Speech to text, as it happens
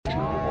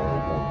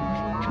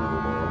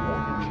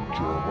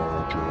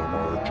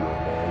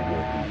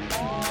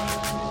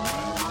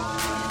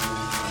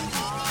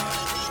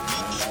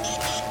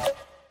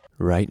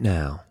Right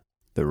now,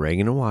 the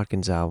Reagan and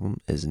Watkins album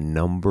is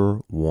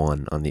number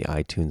 1 on the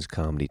iTunes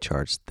comedy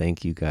charts.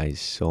 Thank you guys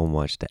so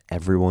much to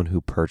everyone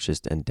who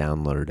purchased and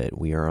downloaded it.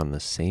 We are on the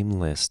same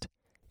list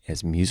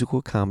as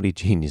musical comedy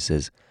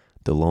geniuses,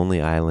 The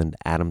Lonely Island,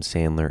 Adam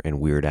Sandler,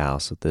 and Weird Al.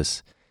 So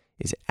this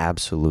is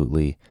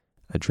absolutely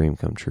a dream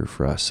come true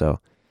for us. So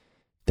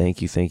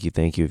thank you.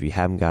 If you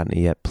haven't gotten it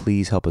yet,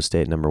 please help us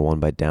stay at number 1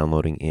 by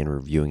downloading and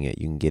reviewing it.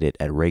 You can get it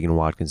at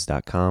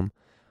ReaganWatkins.com.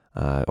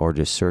 Or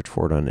just search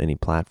for it on any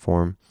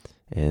platform.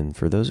 And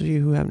for those of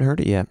you who haven't heard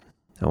it yet,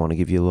 I want to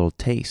give you a little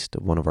taste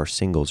of one of our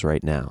singles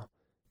right now.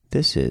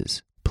 This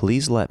is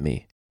Please Let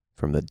Me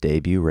from the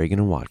debut Reagan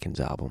and Watkins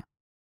album.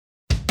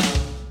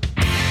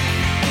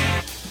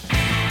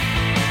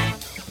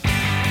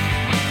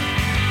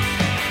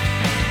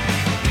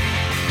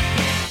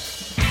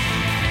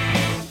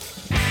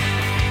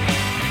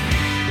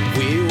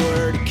 We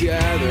were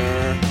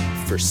together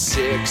for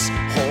 6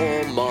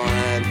 whole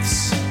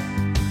months.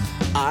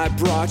 I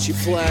brought you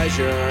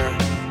pleasure,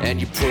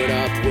 and you put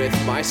up with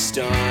my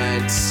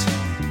stunts.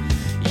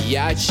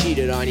 Yeah, I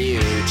cheated on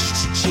you,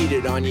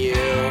 cheated on you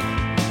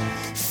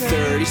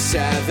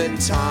 37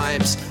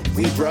 times.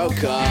 We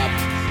broke up,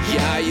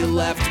 yeah, you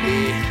left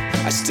me.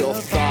 I still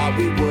thought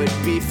we would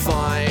be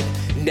fine.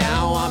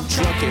 Now I'm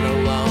drunk and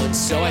alone,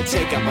 so I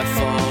take out my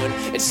phone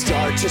and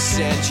start to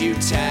send you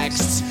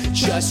texts.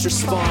 Just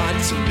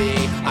respond to me,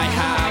 I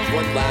have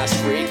one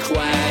last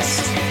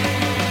request.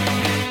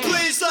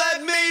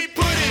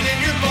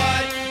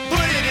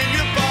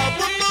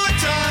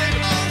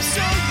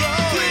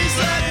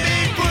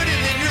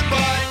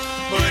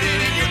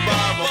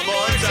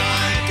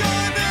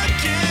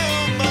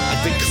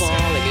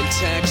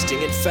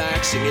 Texting and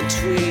faxing and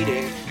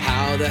tweeting.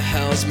 How the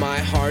hell's my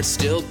heart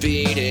still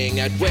beating?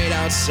 I'd wait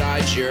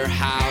outside your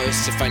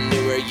house if I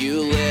knew where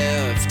you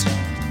lived.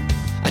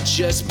 I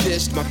just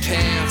pissed my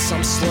pants,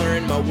 I'm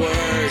slurring my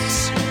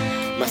words.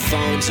 My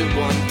phone's at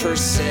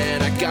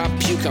 1%, I got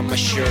puke on my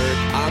shirt.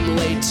 I'm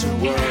late to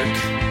work,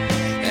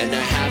 and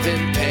I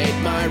haven't paid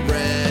my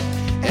rent.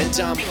 And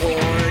I'm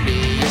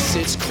horny, yes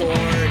it's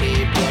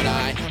corny, but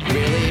I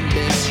really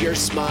miss your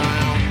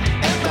smile.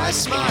 And by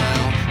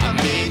smile, I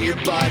mean your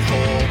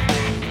butthole,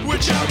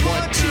 which I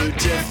want to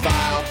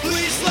defile.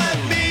 Please let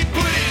me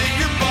put it in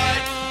your butt,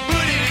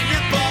 put it in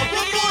your butt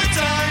one more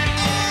time.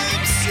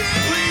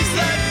 Please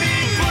let me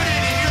put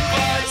it in your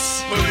butt,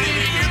 put it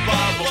in your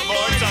butt one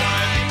more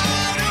time.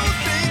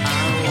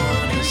 I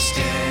wanna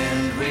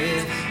stand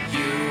with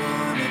you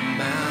on a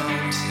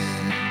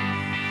mountain.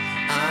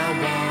 I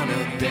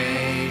wanna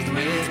bathe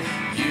with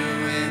you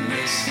in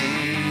the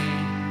sea.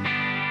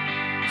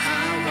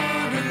 I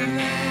wanna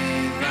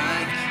lay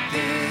like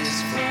this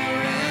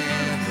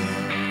forever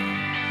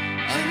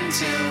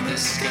until the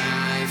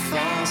sky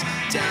falls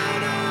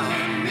down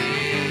on me.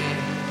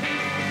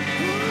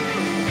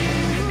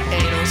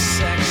 Anal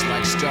sex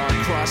like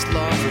star-crossed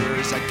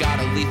lovers. I got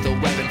a lethal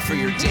weapon for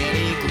your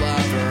Danny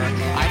Glover.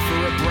 Eye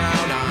for a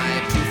brown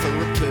eye, poo for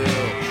a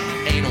poo.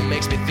 Anal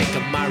makes me think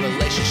of my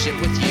relationship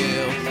with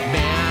you.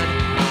 Man,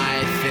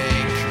 I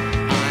think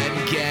I'm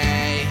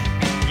gay.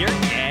 You're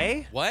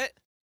gay? What?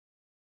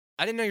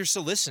 I didn't know you were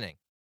still listening.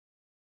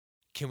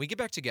 Can we get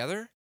back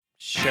together?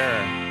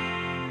 Sure.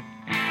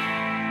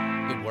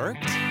 It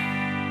worked?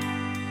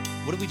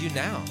 What do we do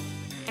now?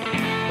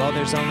 Well,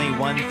 there's only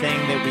one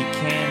thing that we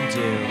can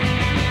do.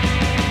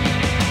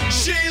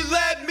 She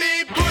let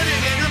me put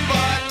it in her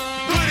butt,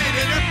 put it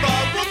in her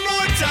butt one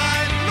more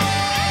time.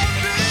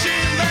 She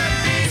let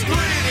me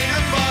put it in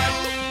her butt,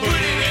 put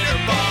it in her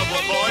butt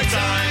one more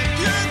time.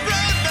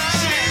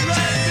 She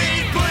let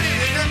me put it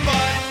in her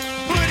butt,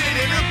 put it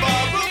in her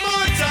butt one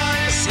more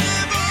time.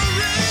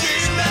 She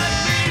let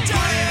me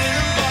put it in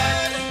her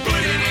butt,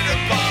 put it in her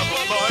butt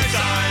one more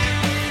time.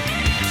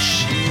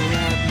 She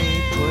let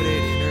me put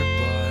it in her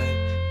butt,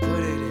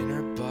 put it in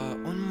her butt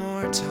one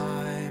more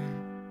time.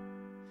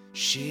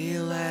 She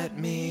let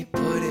me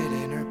put it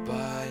in her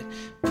butt,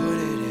 put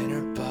it in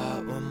her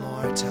butt one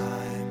more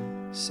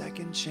time.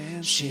 Second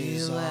chances She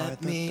are let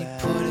the me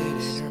best. put it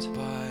in her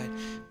butt,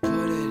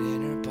 put it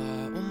in her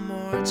butt one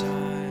more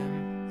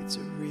time. It's a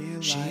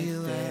real She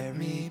life let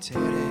me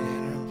fairy put it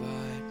in her tale.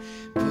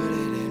 butt, put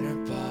it in her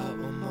butt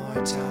one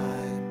more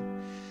time.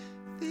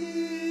 The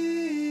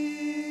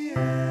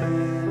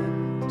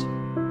end.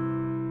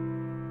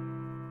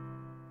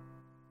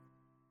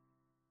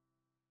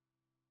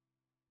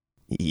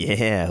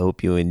 Yeah, I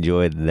hope you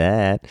enjoyed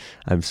that.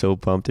 I'm so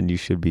pumped, and you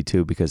should be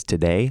too, because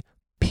today,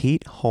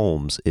 Pete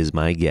Holmes is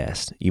my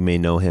guest. You may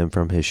know him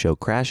from his show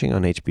Crashing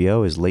on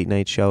HBO, his late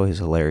night show, his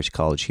hilarious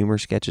college humor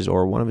sketches,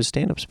 or one of his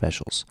stand-up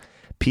specials.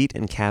 Pete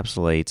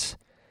encapsulates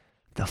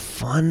the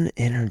fun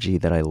energy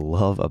that I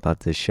love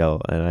about this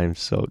show, and I'm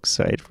so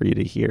excited for you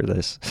to hear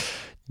this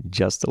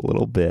just a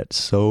little bit.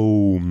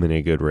 So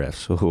many good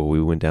riffs. Ooh,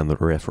 we went down the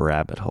riff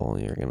rabbit hole.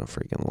 You're going to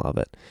freaking love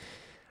it.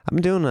 I've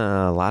been doing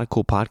a lot of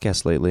cool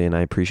podcasts lately, and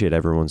I appreciate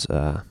everyone's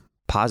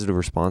positive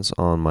response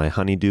on my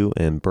Honeydew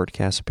and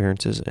Birdcast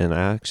appearances. And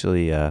I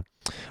actually, I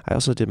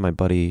also did my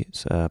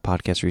buddy's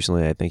podcast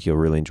recently. I think you'll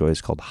really enjoy. It's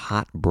called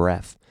Hot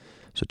Breath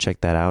So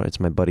check that out. It's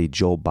my buddy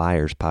Joel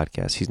Byers'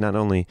 podcast. He's not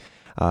only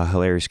a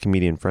hilarious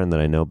comedian friend that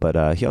I know,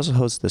 but he also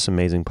hosts this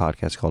amazing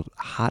podcast called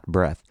Hot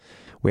Breath.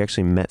 We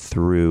actually met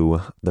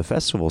through the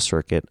festival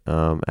circuit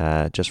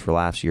at Just for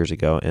Laughs years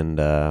ago, and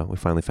we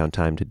finally found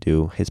time to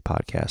do his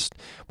podcast.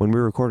 When we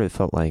recorded, it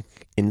felt like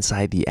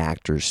inside the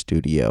actor's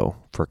studio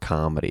for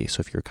comedy.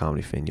 So if you're a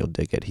comedy fan, you'll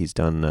dig it. He's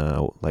done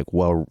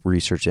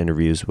well-researched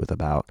interviews with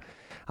about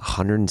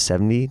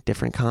 170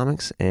 different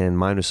comics, and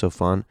mine was so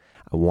fun,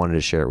 I wanted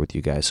to share it with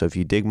you guys. So if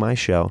you dig my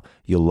show,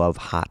 you'll love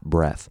Hot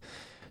Breath.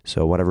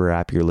 So whatever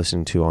app you're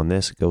listening to on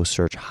this, go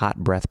search Hot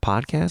Breath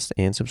Podcast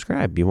and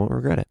subscribe. You won't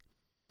regret it.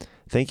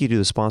 Thank you to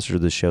the sponsors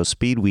of the show,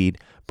 Speedweed,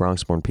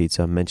 Bronx Born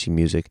Pizza, Menchie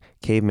Music,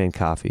 Caveman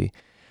Coffee,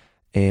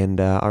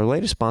 and our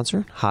latest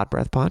sponsor, Hot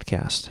Breath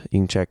Podcast. You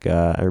can check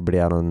everybody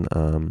out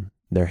on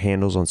their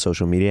handles on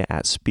social media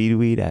at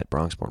Speedweed, at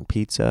Bronx Born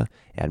Pizza,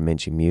 at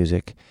Menchie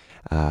Music,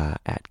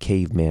 at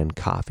Caveman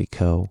Coffee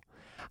Co.,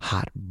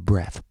 Hot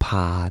Breath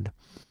Pod.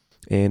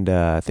 And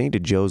thank you to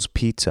Joe's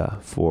Pizza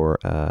for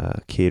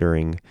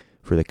catering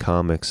for the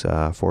comics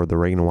for the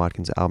Reagan and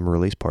Watkins album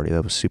release party.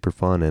 That was super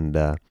fun,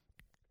 and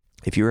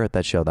if you were at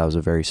that show, that was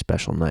a very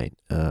special night.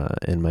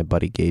 And my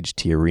buddy Gage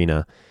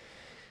Tiarina,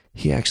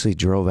 he actually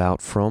drove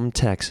out from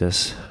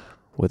Texas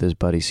with his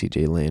buddy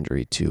CJ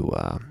Landry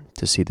to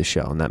see the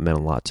show, and that meant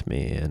a lot to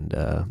me. And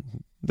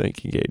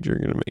thank you, Gage. You're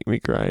going to make me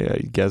cry.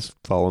 I guess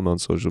follow him on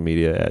social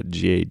media at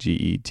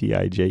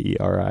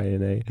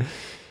GAGETIJERINA.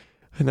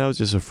 And that was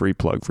just a free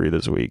plug for you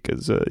this week,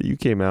 because you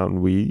came out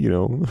and we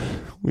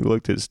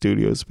looked at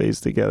studio space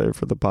together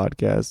for the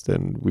podcast,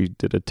 and we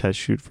did a test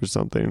shoot for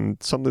something.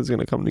 Something's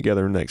going to come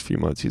together in the next few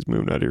months. He's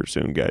moving out here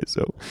soon, guys.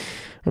 So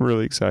I'm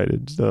really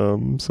excited.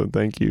 So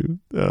thank you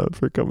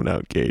for coming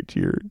out, Gage.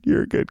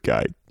 You're a good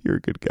guy. You're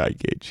a good guy,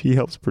 Gage. He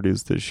helps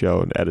produce this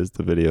show and edits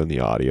the video and the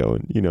audio,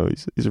 and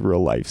he's a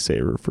real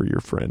lifesaver for your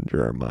friend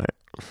Jeremiah.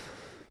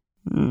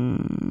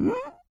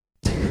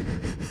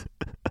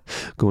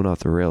 Going off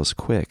the rails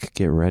quick.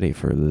 Get ready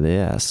for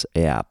this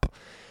app.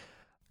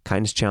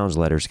 Kindness Challenge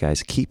letters,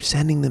 guys. Keep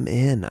sending them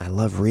in. I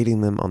love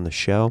reading them on the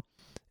show.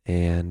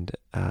 And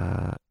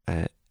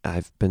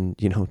I've been,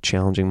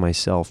 challenging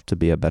myself to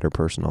be a better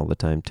person all the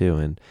time too.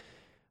 And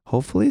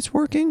hopefully it's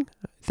working.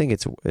 I think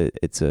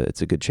it's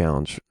a good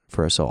challenge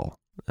for us all.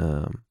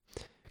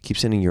 Keep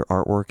sending your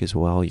artwork as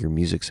well, your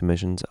music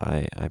submissions.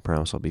 I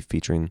promise I'll be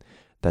featuring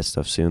that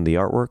stuff soon. The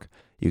artwork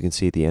you can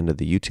see at the end of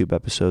the YouTube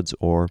episodes,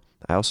 or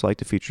I also like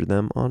to feature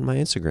them on my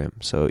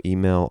Instagram. So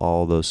email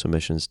all those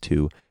submissions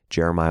to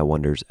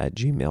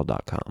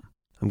jeremiahwonders@gmail.com.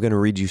 I'm going to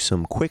read you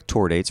some quick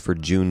tour dates for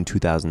June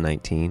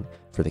 2019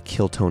 for the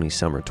Kill Tony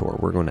Summer Tour.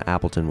 We're going to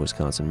Appleton,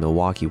 Wisconsin,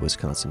 Milwaukee,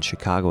 Wisconsin,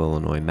 Chicago,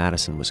 Illinois,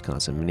 Madison,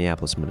 Wisconsin,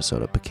 Minneapolis,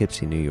 Minnesota,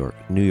 Poughkeepsie, New York,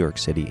 New York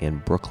City,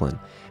 and Brooklyn.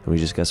 And we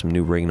just got some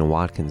new Reagan and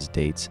Watkins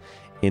dates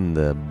in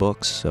the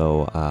books,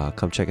 so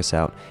come check us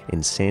out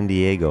in San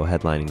Diego,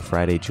 headlining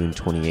Friday, June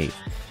 28th.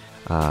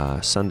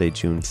 Sunday,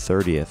 June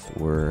 30th,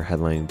 we're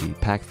headlining the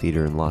Pack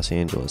Theater in Los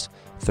Angeles.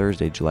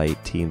 Thursday, July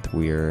 18th,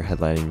 we're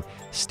headlining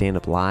Stand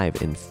Up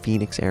Live in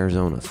Phoenix,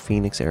 Arizona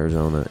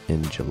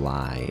in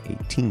July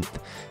 18th.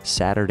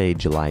 Saturday,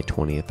 July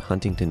 20th,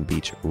 Huntington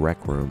Beach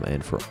Rec Room.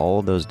 And for all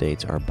of those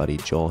dates, our buddy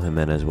Joel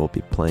Jimenez will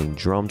be playing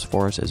drums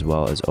for us, as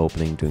well as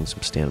opening, doing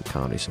some stand-up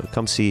comedy. So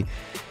come see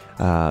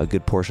a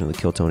good portion of the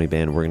Kill Tony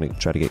band. We're going to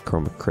try to get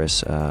Chroma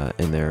Chris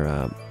in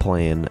there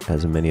playing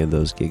as many of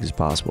those gigs as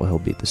possible. He'll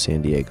be at the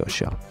San Diego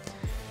show.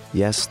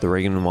 Yes, the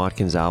Reagan and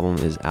Watkins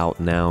album is out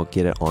now.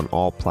 Get it on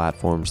all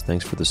platforms.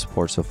 Thanks for the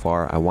support so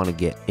far. I want to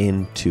get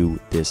into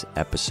this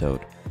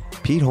episode.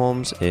 Pete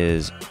Holmes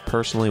is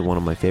personally one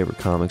of my favorite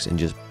comics and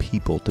just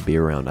people to be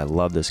around. I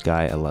love this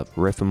guy. I love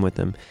riffing with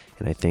him,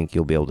 and I think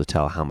you'll be able to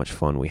tell how much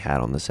fun we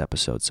had on this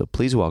episode. So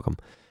please welcome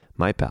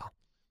my pal,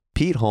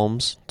 Pete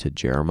Holmes, to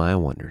Jeremiah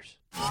Wonders.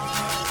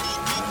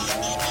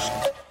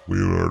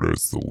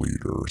 Leonardo's the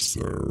leader,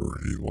 so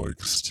he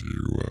likes to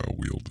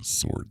wield his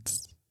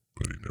swords,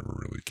 but he never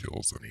really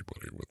kills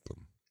anybody with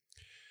them.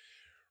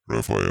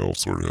 Raphael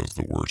sort of has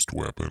the worst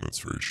weapon. It's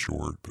very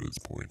short, but it's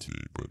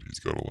pointy, but he's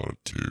got a lot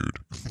of tude.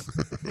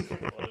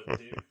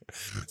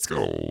 It's got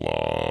a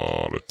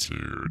lot of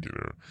tude,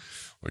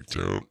 Like,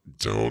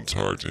 don't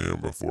talk to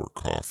him before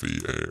coffee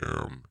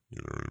AM,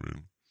 you know what I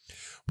mean?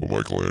 But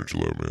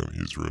Michelangelo, man,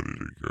 he's ready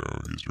to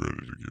go. He's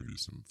ready to give you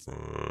some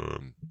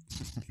fun.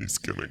 He's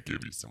gonna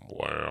give you some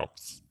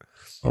laughs.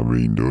 I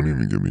mean, don't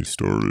even get me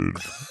started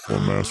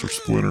on Master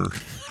Splinter.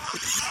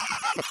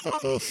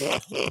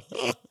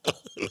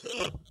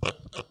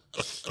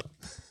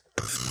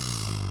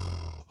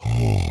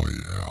 Oh,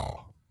 yeah.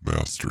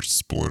 Master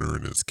Splinter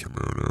in his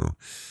kimono.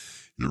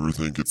 You ever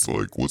think it's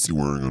like, what's he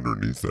wearing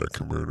underneath that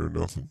kimono?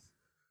 Nothing.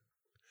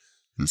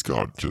 He's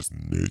got just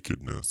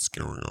nakedness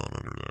going on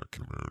under that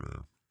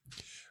kimono.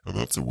 And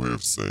that's a way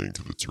of saying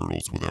to the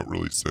turtles without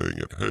really saying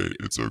it, hey,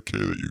 it's okay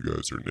that you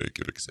guys are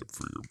naked except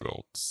for your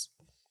belts.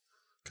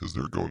 Because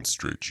they're going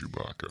straight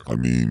Chewbacca. I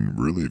mean,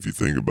 really, if you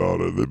think about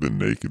it, they've been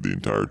naked the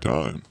entire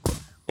time.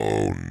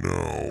 Oh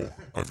no,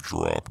 I've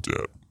dropped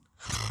it.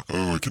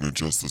 Oh, I can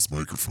adjust this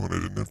microphone. I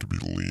didn't have to be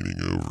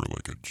leaning over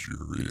like a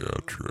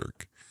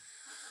geriatric.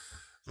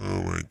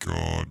 Oh my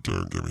god,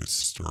 don't get me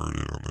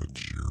started on the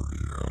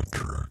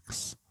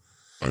geriatrics.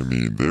 I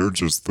mean, they're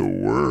just the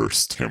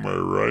worst, am I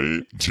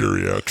right?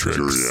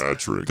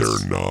 Geriatrics.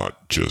 They're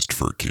not just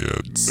for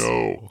kids.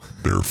 No.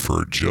 They're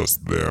for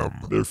just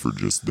them.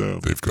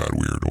 They've got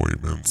weird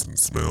ointments and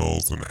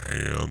smells and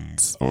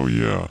hands. Oh,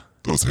 yeah.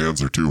 Those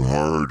hands are too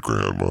hard,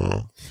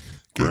 Grandma.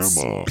 Get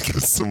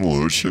some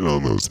lotion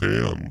on those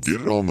hands. Get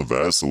it on the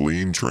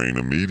Vaseline train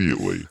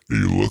immediately.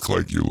 You look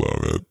like you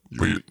love it,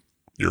 but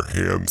your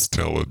hands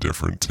tell a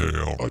different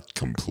tale. A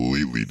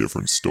completely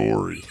different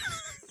story.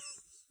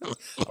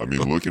 I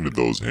mean, looking at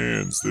those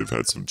hands, they've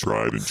had some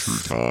tried and true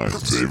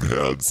times.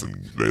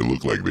 They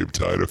look like they've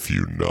tied a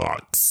few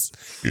knots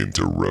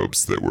into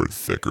ropes that were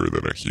thicker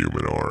than a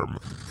human arm.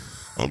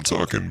 I'm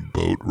talking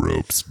boat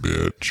ropes,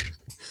 bitch.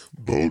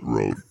 Boat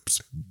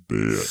ropes,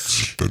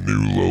 bitch. The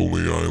new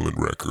Lonely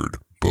Island record.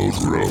 Boat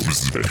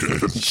ropes,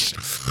 bitch.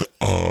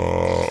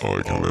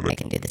 I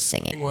can do the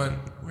singing.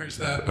 One. Where's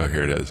that? Oh,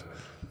 here it is.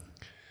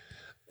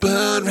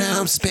 Boat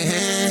ropes,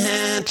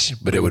 bitch.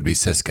 But it would be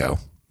Cisco.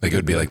 Like, it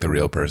would be like the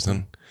real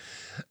person.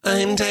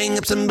 I'm tying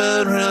up some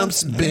boat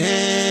ropes,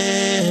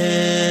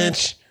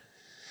 bitch.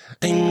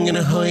 I'm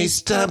gonna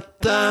hoist up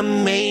the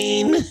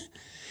main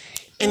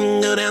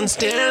and go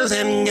downstairs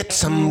and get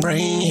some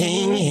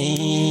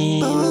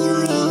brain.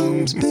 Boat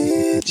ropes,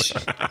 bitch.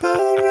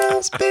 Boat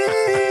ropes,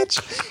 bitch.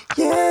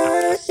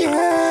 Yeah,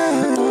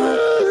 yeah.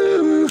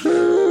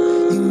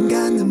 You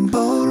got them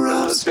boat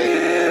ropes,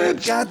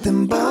 bitch. Got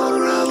them boat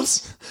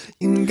ropes.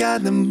 You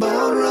got them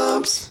boat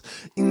ropes.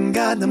 You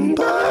got them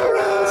boat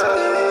ropes,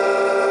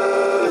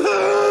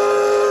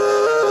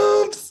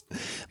 bitch.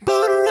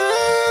 Boat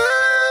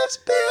ropes,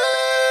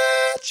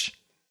 bitch.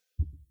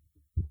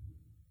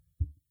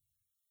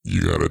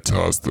 You gotta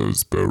toss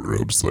those boat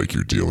ropes like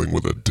you're dealing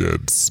with a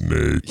dead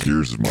snake.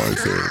 Here's my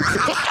thing.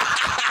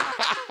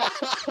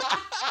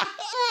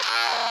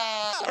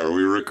 Are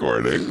we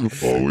recording?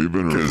 Oh, we've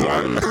been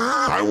recording.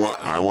 I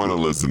want to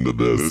listen to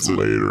this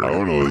later. I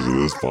want to listen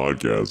to this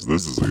podcast.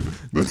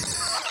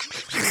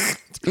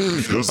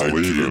 Just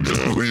leave it,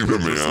 man. Leave it,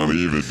 man.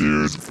 Leave it,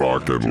 dude.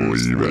 Fucking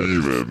leave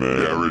it, man.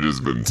 You ever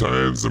just been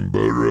tying some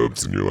boat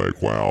ropes and you're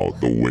like, wow,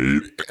 the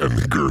weight and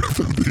the girth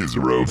of these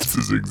ropes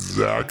is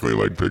exactly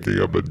like picking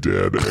up a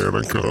dead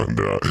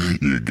anaconda.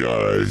 You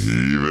gotta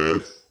heave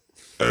it.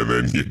 And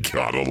then you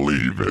gotta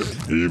leave it.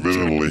 Heave it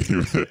and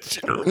leave it.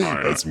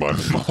 That's my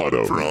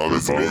motto.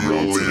 Promise me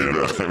you'll leave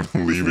it.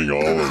 I'm leaving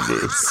all of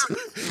this.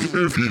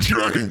 If you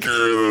try and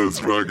carry those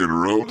fucking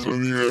ropes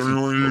with you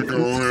everywhere you go,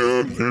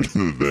 man, here's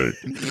the thing.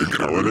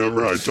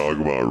 Whenever I talk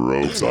about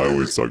ropes, I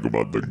always talk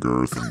about the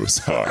girth and the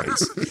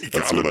size.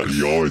 That's what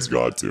you always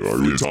got to.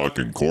 Are we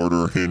talking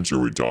quarter inch? Are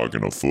we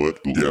talking a foot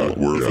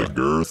worth of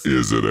girth?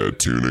 Is it a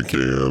tuna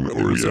can?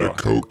 Or is it a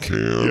Coke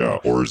can? Yeah.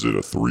 Or is it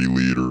a 3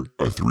 liter?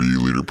 A 3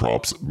 liter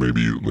props?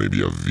 Maybe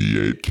a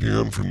V8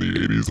 can from the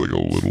 80s, like a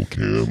little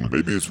can.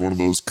 Maybe it's one of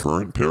those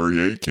current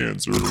Perrier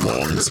cans. They're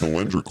long and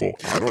cylindrical.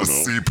 I don't know.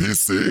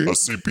 CPC? A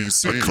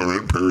CPC. A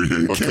current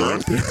Perrier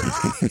can.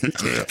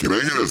 Can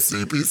I get a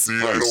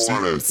CPC? I don't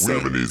want a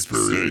 70s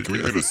Perrier. Can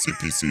we get a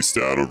CPC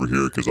stat over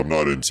here? Because I'm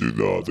not into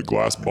the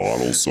glass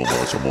bottles so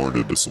much. I'm more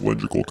into the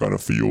cylindrical kind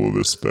of feel of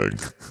this thing.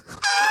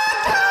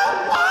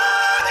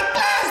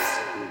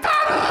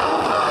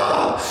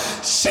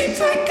 Shaped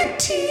like a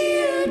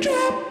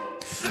teardrop.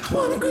 I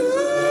want a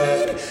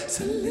good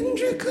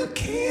cylindrical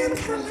can,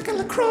 kind of like a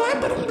LaCroix,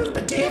 but a little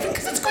bit different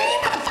because it's green,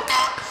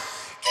 motherfucker.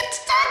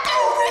 It's dark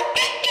over it.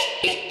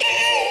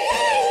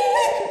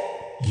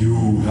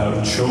 You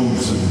have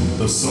chosen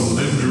the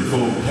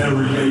cylindrical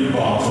Perrier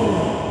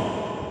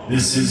bottle.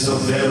 This is a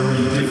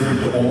very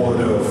different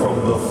order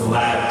from the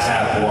flat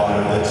tap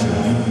water that you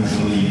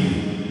usually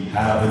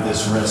have in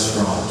this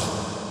restaurant.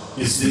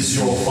 Is this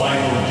your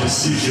final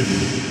decision?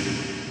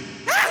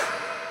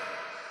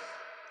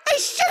 I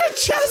should have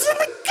chosen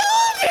the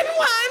golden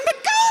one, the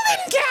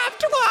golden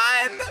capped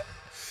one.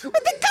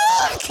 With the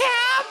gold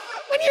cap,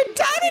 when you're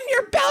done and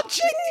you're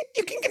belching,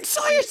 you can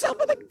console yourself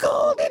with a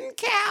golden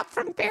cap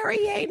from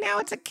Perrier. Now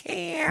it's a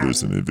can.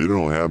 Listen, if it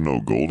don't have no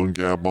golden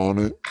cap on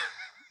it,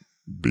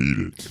 beat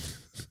it.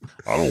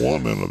 I don't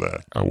want none of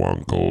that. I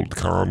want gold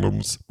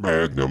condoms.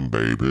 Magnum,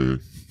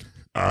 baby.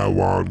 I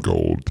want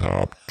gold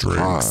top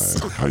drinks.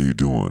 Hi, how you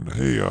doing?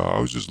 Hey, I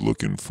was just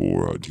looking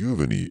for, do you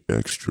have any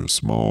extra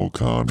small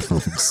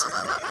condoms?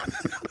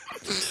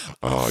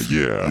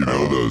 Yeah. You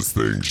know those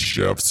things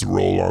chefs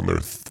roll on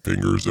their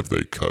fingers if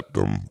they cut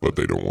them, but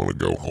they don't want to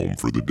go home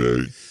for the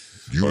day?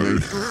 Do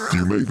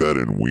you make that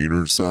in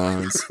wiener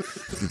size?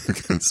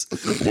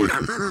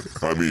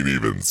 I mean,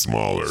 even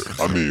smaller.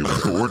 I mean,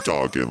 we're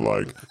talking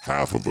like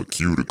half of a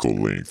cuticle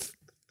length.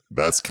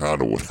 That's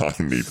kind of what I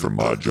need from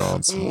my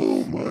Johnson.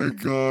 Oh my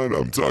God.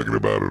 I'm talking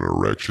about an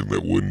erection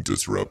that wouldn't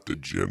disrupt the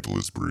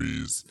gentlest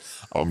breeze.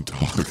 I'm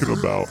talking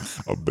about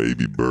a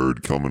baby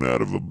bird coming out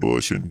of a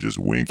bush and just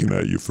winking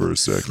at you for a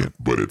second.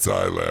 But it's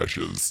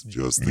eyelashes.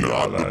 Just the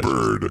not eyelashes. The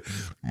bird.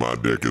 My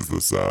dick is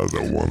the size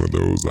of one of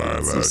those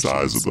eyelashes. It's the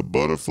size of the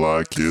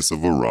butterfly kiss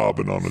of a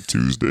robin on a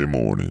Tuesday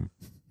morning.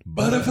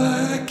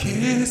 Butterfly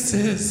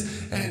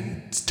kisses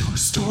and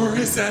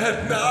stories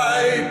at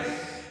night.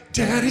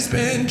 Daddy's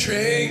been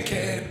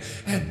drinking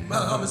and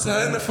Mama's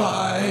in a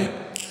fight.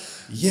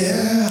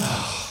 Yeah.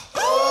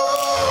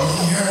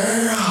 Oh,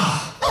 yeah.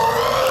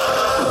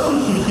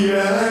 Oh,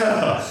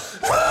 yeah.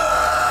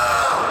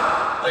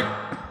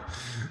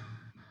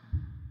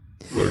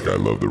 Look, I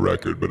love the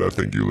record, but I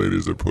think you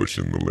ladies are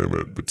pushing the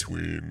limit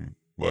between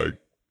like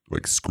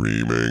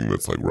screaming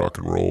that's like rock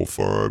and roll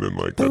fun and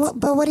like.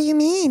 But what do you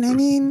mean? I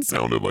mean,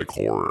 sounded like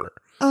horror.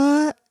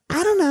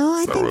 I don't know.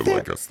 I sounded think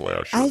like a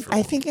slasher.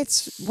 I think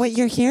it's what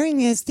you're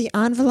hearing is the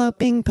envelope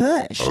being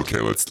pushed. Okay,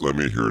 let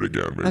me hear it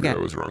again. Maybe I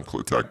was wrong.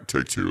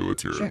 Take two.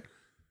 Let's hear it.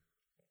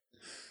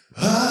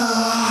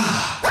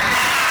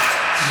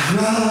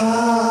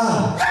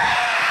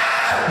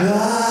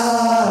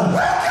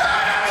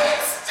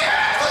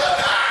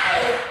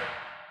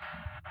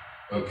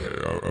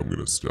 Okay, I'm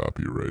gonna stop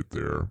you right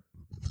there.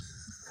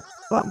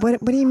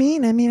 What do you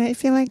mean? I mean, I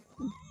feel like.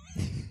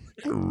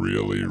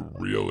 Really.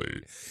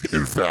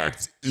 In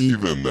fact,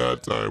 even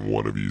that time,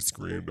 one of you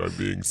screamed, "I'm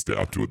being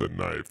stabbed with a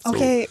knife." So,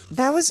 okay,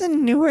 that was a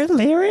newer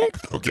lyric.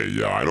 Okay,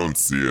 yeah, I don't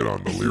see it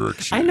on the lyric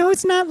sheet. I know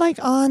it's not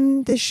like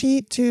on the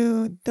sheet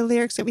to the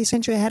lyrics that we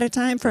sent you ahead of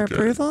time for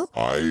approval.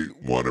 I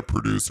want to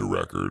produce a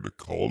record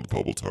called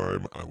Bubble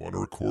Time. I want to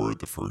record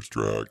the first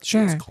track.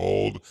 Sure. It's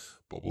called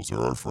Bubbles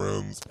Are Our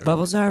Friends.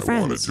 Bubbles Are Our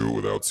Friends. I want to do it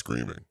without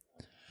screaming.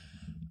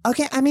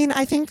 Okay, I mean,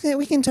 I think that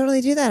we can totally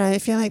do that. I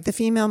feel like the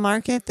female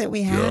market that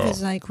we have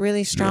is like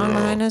really strong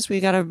behind us. We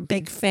got a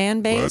big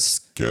fan base. Let's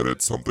get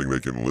it something they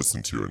can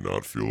listen to and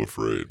not feel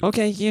afraid.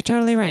 Okay, you're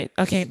totally right.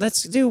 Okay,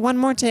 let's do one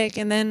more take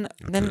and then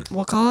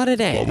we'll call it a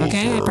day. Bubbles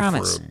okay, are I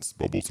promise. Friends.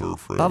 Bubbles are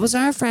friends. Bubbles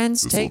are our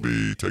friends. This will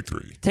be take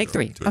three. Take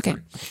three. Okay.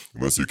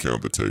 Unless you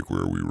count the take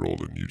where we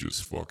rolled and you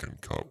just fucking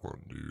cut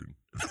one, dude.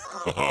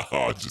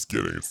 Just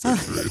kidding. It's take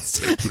three. It's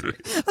take three.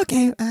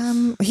 Okay.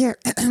 Here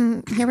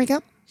we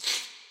go.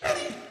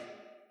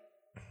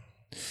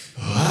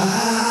 Bubbles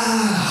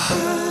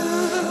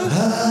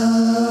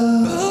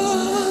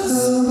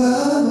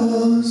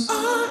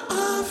are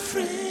our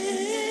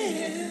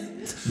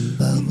friends.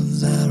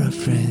 Bubbles are our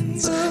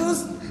friends.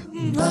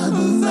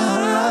 Bubbles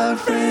are our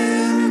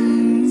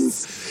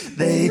friends.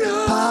 They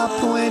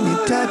pop when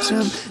you touch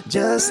them,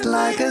 just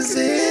like a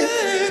zip.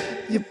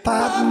 You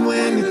pop them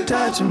when you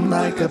touch them,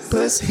 like a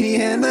pussy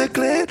in the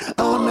clit.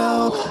 Oh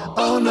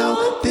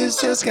no,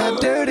 this just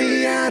got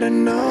dirty out of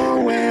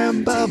nowhere.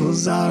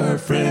 Bubbles are our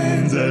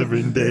friends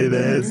every day,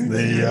 as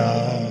they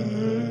are.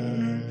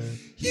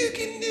 You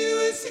can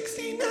do a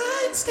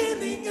 69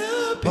 standing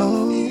up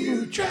if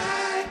you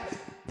try.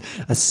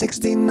 A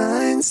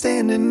 69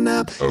 standing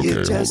up,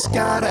 you just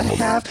gotta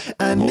have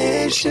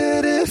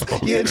initiative.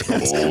 You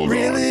just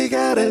really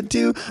gotta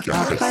do a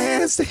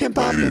handstand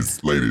pop.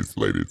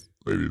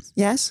 Ladies.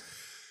 Yes?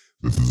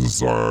 This is a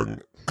song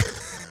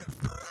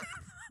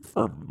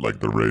from like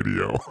the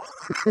radio.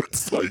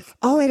 It's like.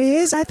 Oh, it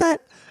is? I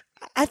thought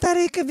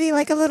it could be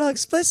like a little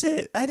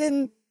explicit. I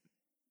didn't.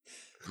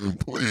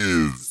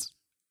 Please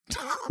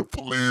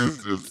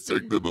just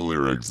stick to the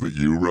lyrics that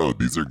you wrote.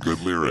 These are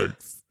good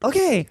lyrics.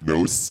 Okay.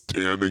 No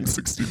standing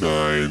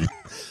 69.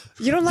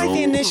 You don't like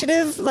the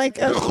initiative?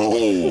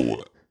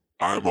 No.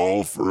 I'm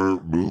all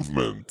for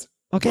movement.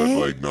 Okay. But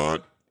like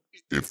not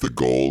if the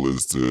goal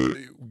is to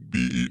be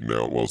eaten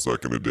out while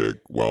sucking a dick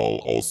while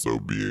also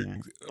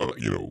being,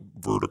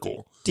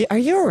 vertical. Are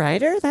you a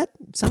writer? That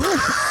sounds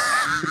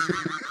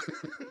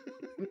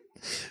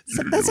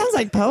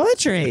like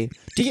poetry.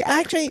 Do you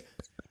actually?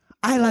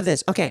 I love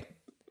this. Okay.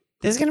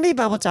 This is going to be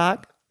Bubble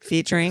Talk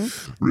featuring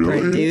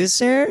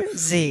producer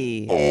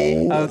Z.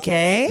 Oh.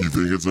 Okay. You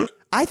think it's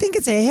I think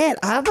it's a hit.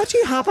 How about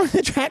you hop on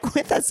the track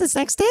with us this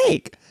next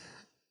take?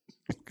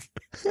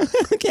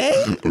 Okay.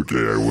 Okay,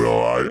 I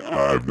will.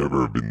 I've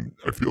never been.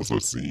 I feel so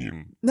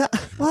seen. No,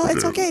 well,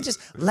 it's okay. Just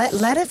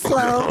let it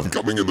flow. I'm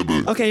coming in the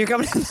booth. Okay, you're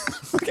coming in.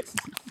 Okay.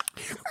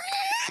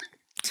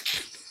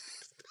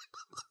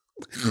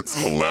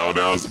 It's a loud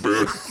house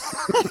booth.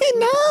 I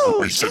know.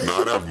 We should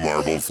not have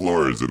marble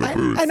floors in a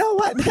booth. I know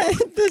what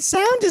the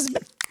sound is.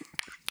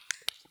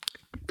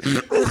 I'm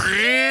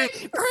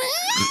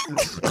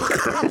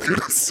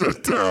gonna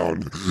sit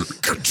down.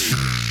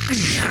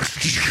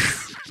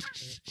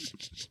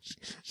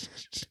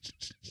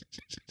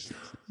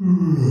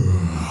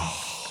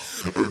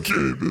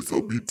 Okay, this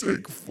will be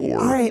take 4.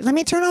 All right, let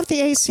me turn off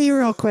the AC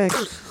real quick.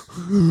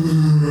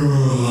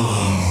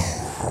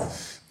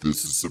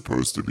 This is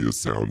supposed to be a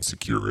sound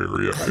secure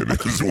area, and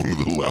it is one of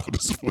the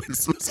loudest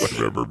places I've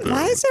ever been.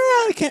 Why is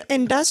there an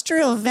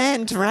industrial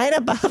vent right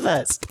above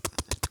us?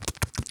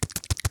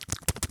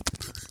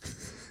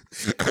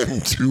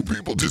 And 2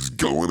 people just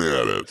going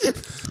at it.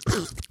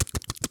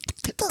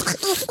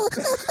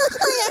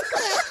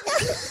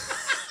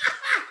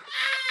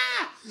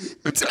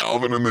 It's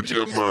Alvin and the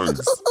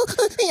Chipmunks.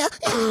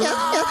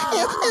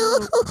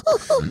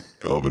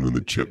 Alvin and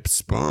the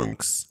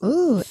Chipspunks.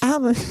 Ooh,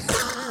 Alvin.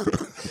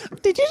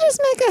 Did you just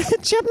make a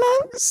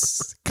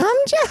chipmunks cum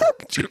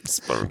joke?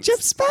 Chipspunks.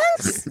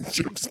 Chipspunks?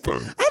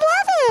 Chipspunk. I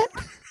love it.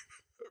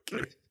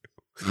 Okay.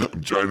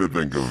 I'm trying to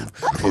think of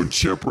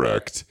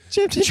Chipwrecked.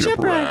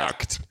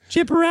 Chipwrecked.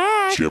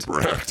 Chipwrecked.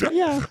 Chipwrecked.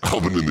 Yeah.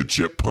 Alvin and the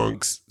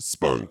Chippunks.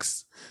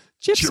 Spunks.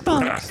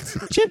 Chipspunks.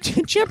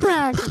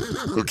 Chipwrecked.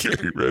 Okay,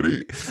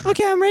 ready?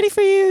 Okay, I'm ready for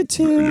you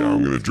to. Yeah,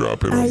 I'm gonna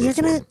drop in on this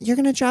one. You're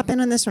gonna drop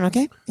in on this one,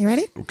 okay? You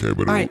ready? Okay,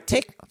 but all right,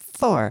 take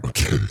 4.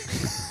 Okay.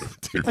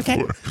 Take okay.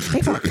 4.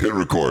 Take 4. Hit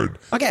record.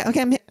 Okay,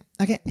 I'm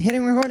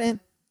hitting record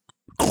in.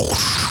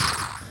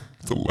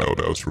 It's a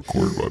loud ass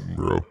record button,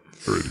 bro.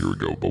 All right, here we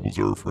go. Bubbles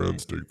are our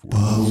friends. Take 4.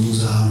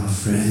 Bubbles are our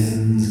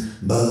friends.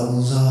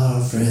 Bubbles are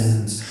our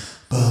friends.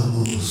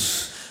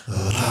 Bubbles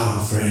are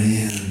our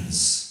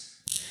friends.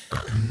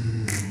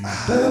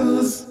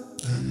 Bubbles.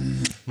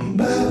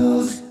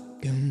 Bubbles.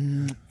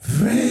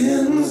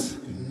 Friends.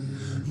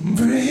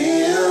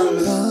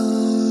 Friends.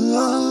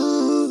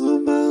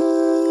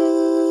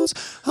 Bubbles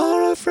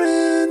are our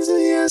friends.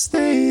 Yes,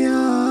 they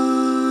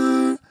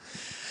are.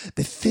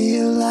 They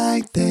feel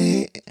like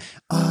they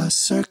are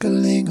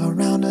circling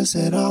around us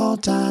at all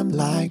time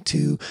like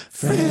two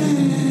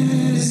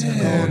friends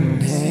holding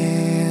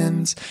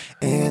hands.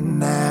 And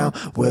now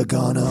we're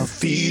gonna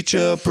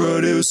feature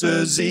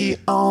Producer Z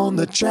on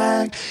the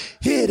track.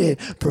 Hit it,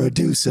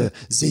 Producer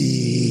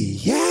Z.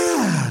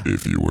 Yeah.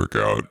 If you work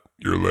out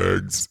your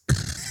legs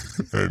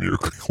and your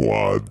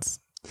quads.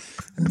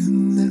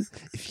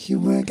 If you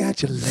work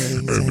out your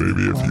legs and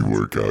maybe if you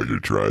work out your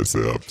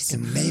triceps.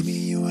 And maybe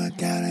you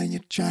work out on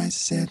your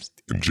triceps.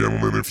 And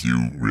gentlemen, if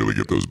you really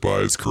get those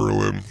buys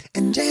curling.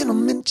 And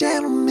gentlemen.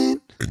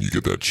 And you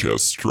get that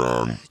chest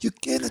strong. You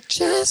get the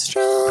chest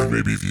strong. And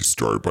maybe if you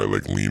start by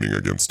like leaning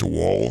against a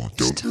wall.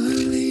 Start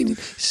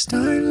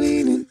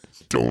leaning.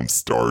 Don't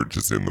start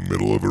just in the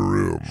middle of a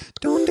room.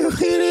 Don't do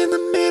it in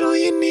the middle.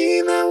 You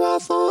need that wall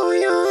for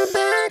your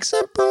back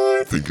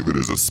support. Think of it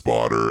as a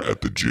spotter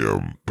at the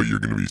gym, but you're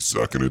going to be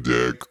sucking a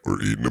dick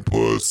or eating a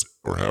puss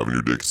or having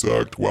your dick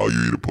sucked while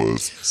you eat a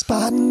puss.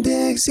 Spotting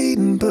dicks,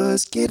 eating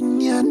puss, getting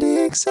your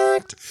dick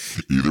sucked.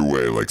 Either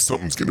way, like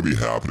something's going to be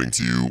happening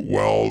to you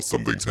while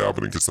something's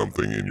happening to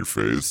something in your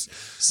face.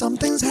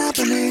 Something's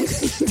happening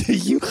to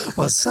you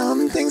while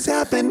something's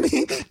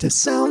happening to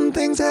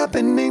something's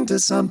happening to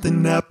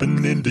something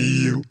happening to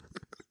you.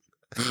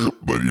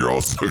 But you're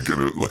also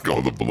gonna, like,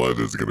 all the blood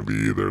is gonna be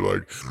either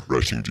like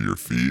rushing to your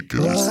feet.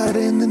 Blood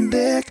in the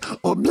dick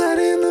or blood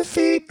in the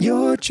feet,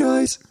 your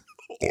choice.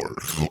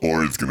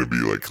 Or it's gonna be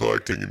like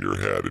collecting in your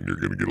head and you're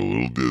gonna get a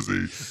little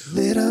dizzy.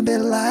 Little bit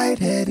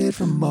lightheaded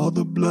from all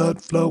the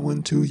blood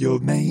flowing to your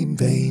main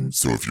vein.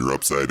 So if you're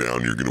upside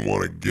down, you're gonna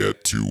want to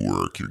get to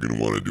work. You're gonna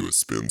want to do a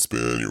spin.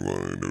 You're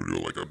going to do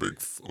like a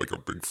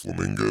big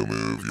flamingo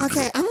move. I'm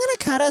gonna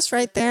cut us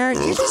right there.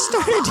 You just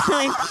started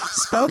doing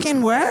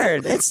spoken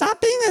word. It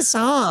stopped being a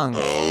song.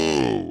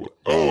 Oh,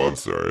 I'm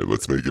sorry.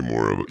 Let's make it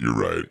more of a. You're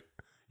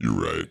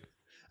right.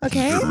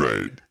 Okay. You're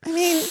right. I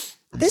mean,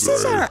 this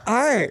is our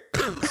art.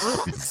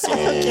 I'm so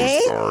okay?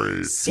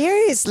 sorry.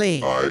 Seriously.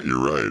 You're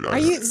right. Are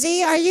you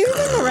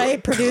the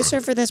right producer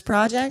for this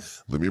project?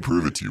 Let me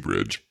prove it to you,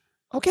 Bridge.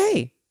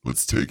 Okay.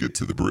 Let's take it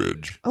to the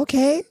bridge.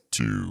 Okay.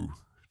 To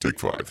take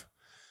 5.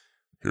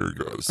 Here it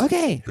goes.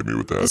 Okay. Hit me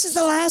with that. This is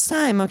the last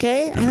time,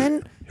 okay?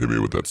 Hit me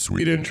with that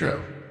sweet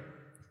intro.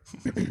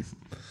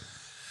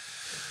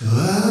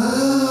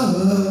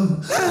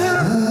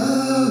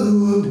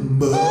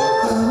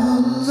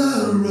 Bubbles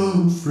are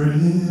our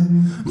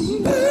friends.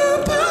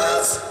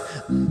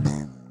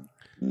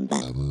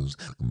 Bubbles.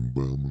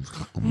 Bubbles.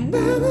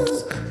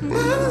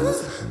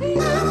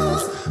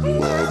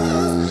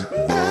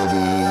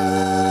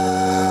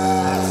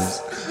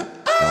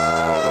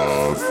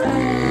 Our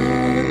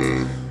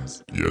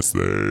friends. Yes,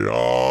 they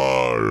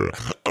are.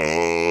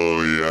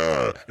 Oh,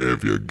 yeah.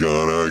 If you're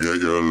gonna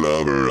get your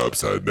lover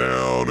upside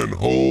down and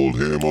hold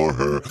him or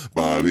her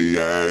by the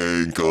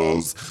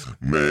ankles,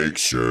 make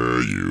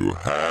sure you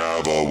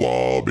have a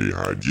wall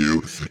behind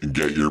you and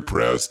get your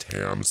pressed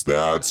hams.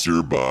 That's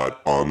your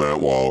butt on that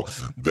wall.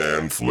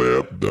 Then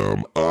flip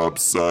them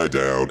upside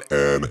down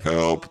and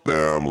help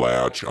them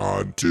latch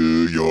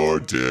onto your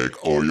dick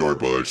or your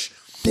bush.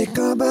 Dick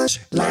or bush,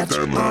 latch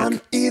on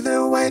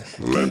either way.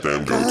 Let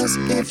them go to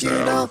if you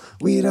don't,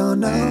 we don't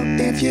know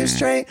if you're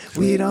straight.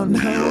 We don't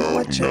know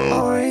what your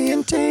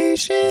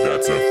orientation is.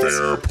 That's a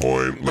fair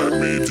point. Let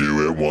me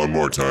do it one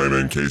more time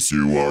in case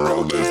you are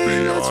a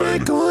lesbian. Let's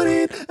record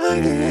it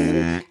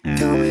again.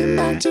 Coming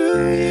back to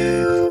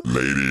you.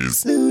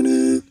 Ladies,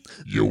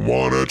 you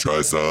wanna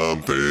try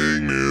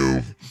something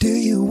new? Do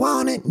you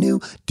want it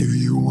new? Do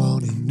you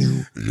want it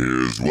new?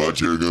 Here's what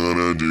you're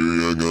gonna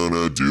do. You're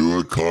gonna do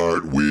a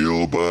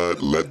cartwheel,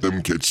 but let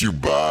them catch you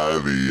by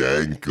the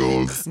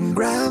ankles.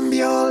 Grab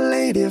your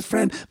lady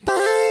friend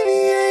by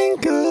the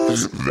ankles.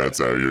 pools. That's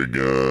how you're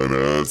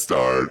gonna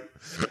start.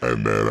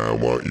 And then I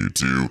want you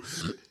to.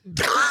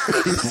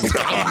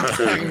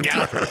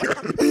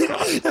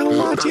 I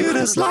want you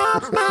to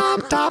slop,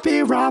 mop,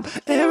 toppy, rob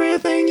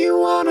everything you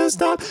wanna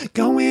stop.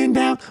 Going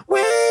down,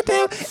 way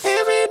down,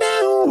 every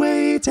down,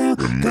 way down.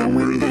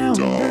 Going down,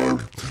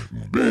 Dog,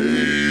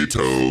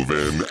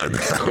 Beethoven, and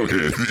how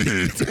he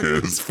eats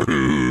his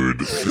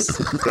food.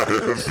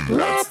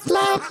 lap,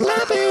 lap,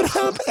 lap it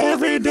up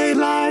every day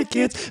like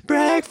it's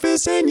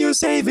breakfast and you're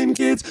saving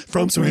kids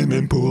from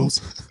swimming pools.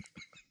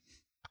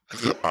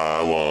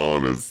 I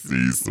wanna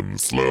see some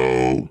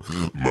slow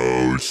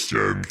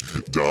motion.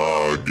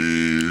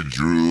 Doggy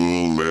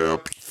drool,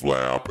 lip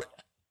flap.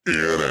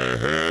 In a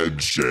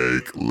head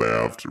shake,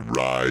 left,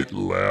 right,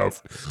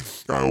 left.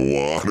 I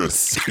wanna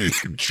see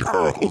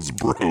Charles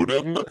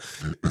Broden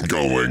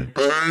going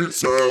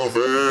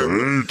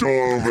Beethoven,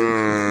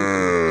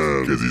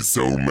 because he's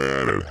so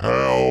mad at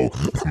how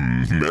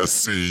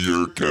messy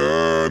your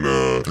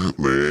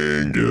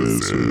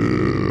cunnilingus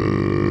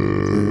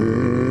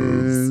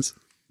is.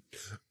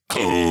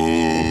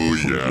 Oh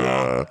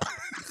yeah.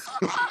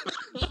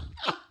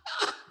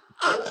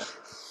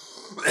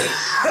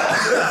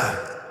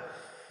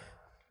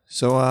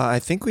 So I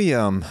think we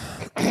I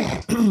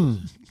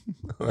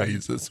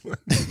use this one.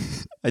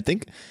 I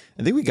think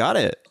we got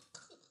it.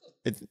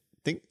 I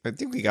think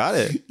we got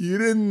it. You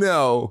didn't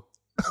know,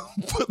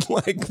 but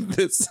like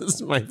this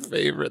is my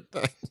favorite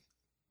thing.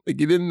 Like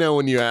you didn't know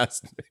when you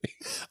asked me.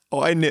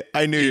 Oh, I knew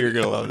you were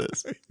gonna love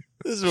this.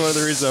 This is one of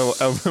the reasons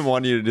I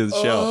wanted you to do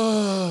the show.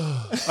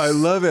 Oh, I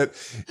love it.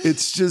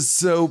 It's just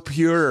so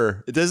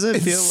pure. It doesn't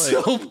feel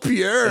like so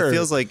pure. It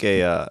feels like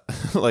a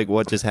like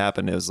what just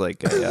happened. It was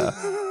like a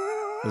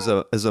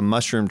it was a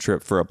mushroom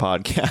trip for a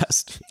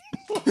podcast.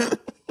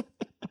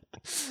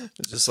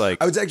 It's just like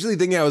I was actually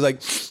thinking. I was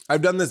like,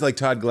 I've done this. Like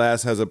Todd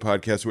Glass has a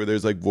podcast where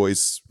there's like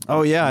voice.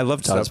 Oh yeah, I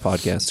love Todd's stuff.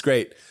 podcast. It's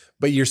great,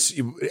 but you're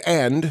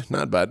stoned,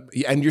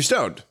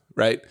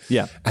 right?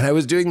 Yeah. And I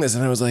was doing this,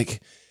 and I was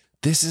like,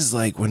 this is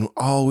like when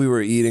all we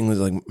were eating was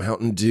like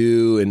Mountain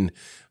Dew and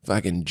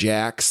fucking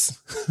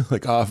Jack's,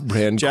 like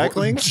off-brand.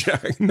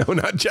 Jackling? No,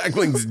 not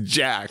Jackling's.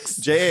 Jack's.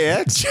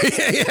 JAX?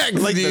 JAX,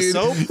 Like the dude.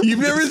 soap? You've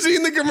never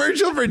seen the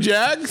commercial for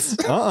Jack's?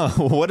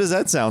 What does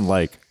that sound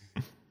like?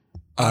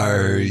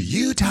 Are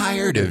you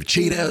tired of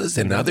Cheetos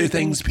and other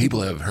things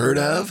people have heard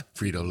of?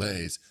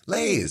 Frito-Lays.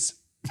 Lay's.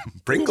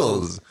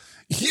 Pringles.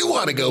 You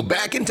want to go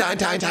back in time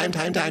to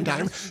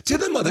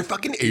the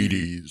motherfucking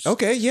 80s.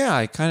 Okay, yeah,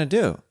 I kind of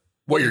do.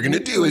 What you're going to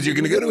do is you're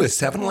going to go to a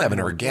 7-Eleven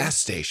or a gas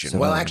station.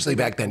 Well, actually,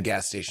 back then,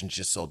 gas stations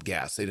just sold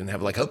gas. They didn't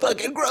have like a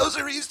fucking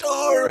grocery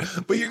store.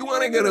 But you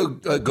want to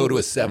go to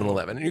a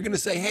 7-Eleven and you're going to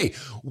say, hey,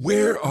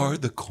 where are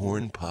the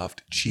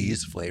corn-puffed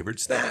cheese-flavored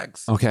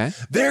snacks? Okay.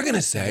 They're going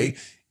to say,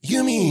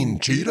 you mean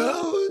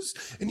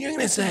Cheetos? And you're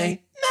going to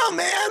say, no,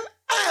 man,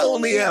 I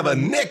only have a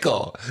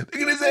nickel.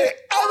 They're going to say,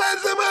 I want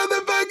some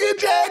motherfucking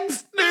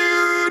Jacks,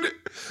 dude.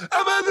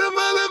 I want some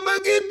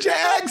motherfucking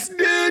Jacks,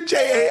 dude.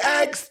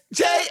 J-A-X.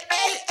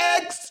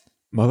 J-A-X.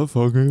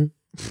 Motherfucker.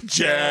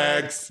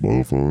 Jacks.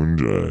 Motherphone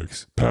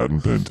Jacks.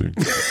 Patent pending.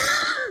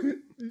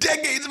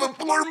 Decades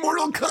before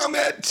Mortal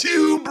Kombat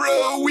 2,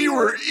 bro, we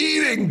were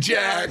eating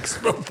Jacks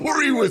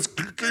before he was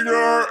kicking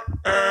our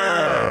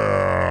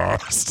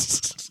ass.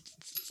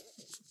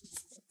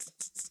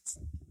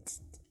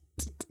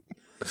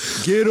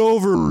 Get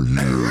over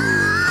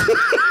here.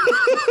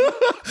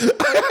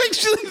 I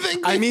actually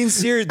think. I mean,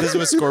 seriously, this is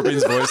what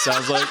Scorpion's voice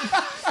sounds like.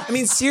 I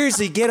mean,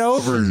 seriously, get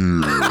over here.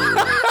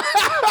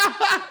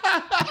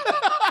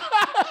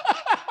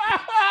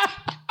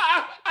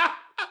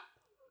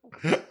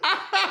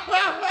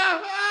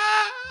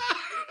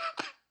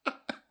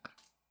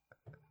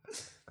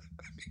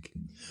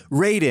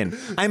 Raiden,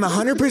 I'm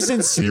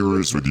 100%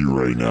 Serious with you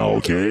right now,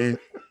 okay?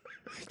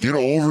 Get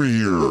over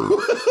here.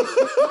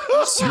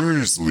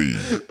 Seriously.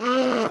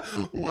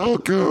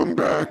 Welcome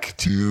back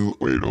to.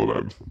 Wait, hold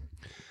on.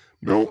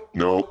 No.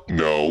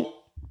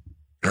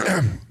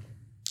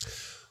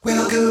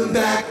 Welcome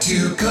back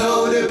to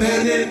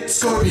Codependent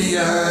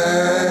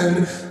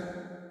Scorpion.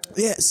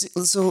 Yeah,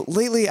 so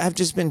lately I've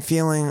just been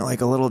feeling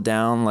like a little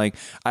down. Like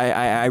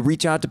I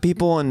reach out to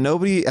people and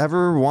nobody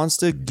ever wants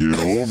to Get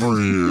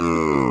over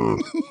here.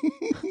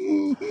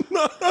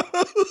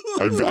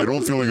 I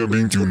don't feel like I'm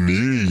being too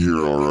needy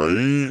here, all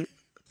right?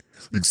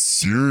 Like,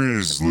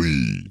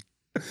 seriously.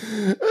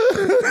 That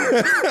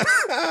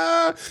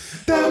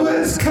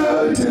was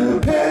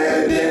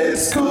Codependent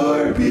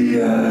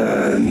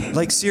Scorpion.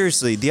 Like,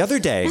 seriously, the other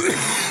day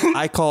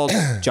I called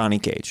Johnny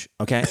Cage,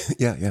 okay?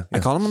 Yeah. I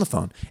called him on the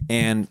phone,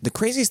 and the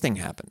craziest thing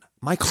happened.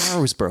 My car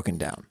was broken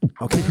down,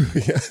 okay?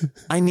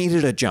 I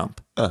needed a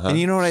jump. And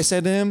you know what I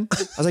said to him?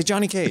 I was like,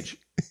 Johnny Cage.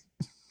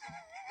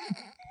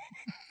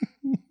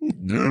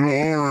 Get over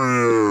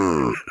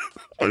here.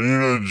 I need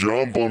a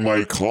jump on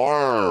my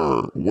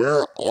car.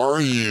 Where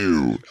are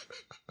you?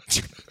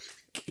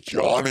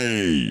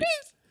 Johnny.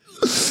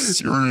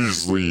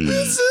 Seriously.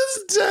 This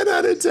is 10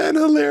 out of 10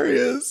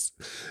 hilarious.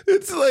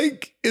 It's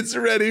like it's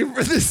ready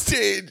for the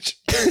stage.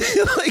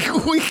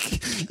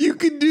 You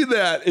can do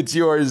that. It's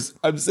yours.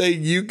 I'm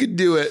saying you can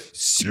do it.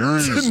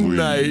 Seriously.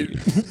 Tonight.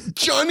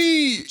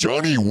 Johnny,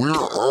 where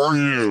are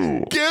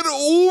you? get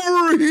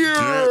over here.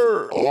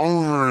 Get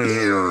over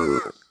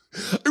here.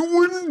 I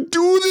wouldn't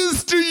do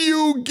this to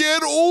you.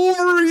 Get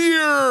over I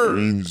here.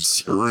 mean,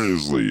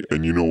 seriously.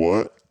 And you know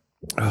what?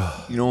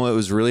 You know what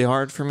was really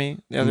hard for me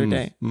the other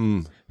day?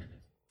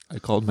 I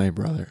called my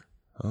brother.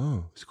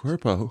 Oh,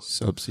 Scorpo.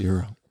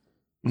 Sub-Zero.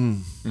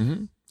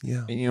 Mm-hmm.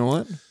 Yeah. And you know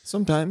what?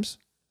 Sometimes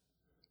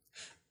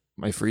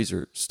my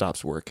freezer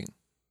stops working.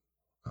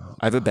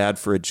 I have a bad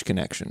fridge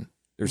connection.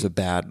 There's a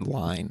bad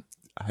line.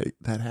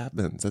 That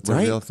happens. That's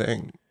Right? a real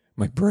thing.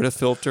 My Brita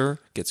filter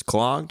gets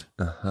clogged.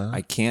 Uh-huh.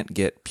 I can't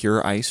get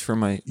pure ice from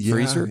my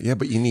freezer. Yeah,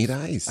 but you need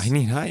ice. I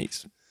need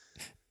ice.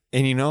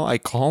 And you know, I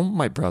call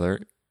my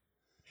brother.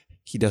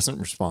 He doesn't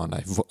respond.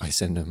 I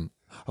send him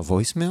a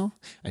voicemail.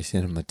 I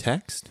send him a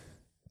text.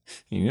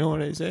 You know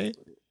what I say?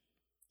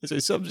 I say,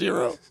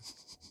 Sub-Zero.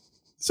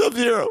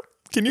 Sub-Zero,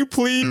 can you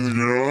please? Get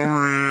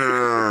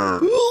over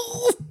here.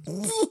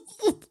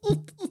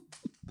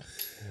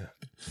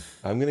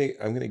 I'm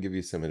gonna give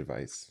you some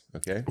advice.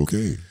 Okay.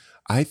 Okay.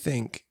 I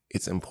think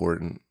it's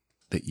important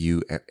that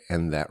you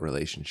end that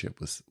relationship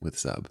with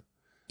Sub.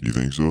 You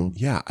think so?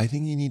 Yeah, I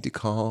think you need to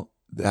call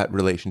that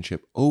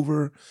relationship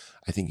over.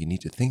 I think you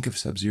need to think of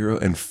Sub-Zero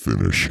and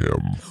Finish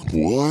him.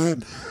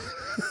 What?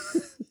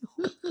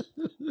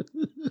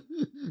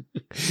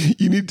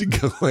 you need to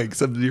go like,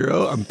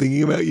 Sub-Zero, I'm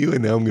thinking about you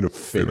and now I'm going to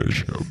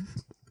finish him.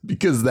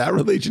 Because that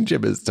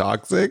relationship is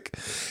toxic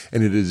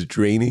and it is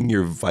draining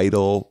your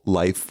vital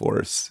life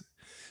force.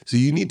 So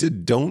you need to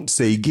don't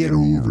say get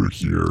over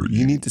here.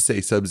 You need to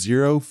say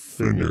Sub-Zero,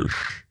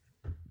 finish.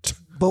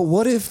 But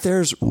what if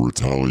there's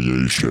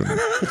Retaliation.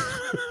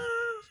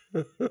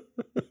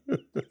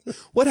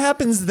 What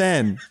happens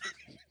then?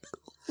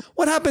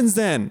 What happens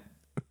then?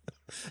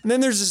 And then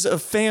there's just a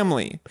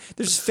family.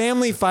 There's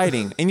family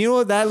fighting. And you know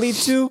what that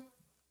leads to?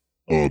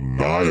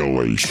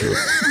 Annihilation.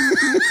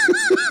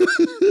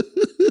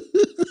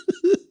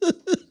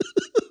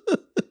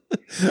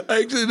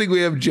 I actually think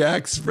we have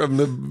Jax from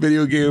the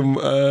video game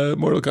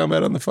Mortal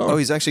Kombat on the phone. Oh,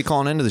 he's actually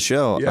calling into the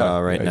show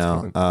right he's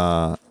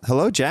now.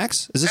 Hello,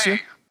 Jax? Is this you?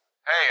 Hey,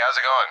 how's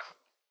it going?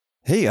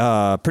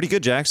 Hey, pretty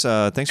good, Jax.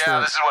 Thanks for...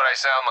 Yeah, this is what I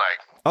sound like.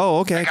 Oh,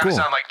 okay, I kind cool. of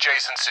sound like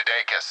Jason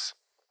Sudeikis.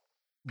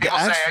 People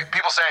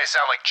say I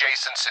sound like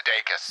Jason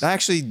Sudeikis.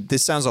 Actually,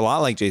 this sounds a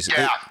lot like Jason.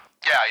 Yeah.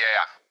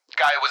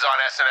 Guy was on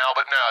SNL,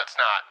 but no, it's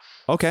not.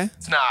 Okay.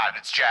 It's not.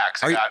 It's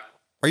Jax.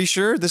 Are you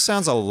sure? This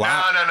sounds a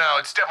lot... No.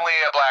 It's definitely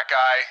a black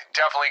guy.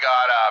 Definitely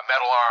got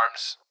metal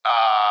arms.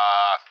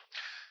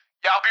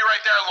 Yeah, I'll be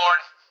right there,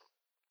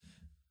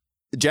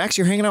 Lorne. Jax,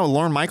 you're hanging out with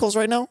Lorne Michaels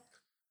right now?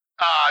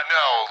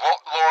 No.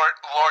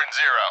 Lorne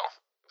Zero.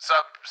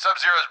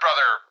 Sub-Zero's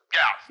brother.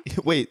 Yeah.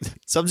 Wait,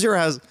 Sub-Zero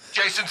has...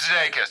 Jason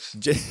Sudeikis.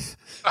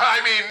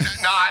 I'm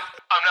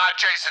not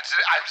Jason.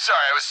 I'm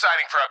sorry. I was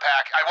signing for a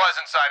pack. I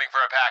wasn't signing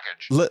for a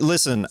package.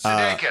 Listen.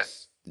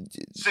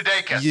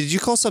 Sudeikis. Did you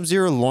call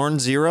Sub-Zero Lorne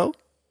Zero?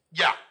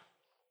 Yeah.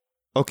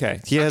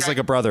 Okay. He has like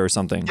a brother or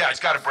something. Yeah,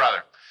 he's got a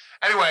brother.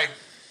 Anyway,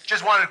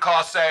 just wanted to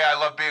call, say I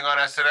love being on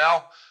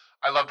SNL.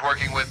 I loved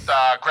working with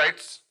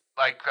greats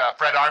like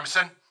Fred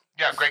Armisen.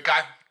 Yeah, great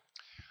guy.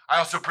 I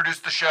also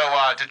produced the show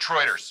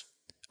Detroiters.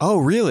 Oh,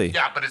 really?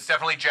 Yeah, but it's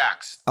definitely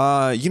Jax.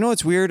 You know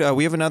what's weird?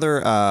 We have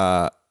another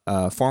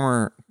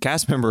former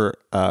cast member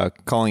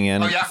calling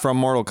in from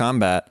Mortal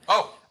Kombat.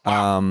 Oh,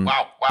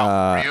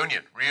 wow.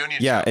 Reunion.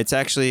 Yeah, show. it's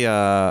actually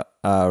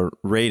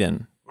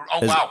Raiden.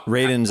 Oh, wow.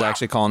 Raiden's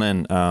actually calling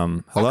in.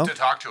 Hello? Hope to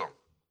talk to him.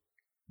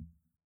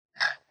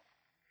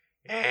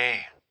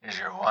 Hey, this is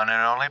your one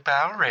and only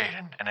pal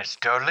Raiden, and it's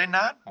totally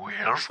not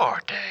Will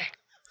Forte.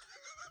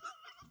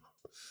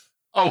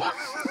 Oh.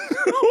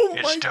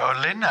 It's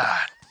totally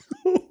not.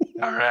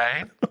 All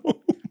right?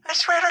 I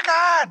swear to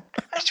God.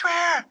 I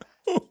swear.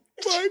 Oh,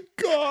 my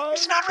God.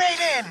 It's not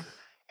Raiden.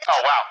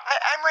 Oh, wow.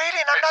 I'm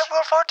Raiden. I'm not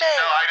Will Forte.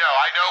 No,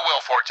 I know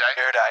Will Forte.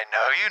 Dude, I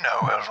know you know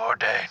Will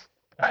Forte.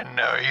 I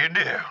know you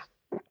do.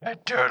 I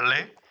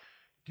totally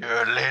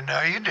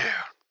know you do.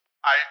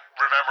 I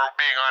remember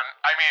being on,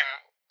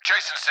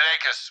 Jason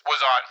Sudeikis was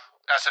on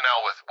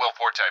SNL with Will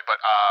Forte, but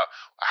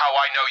how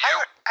I know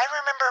you... I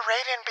remember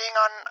Raiden being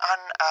on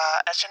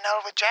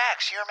SNL with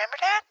Jax. You remember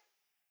that?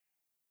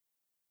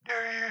 Do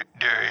you?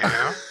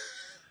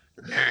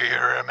 Do you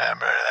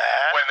remember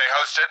that? When they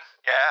hosted?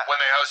 Yeah. When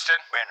they hosted?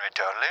 When we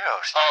totally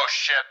hosted. Oh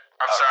shit!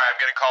 I'm sorry. I'm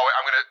gonna call it.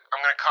 I'm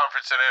gonna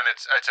conference it in.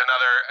 It's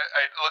another.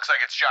 It looks like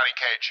it's Johnny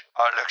Cage.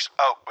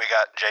 Oh, we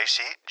got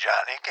JC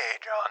Johnny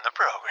Cage on the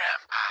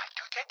program.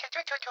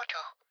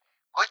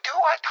 Who do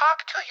I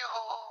talk to you?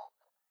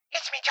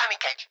 It's me,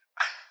 Johnny Cage.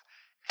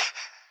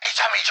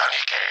 It's me, Johnny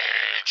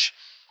Cage.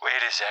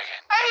 Wait a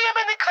second. I am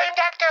an acclaimed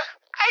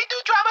actor. I do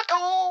drama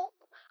too.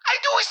 I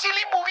do a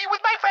silly movie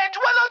with my friends,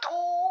 one or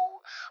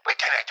two.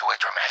 But then I do a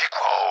dramatic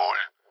role.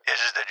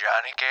 This is the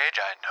Johnny Cage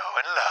I know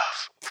and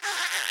love.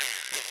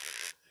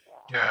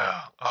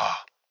 Yeah.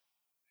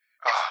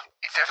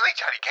 It's definitely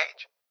Johnny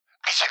Cage.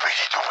 I said, what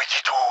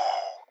you do?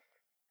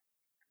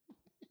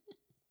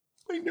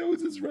 My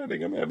nose is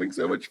running. I'm having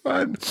so much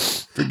fun.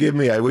 Forgive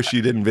me. I wish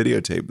you didn't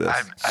videotape this.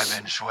 I've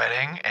been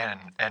sweating and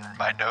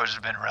my nose has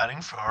been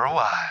running for a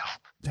while.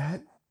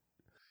 That?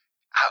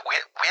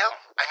 Will?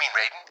 I mean,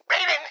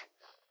 Raiden.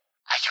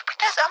 I should put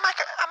this. Oh my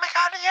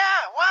god,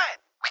 yeah. What?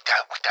 With the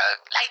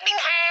lightning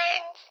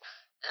hands.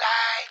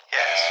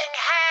 Lightning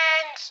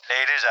hands.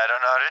 Ladies, I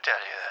don't know how to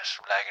tell you this.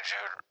 I can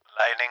shoot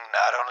lightning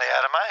not only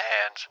out of my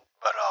hands,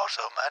 but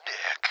also my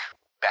dick.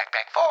 Back,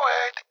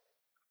 forward.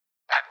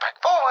 Back,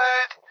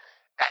 forward.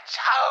 That's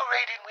how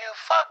Raiden will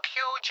fuck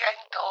you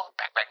gentle.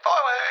 Back,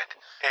 forward.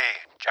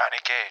 Hey, Johnny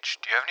Cage,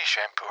 do you have any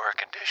shampoo or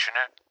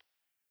conditioner?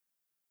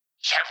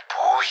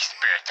 Shampoo is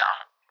better.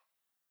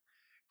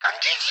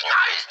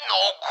 Conditioner is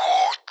no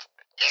good.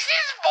 Is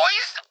his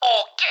voice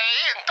okay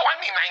in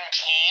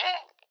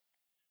 2019?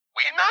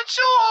 We're not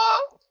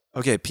sure.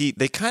 Okay, Pete,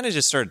 they kind of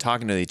just started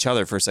talking to each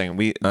other for a second.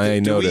 I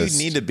noticed. Do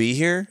we need to be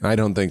here? I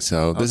don't think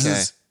so. This Okay.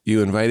 is,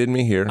 you invited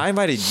me here. I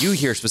invited you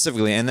here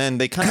specifically, and then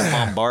they kind of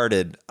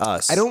bombarded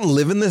us. I don't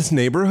live in this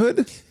neighborhood.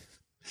 It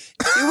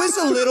was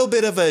a little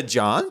bit of a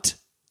jaunt.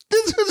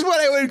 This is what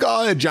I would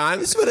call a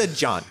jaunt. This was a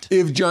jaunt.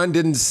 If John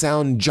didn't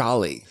sound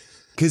jolly.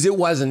 Because it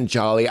wasn't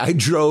jolly. I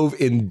drove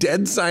in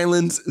dead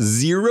silence,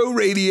 zero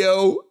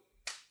radio,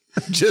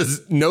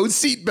 just no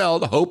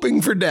seatbelt,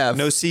 hoping for death.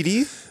 No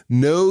CD?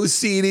 No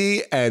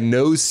CD and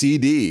no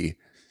CD.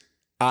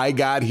 I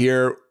got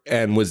here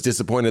and was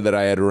disappointed that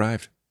I had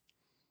arrived.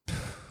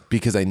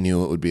 Because I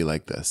knew it would be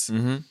like this.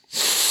 Mm-hmm.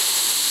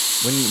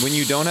 When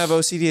you don't have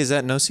OCD, is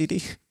that no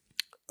CD?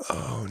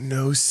 Oh,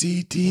 no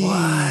CD.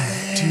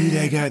 What? Dude,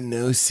 I got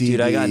no CD.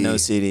 Dude, I got no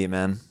CD,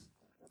 man.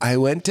 I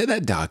went to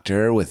the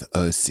doctor with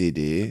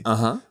OCD.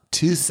 Uh-huh.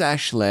 2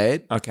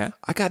 sachets. Okay.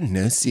 I got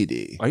no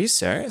CD. Are you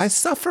serious? I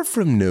suffer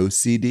from no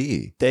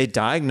CD. They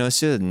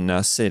diagnosed you with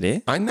no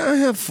CD? I now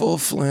have full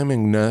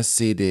flaming no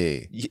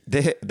CD.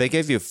 They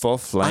gave you full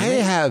flaming? I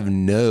have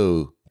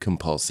no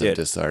compulsive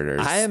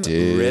disorders. I am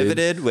dude.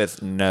 riveted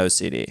with no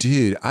CD.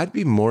 Dude, I'd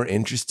be more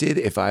interested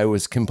if I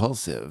was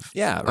compulsive.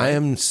 Yeah, right. I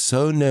am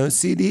so no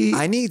CD.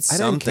 I need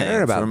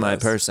something for my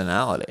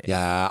personality.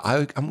 Yeah,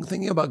 I'm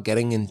thinking about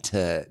getting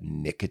into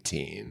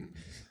nicotine.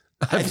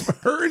 I've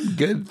heard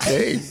good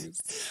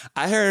things.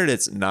 I heard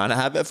it's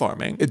non-habit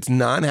forming. It's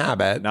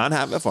non-habit.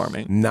 Non-habit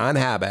forming.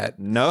 Non-habit.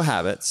 No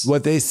habits.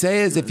 What they say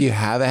is if you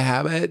have a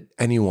habit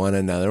and you want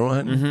another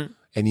one,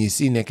 and you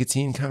see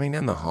nicotine coming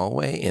down the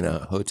hallway in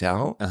a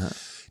hotel,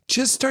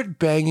 just start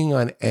banging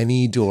on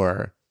any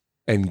door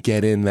and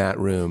get in that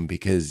room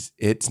because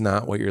it's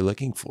not what you're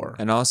looking for.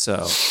 And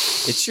also,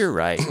 it's your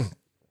right.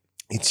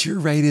 It's your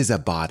right as a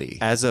body.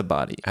 As a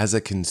body. As a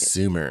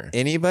consumer.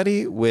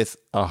 Anybody with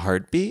a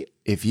heartbeat.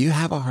 If you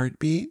have a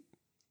heartbeat,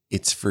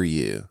 it's for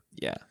you.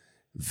 Yeah.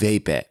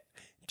 Vape it.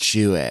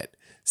 Chew it.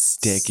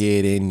 Stick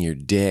it in your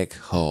dick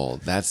hole.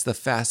 That's the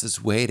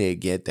fastest way to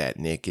get that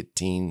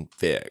nicotine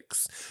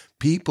fix.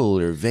 People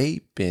are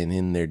vaping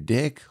in their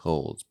dick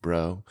holes,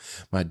 bro.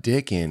 My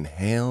dick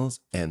inhales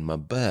and my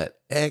butt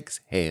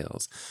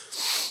exhales.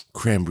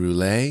 Creme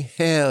brulee?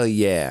 Hell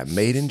yeah.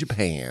 Made in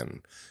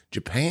Japan.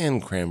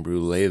 Japan creme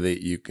brulee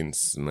that you can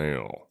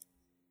smell.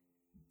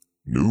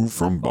 New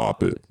from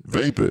Bop It.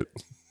 Vape it.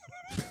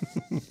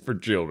 For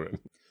children.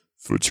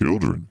 For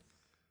children.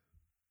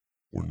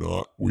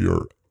 We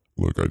are,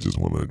 look, I just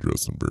want to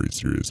address some very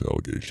serious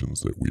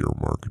allegations that we are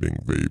marketing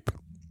vape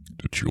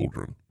to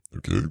children.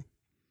 Okay?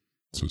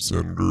 So,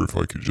 Senator, if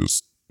I could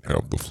just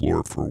have the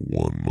floor for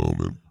one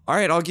moment. All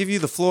right, I'll give you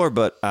the floor,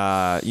 but,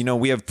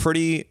 we have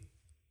pretty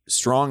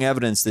strong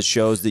evidence that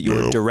shows that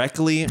you're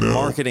directly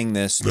marketing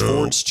this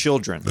towards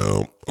children.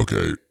 No.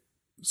 Okay.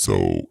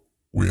 So,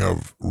 we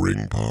have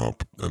Ring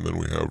Pop, and then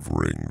we have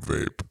Ring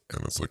Vape,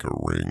 and it's like a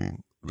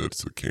ring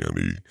that's a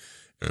candy,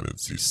 and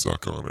you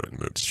suck on it, and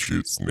it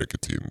shoots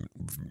nicotine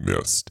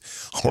mist,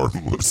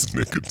 harmless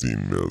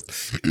nicotine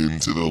mist,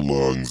 into the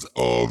lungs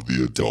of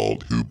the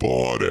adult who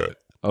bought it.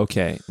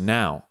 Okay,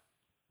 now,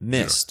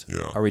 mist.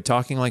 Yeah. Are we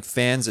talking like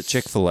fans at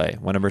Chick-fil-A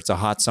whenever it's a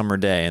hot summer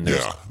day? And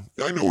yeah,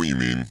 I know what you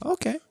mean.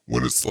 Okay.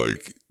 When it's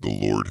like the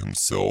Lord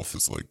himself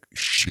is like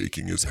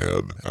shaking his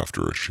head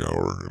after a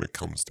shower and it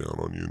comes down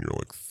on you and you're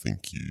like,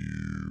 thank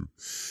you.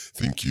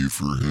 Thank you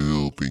for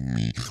helping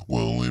me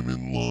while I'm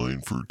in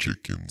line for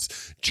chickens.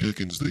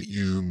 Chickens that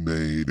you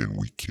made and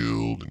we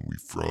killed and we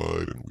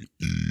fried and we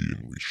eat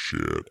and we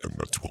shit. And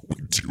that's what we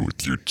do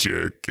with your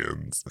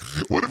chickens.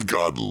 What if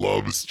God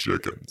loves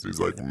chickens? He's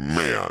like,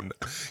 man,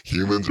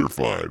 humans are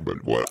fine,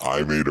 but what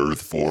I made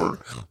Earth for?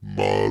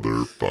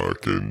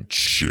 Motherfucking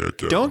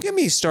chicken. Don't get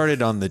me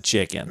started on the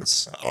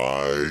chickens.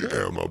 I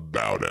am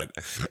about it.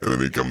 And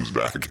then he comes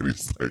back and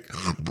he's like,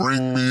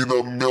 bring me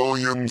the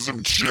millions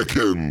of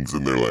chickens.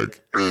 And they're like,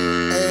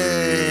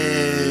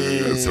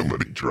 hey.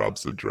 Somebody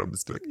drops a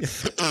drumstick.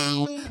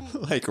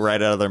 Like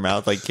right out of their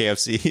mouth, like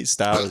KFC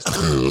style.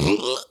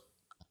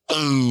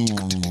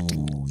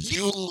 Oh,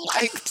 you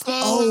liked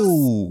those?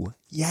 Oh,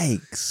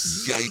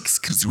 yikes.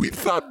 Yikes, because we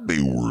thought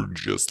they were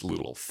just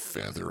little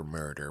feather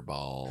murder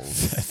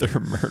balls. Feather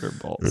murder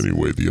balls.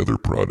 Anyway, the other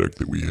product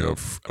that we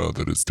have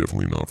that is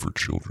definitely not for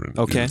children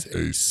is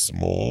a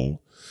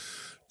small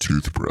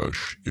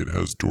toothbrush. It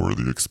has Dora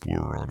the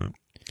Explorer on it.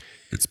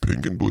 It's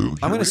pink and blue.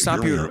 I'm going to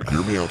stop you.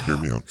 Hear me out.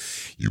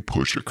 You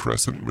push a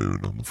crescent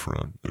moon on the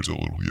front. There's a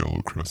little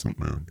yellow crescent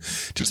moon,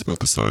 just about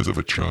the size of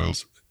a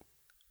grown-up's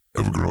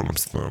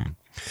thumb.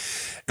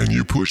 And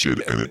you push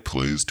it, and it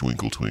plays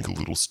Twinkle, Twinkle,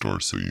 Little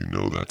Star, so you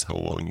know that's how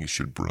long you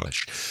should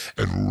brush.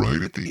 And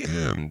right at the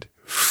end,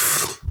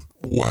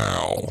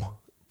 wow,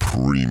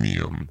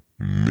 premium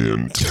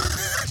mint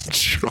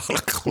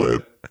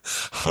chocolate,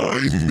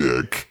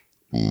 high-nic,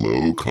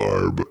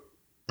 low-carb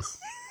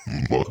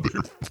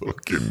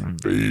motherfucking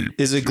vape.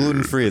 Is it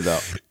gluten-free, though?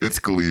 It's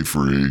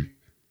glee-free.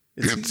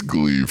 It's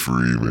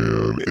glee-free,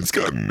 man. It's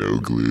got no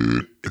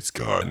gluten. It's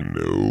got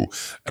no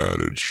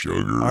added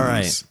sugars. All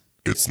right.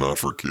 It's not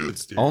for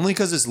kids, dude. Only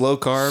because it's low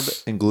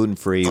carb and gluten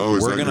free. We're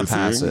going to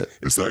pass it.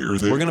 Is that your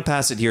thing? We're going to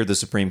pass it here at the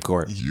Supreme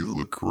Court. You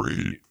look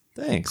great.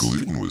 Thanks.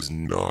 Gluten was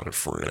not a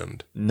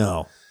friend.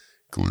 No.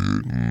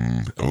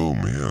 Gluten. Oh,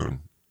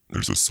 man.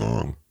 There's a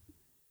song.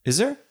 Is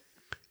there?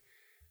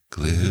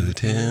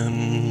 Gluten.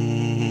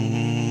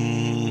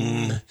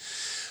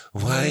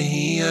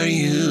 Why are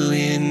you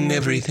in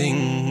everything?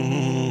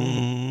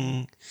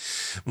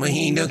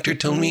 My doctor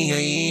told me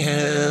I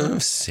have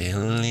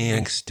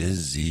celiac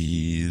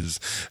disease,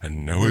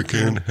 and now I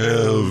can't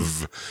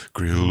have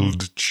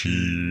grilled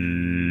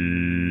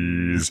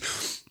cheese.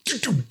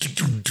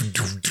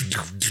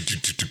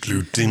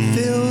 Gluten.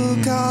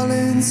 Phil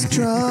Collins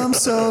drum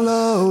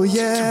solo,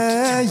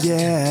 yeah,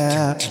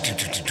 yeah.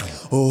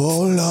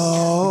 Oh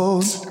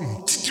Lord,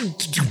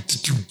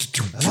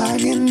 I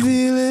can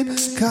feel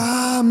it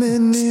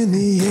coming in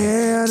the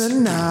air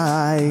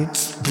tonight.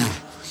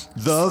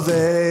 The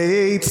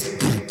vape,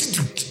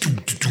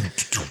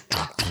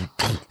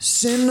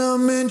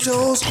 Cinnamon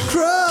Toast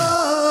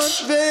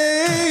Crunch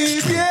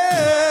vape,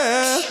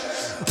 yeah.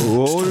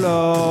 Oh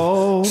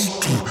Lord,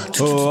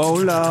 oh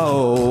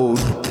Lord.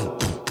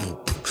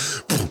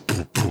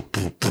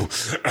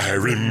 I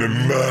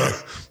remember.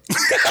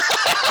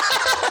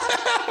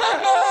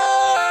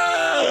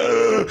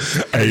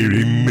 I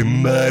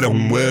remember,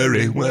 don't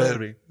worry.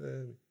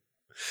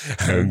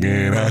 How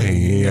can I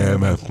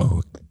have a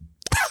phone?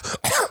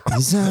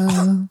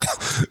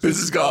 This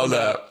is called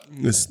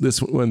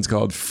this one's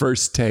called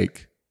First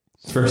Take.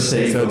 First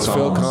Take. So it's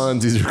Phil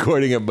Collins. He's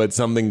recording it, but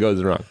something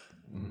goes wrong.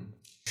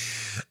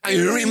 I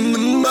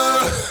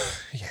remember.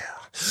 Yeah.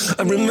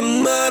 I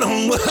remember.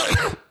 Don't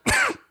worry.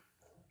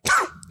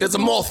 There's a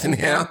moth in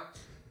here.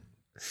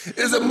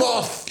 There's a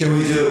moth. Can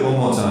we do it one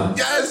more time?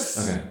 Yes.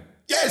 Okay.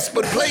 Yes,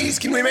 but please,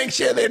 can we make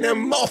sure there are no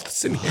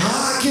moths in here?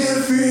 I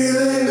can feel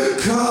it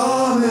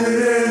coming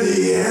in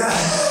the air.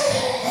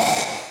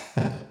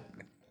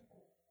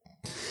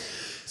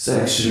 It's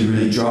actually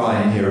really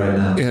dry in here right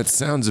now. It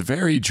sounds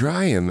very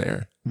dry in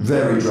there.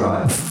 Very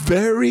dry.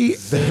 Very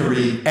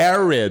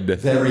arid.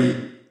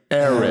 Very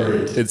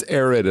arid. It's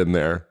arid in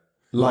there.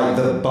 Like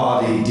the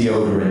body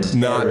deodorant.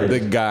 Not arid. the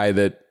guy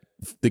the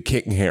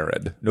King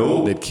Herod.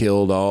 No. That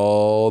killed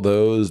all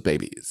those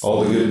babies.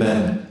 All the good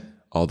men.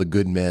 All the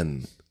good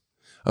men.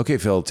 Okay,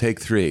 Phil,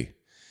 take 3.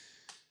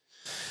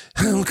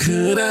 How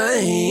could I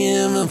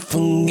ever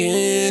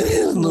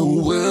forget the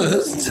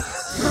worst?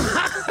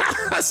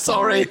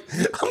 Sorry.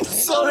 I'm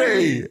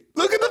sorry.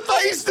 Look at the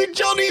face that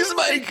Johnny's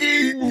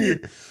making.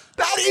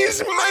 That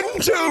is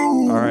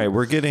mental. All right,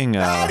 we're getting...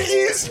 That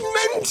is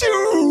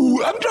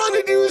mental. I'm trying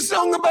to do a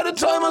song about a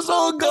time I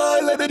saw a guy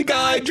let a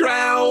guy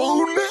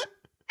drown.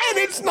 And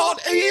it's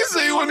not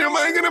easy when you're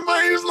making a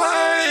face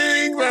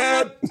like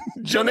that.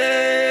 Johnny,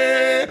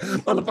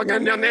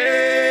 motherfucking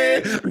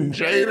Johnny.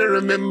 Trying to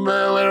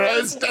remember where I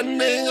was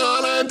standing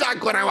on a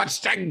dock when I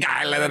watched a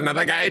guy let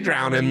another guy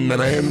drown. And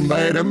then I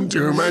invited him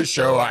to my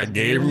show. I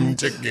gave him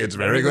tickets,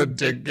 very good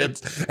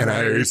tickets. And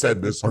I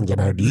said, this song's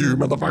about you,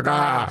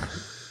 motherfucker.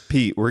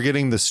 Pete, we're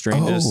getting the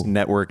strangest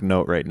network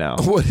note right now.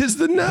 What is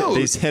the note?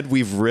 They said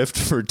we've riffed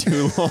for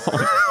too long.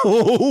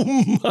 Oh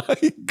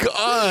my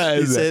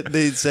God.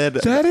 They said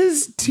that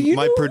is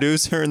my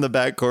producer in the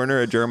back corner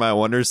at Jeremiah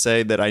Wonders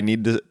say that I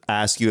need to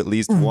ask you at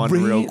least one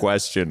real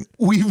question.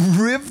 We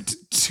riffed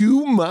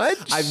too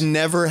much? I've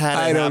never had it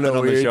I don't happen know on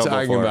what the you're show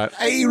talking before. about.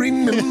 I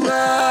remember.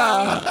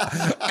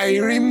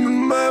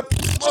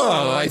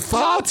 Oh, I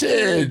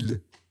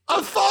farted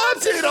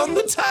on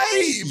the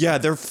tape. Yeah,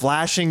 they're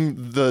flashing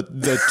the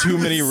too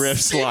many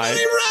riffs line.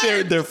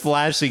 They're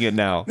flashing it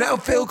now. Now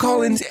Phil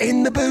Collins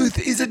in the booth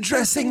is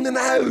addressing the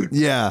note.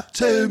 Yeah.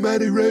 Too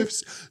many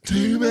riffs.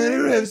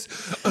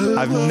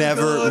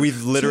 Oh,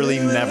 we've literally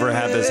never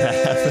had this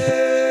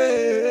happen.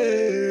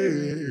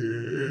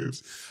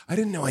 I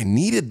didn't know I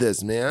needed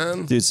this,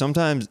 man. Dude,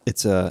 sometimes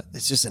it's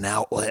just an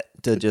outlet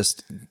to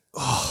just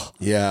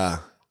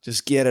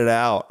just get it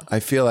out.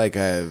 I feel like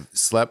I've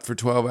slept for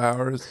 12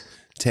 hours.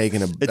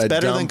 Taking a better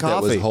dump than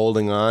that was coffee.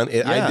 holding on.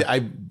 Yeah. I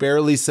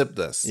barely sipped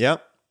this.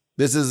 Yep.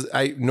 This is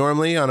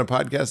normally on a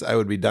podcast I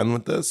would be done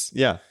with this.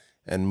 Yeah.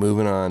 And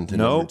moving on to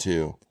number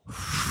 2.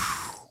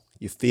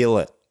 You feel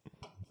it.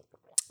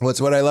 What's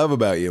what I love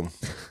about you?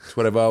 It's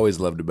what I've always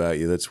loved about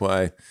you. That's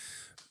why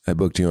I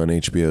booked you on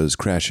HBO's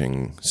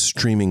Crashing,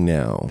 streaming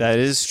now. That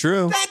is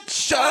true. That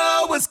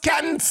show was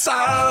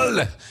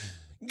cancelled.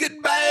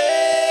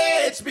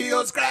 Goodbye,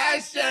 HBO's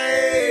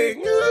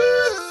Crashing.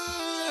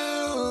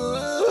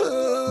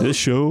 This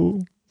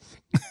show.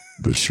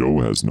 The show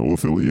has no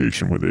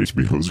affiliation with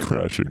HBO's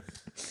Crashing.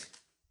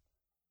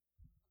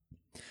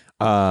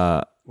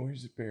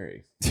 Where's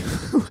Barry?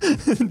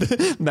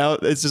 Now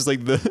it's just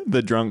like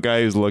the drunk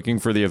guy who's looking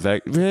for the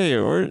effect. Hey,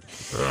 where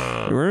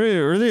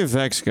the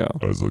effects go?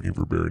 I was looking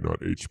for Barry,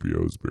 not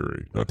HBO's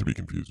Barry. Not to be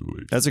confused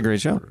with HBO. That's a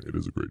great show. It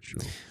is a great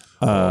show.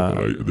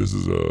 This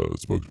is a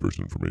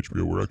spokesperson from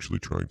HBO. We're actually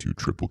trying to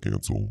triple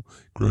cancel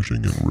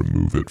Crashing and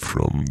remove it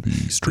from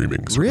the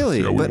streaming service.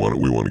 Really? Yeah, we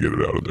want to get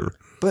it out of there.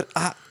 But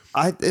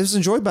it was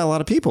enjoyed by a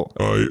lot of people.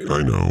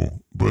 I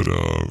know, but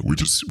we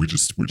just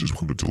want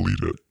to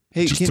delete it.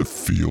 Hey, just to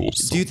feel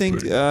something. Do you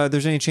think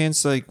there's any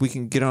chance like we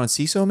can get on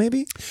CISO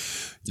maybe?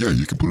 Yeah,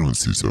 you can put it on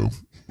CISO.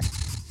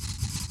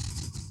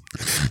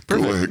 Go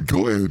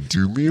ahead,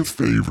 do me a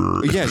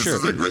favor. Yeah, sure.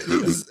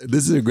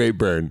 This is a great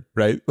burn,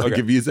 right? Like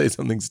if you say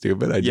something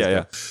stupid, I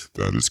just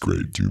That is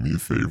great. Do me a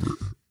favor,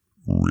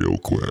 real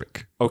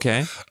quick.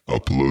 Okay.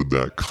 Upload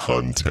that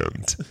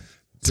content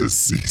to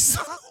CISO.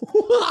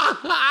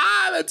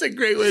 That's a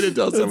great way to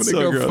tell someone to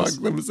go fuck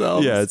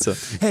themselves. Yeah,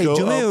 hey,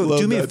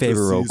 do me a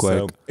favor real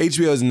quick.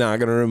 HBO's not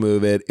going to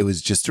remove it. It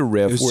was just a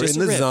riff. We're in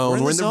the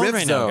zone. We're in the riff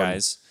right zone, now,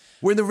 guys.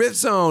 We're in the riff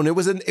zone. It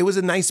was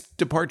a nice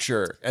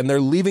departure, and they're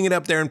leaving it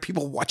up there, and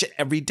people watch it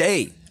every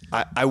day.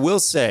 I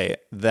will say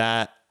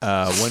that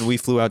when we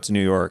flew out to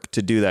New York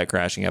to do that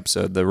Crashing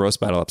episode, the roast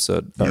battle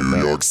episode, New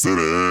York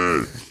City,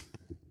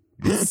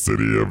 the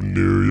city of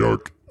New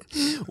York.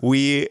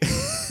 We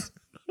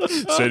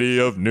city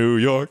of New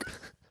York.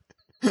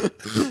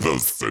 The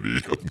city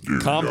of New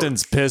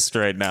Compton's York. pist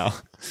right now.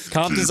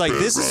 Compton's like,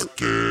 this is.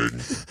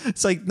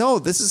 It's like, no,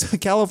 this is a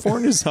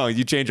California song.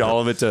 You change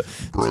all of it to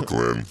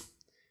Brooklyn.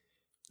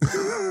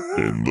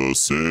 In the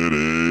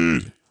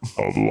city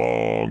of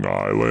Long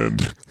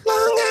Island.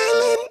 Long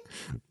Island.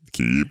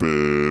 Keep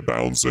it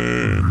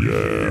bouncing,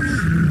 yeah.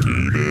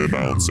 Keep it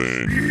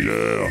bouncing,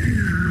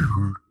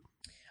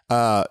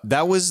 yeah.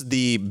 That was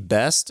the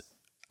best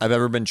I've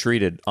ever been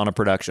treated on a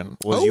production.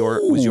 Was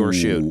your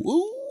shoot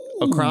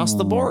across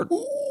the board?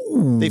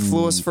 They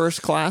flew us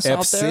first class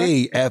out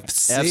there.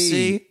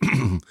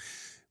 FC.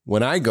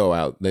 When I go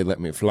out, they let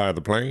me fly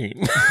the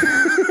plane.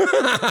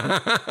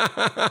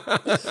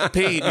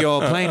 Pete,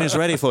 your plane is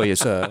ready for you,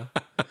 sir.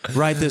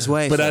 Right this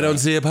way. But sir. I don't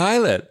see a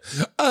pilot.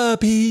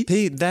 Pete.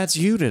 Pete, that's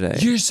you today.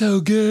 You're so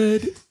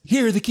good.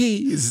 Here are the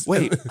keys.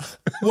 Wait,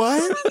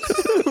 what?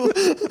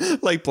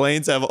 Like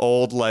planes have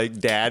old like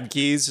dad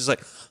keys. Just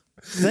like,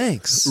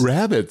 thanks.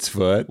 Rabbit's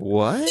foot.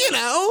 What? You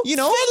know,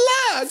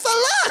 for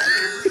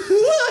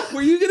luck.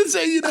 Were you gonna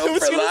say I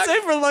was for gonna luck?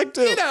 say for luck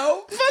too.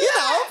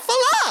 For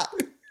luck.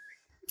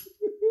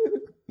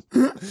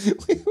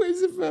 Wait,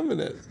 where's the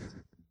feminist?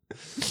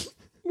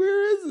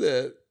 Where is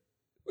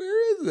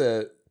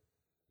it?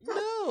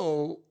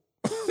 No.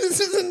 This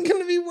isn't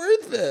going to be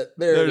worth it.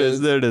 There it is.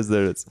 There it is. For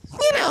luck.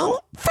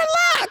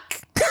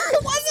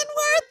 It wasn't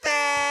worth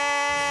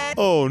it.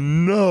 Oh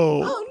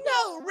no. Oh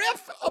no.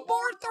 Riff.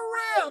 Abort the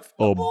riff.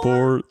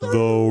 Abort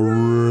the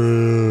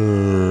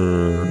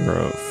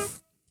riff.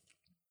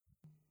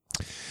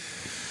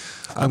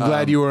 I'm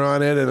glad you were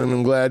on it, and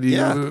I'm glad you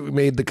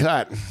made the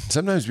cut.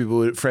 Sometimes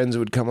friends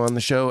would come on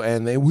the show,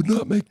 and they would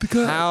not make the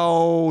cut.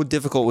 How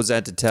difficult was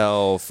that to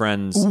tell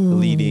friends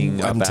leading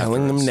up I'm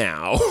telling them afterwards?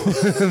 now.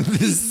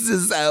 This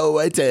is how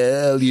I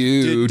tell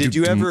you. Did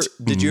you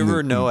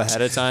ever know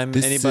ahead of time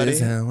anybody?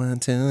 This is how I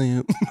tell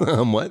you.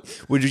 What?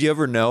 Would you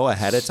ever know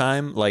ahead of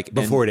time, like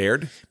Before it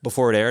aired?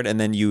 Before it aired, and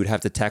then you would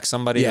have to text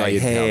somebody, like,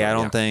 you'd tell "Hey, them, I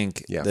don't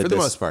think." Yeah, that for the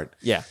most part.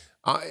 Yeah.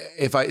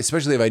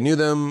 Especially if I knew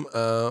them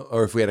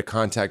or if we had a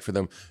contact for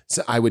them,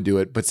 so I would do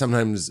it. But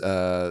sometimes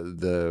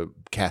the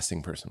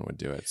casting person would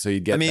do it. So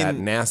you'd get that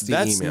nasty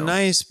that's email.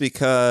 Nice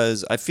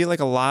because I feel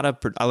like a lot of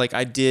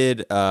I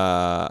did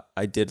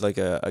like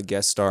a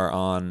guest star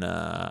on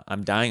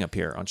I'm Dying Up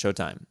Here on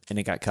Showtime, and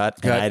it got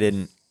cut.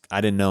 And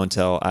I didn't know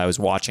until I was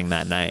watching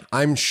that night.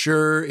 I'm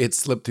sure it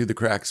slipped through the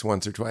cracks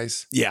once or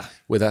twice. Yeah,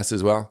 with us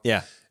as well.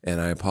 Yeah,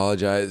 and I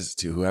apologize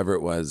to whoever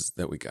it was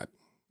that we got.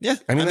 Yeah,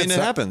 I mean it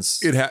happens.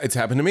 It's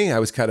happened to me. I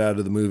was cut out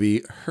of the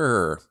movie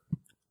Her.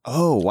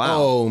 Oh wow!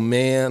 Oh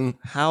man,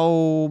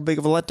 how big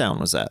of a letdown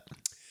was that?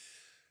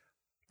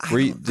 Were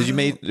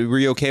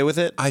you okay with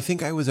it? I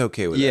think I was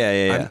okay with it.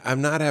 Yeah.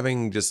 I'm not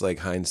having just like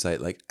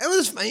hindsight. Like I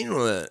was fine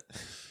with it.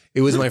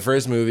 It was my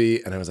first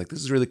movie, and I was like,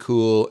 "This is really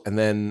cool." And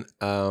then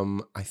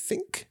I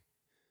think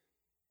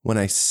when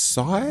I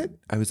saw it,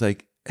 I was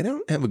like, I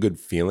don't have a good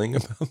feeling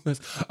about this.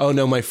 Oh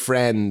no, my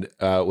friend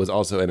was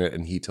also in it,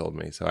 and he told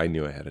me, so I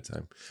knew ahead of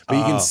time. But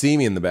you can see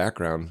me in the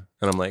background,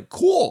 and I'm like,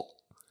 cool,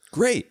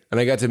 great. And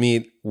I got to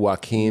meet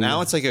Joaquin.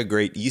 Now it's like a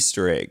great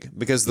Easter egg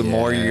because the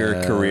more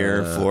your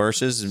career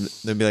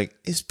flourishes, they'll be like,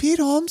 is Pete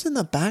Holmes in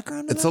the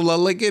background? It's a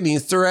little like an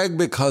Easter egg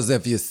because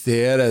if you see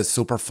it, it's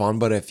super fun.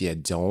 But if you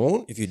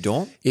don't,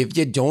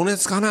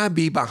 it's gonna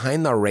be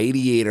behind the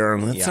radiator,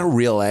 and it's a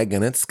real egg,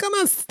 and it's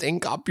gonna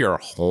stink up your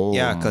home.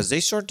 Yeah, because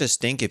they start to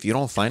stink if you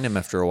don't find them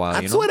after a while.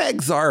 That's what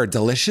eggs are.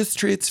 Delicious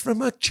treats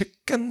from a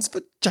chicken's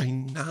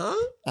vagina.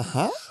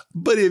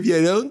 But if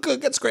you don't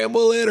cook it,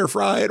 scramble it, or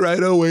fry it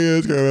right away,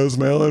 it's gonna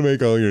smell and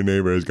make all your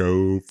neighbors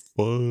go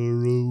far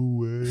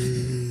away.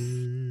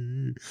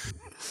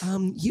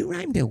 You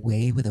rhymed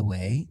away with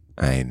away.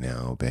 I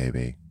know,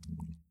 baby.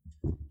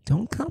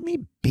 Don't call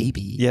me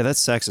baby. Yeah,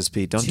 that's sexist,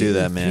 Pete. Don't do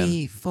that, man. 2,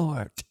 3,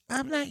 4.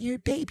 I'm not your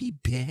baby,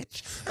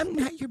 bitch. I'm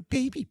not your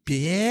baby,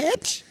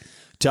 bitch.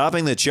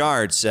 Topping the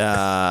charts,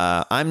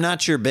 I'm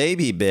Not Your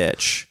Baby,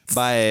 Bitch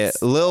by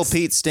Lil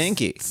Pete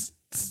Stinky.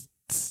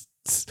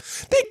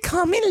 They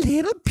call me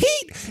Little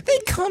Pete. They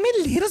call me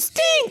Little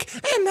Stink.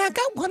 And I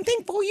got one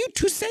thing for you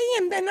to say,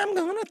 and then I'm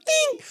gonna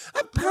think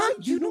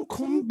about you. Don't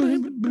call me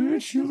baby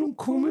bitch. You don't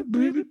call me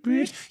baby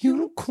bitch. You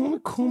don't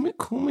call me.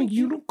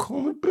 You don't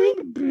call me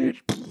baby bitch.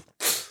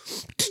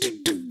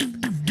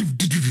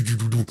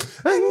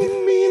 I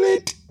mean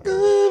it.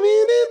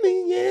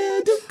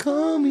 Don't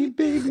call me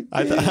baby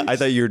bitch. I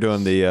thought you were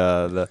doing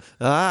the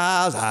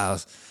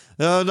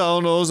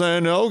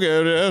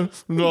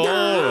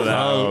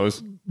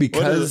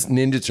Because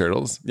Ninja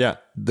Turtles. Yeah.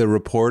 The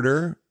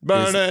reporter.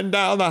 Burning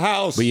down the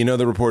house. But you know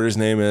the reporter's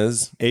name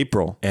is?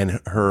 April. And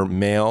her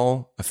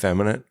male,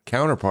 effeminate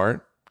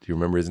counterpart, do you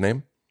remember his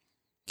name?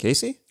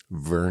 Casey?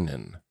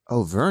 Vernon.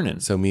 Oh, Vernon.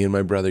 So me and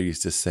my brother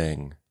used to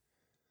sing.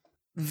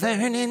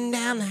 Vernon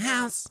down the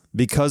house.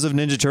 Because of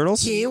Ninja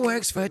Turtles? He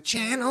works for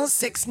Channel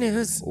 6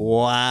 News.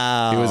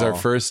 Wow. It was our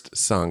first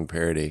song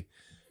parody.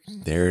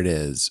 There it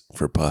is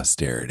for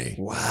posterity.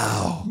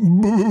 Wow.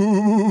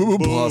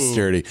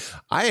 Posterity.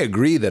 I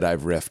agree that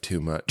I've riffed too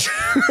much.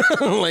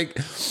 Like,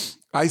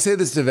 I say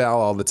this to Val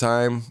all the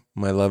time.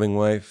 My loving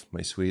wife,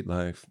 my sweet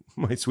life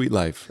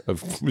of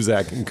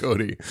Zach and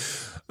Cody.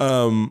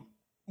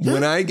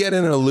 When I get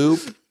in a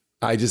loop,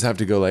 I just have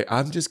to go like,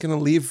 I'm just going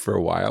to leave for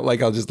a while.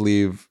 Like, I'll just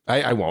leave.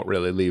 I won't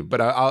really leave, but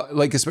I'll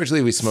like, especially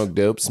if we smoke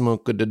dope,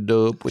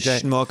 which I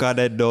haven't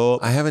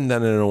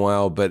done it in a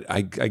while, but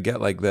I get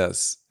like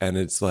this and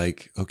it's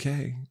like,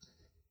 okay,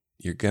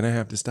 you're going to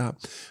have to stop.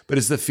 But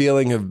it's the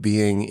feeling of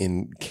being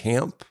in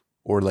camp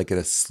or like at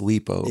a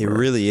sleepover. It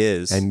really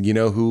is. And you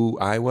know who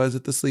I was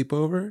at the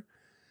sleepover?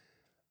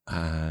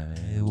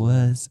 I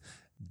was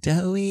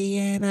doughy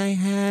and I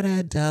had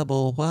a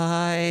double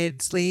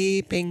wide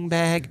sleeping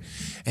bag.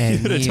 And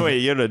you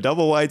had a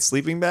double wide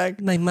sleeping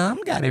bag? My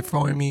mom got it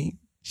for me.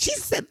 She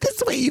said,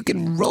 this way you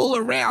can roll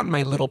around,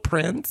 my little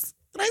prince.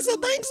 And I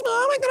said, thanks, Mom.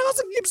 I can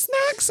also keep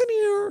snacks in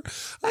here.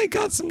 I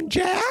got some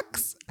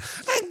Jacks.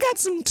 I got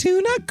some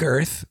tuna.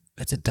 Girth.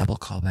 That's a double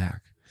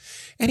callback.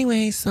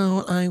 Anyway,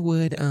 so I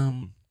would,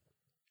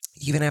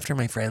 even after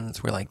my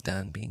friends were like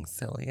done being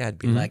silly, I'd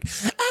be like,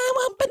 I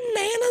want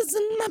bananas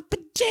in my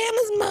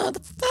pajamas,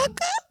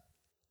 motherfucker.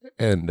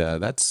 And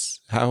that's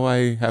how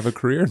I have a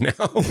career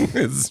now,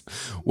 is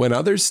when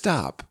others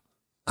stop,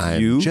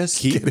 I'm just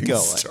keep getting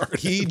going. started.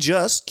 He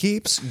just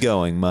keeps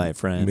going, my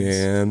friends.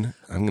 Man,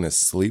 I'm going to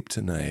sleep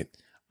tonight.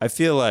 I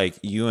feel like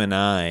you and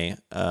I,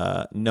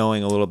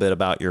 knowing a little bit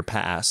about your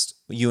past,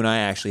 you and I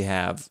actually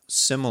have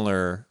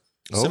similar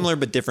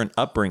but different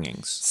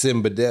upbringings.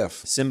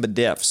 Simbadiff.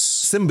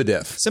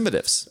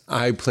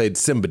 I played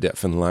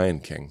Simbadiff in Lion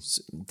King.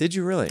 Did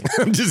you really?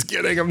 I'm just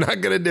kidding. I'm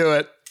not going to do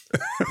it.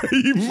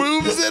 He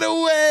moves it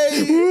away.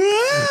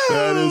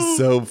 That is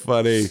so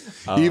funny.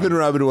 Even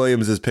Robin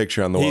Williams'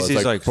 picture on the wall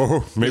is like,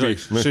 oh, maybe.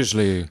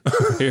 Seriously,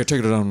 here,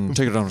 take it down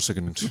a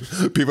second.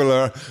 People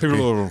are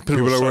worried.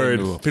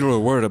 People are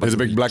worried about. There's a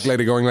big black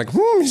lady going like,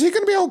 is he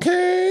going to be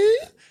okay?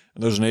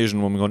 And there's an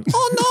Asian woman going,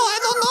 Oh no, I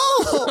don't know.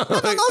 I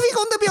don't know if he's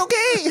going to be okay.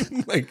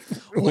 Like,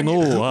 oh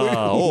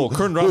no,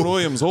 current Robin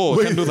Williams. Oh,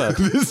 I can't do that.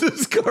 This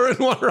is current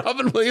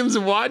Robin Williams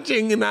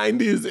watching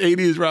 90s,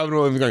 80s Robin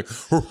Williams going,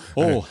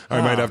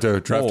 I might have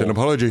to draft an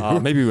apology.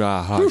 Maybe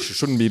I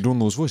shouldn't be doing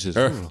those voices.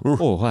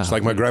 It's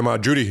like my grandma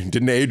Judy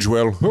didn't age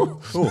well.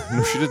 No,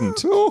 she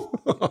didn't.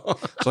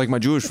 It's like my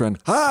Jewish friend.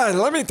 Hi,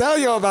 let me tell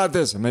you about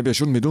this. Maybe I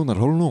shouldn't be doing that.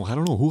 I don't know.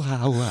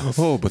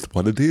 Oh, but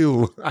what a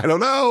deal. I don't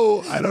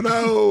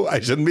know. I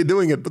shouldn't be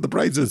doing it, but the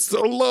price is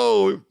so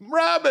low.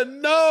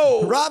 Robin,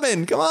 no.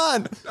 Robin, come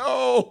on.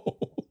 No.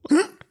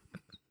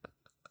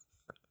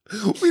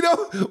 We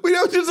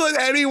don't just let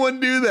anyone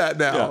do that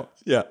now.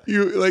 Yeah.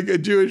 You like a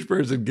Jewish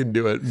person can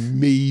do it.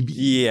 Maybe.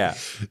 Yeah.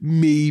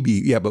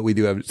 Maybe. Yeah, but we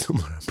do have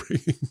similar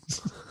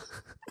upbringings.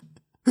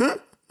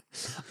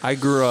 I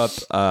grew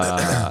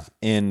up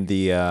in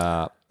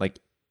the like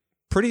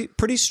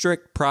pretty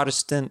strict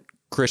Protestant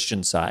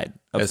Christian side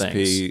of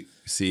things.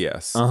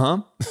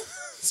 SPCS.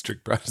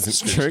 Strict Protestant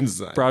Christian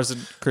side.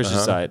 Protestant Christian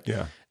side.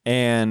 Yeah.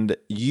 And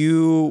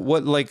you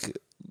what like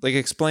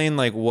explain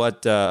like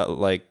what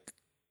like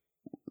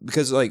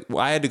because like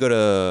I had to go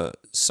to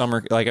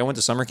I went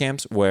to summer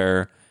camps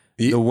where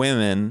the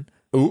women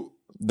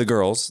the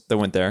girls that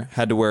went there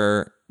had to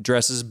wear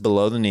dresses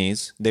below the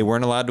knees. They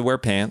weren't allowed to wear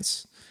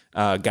pants.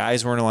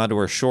 Guys weren't allowed to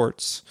wear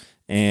shorts.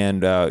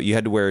 And you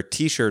had to wear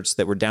T-shirts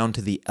that were down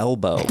to the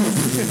elbow.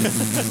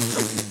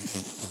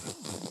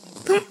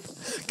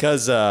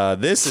 Because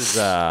this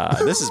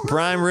is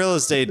prime real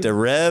estate to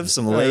rev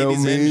some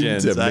ladies'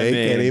 engines. To make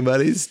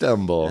anybody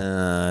stumble.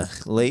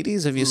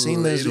 Ladies, have you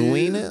seen this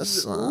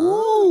weenus?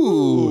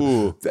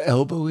 Ooh. The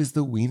elbow is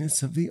the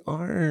weenus of the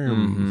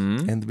arm.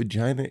 Mm-hmm. And the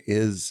vagina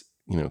is,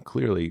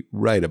 clearly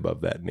right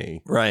above that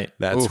knee. Right.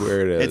 That's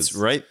where it is. It's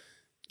right.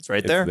 It's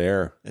right there. It's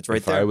there. It's right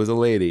if there. I was a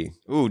lady.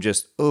 Ooh,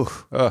 just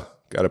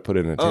Got to put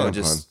it in a tampon.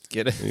 Just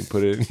get it. You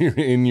put it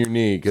in your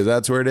knee because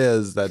that's where it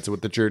is. That's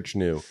what the church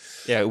knew.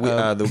 Yeah,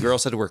 the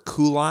girls had to wear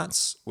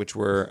culottes, which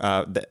were.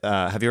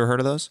 Have you ever heard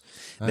of those?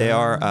 They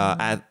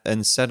are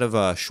instead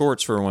of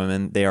shorts for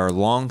women, they are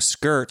long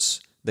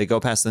skirts. They go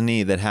past the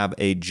knee that have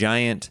a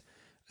giant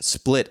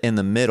split in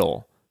the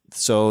middle.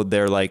 So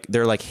they're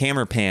like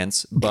hammer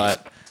pants,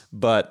 but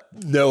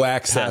no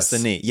access past the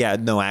knee. Yeah,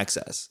 no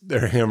access.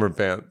 They're hammer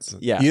pants.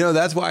 Yeah,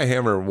 that's why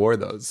Hammer wore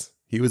those.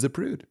 He was a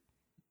prude.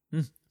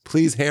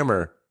 Please,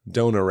 Hammer,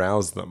 don't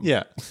arouse them.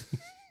 Yeah.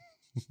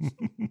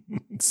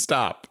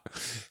 Stop.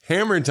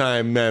 Hammer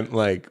time meant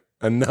like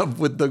enough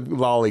with the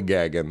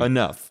lollygagging.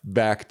 Enough.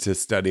 Back to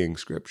studying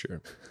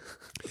scripture.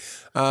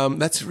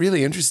 That's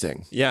really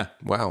interesting. Yeah.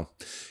 Wow.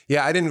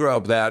 Yeah, I didn't grow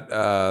up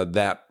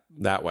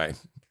that way.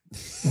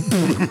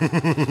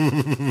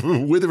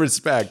 With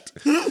respect,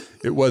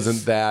 it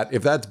wasn't that.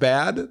 If that's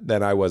bad,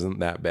 then I wasn't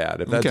that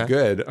bad. If that's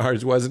good,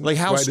 ours wasn't quite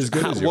as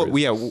good as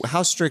yours.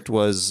 How strict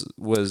was?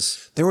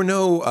 There were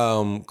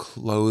no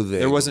clothing.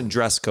 There wasn't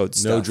dress code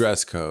stuff. No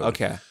dress code.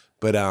 Okay.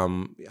 But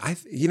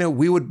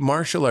we would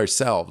marshal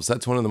ourselves.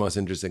 That's one of the most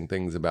interesting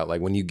things about like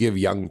when you give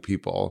young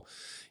people,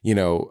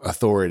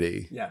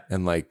 authority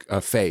and like a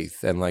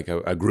faith and like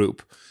a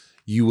group.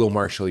 You will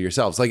marshal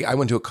yourselves. Like I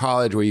went to a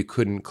college where you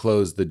couldn't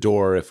close the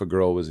door if a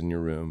girl was in your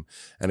room,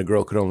 and a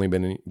girl could only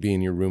be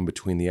in your room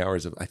between the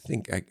hours of, I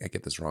think I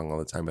get this wrong all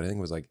the time, but I think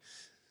it was like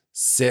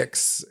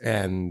 6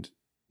 and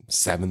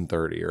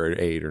 7:30 or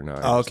 8 or 9.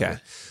 Oh, okay.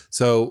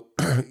 So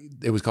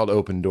it was called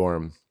open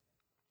dorm.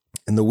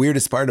 And the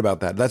weirdest part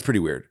about that's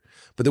pretty weird.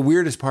 But the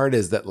weirdest part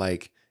is that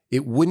like,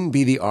 it wouldn't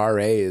be the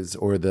RAs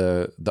or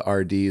the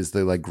RDs,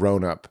 the like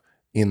grown up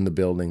in the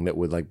building that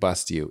would like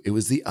bust you. It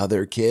was the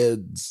other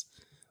kids.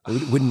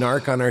 We'd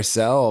narc on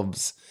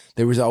ourselves.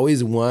 There was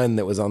always one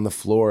that was on the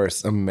floor,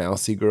 some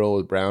mousy girl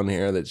with brown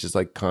hair that's just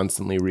like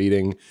constantly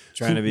reading,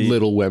 trying to be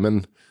Little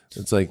Women.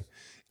 It's like,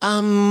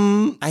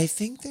 I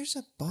think there's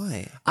a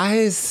boy.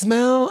 I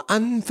smell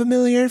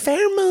unfamiliar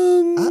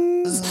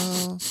pheromones.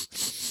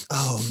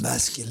 Oh,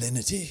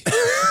 masculinity.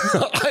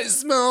 I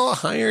smell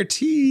higher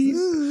tea.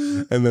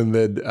 And then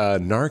they'd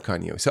narc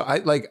on you. So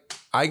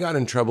I got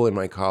in trouble in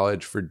my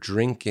college for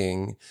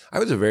drinking. I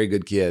was a very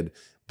good kid,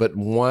 but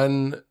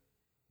one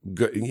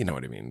good, you know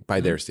what I mean, by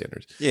their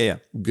standards. Yeah.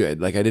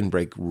 Good. Like I didn't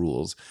break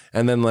rules.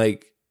 And then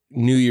like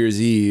New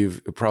Year's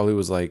Eve, it probably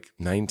was like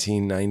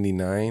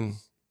 1999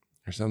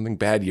 or something.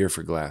 Bad year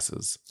for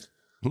glasses.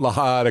 A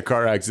lot of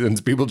car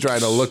accidents. People trying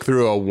to look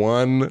through a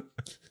 1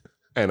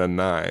 and a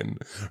 9.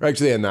 Or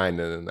actually a 9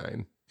 and a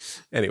 9.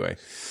 Anyway.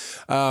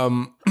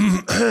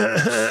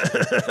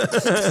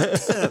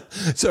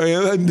 Sorry,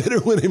 I'm better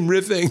when I'm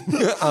riffing.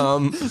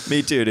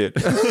 Me too, dude.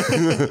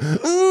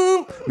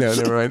 No,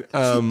 never mind.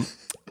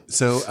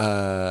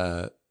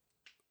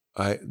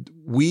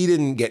 We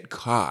didn't get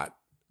caught,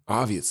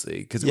 obviously,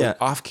 because it was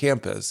off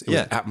campus. It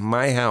was at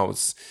my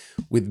house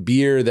with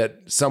beer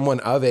that someone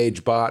of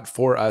age bought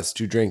for us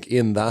to drink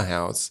in the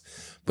house.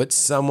 But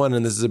someone,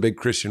 and this is a big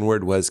Christian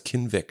word, was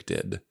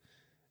convicted.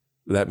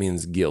 That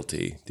means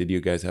guilty. Did you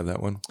guys have that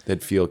one?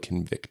 They'd feel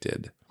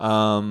convicted.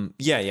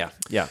 Yeah.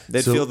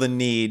 They'd feel the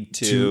need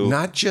to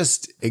not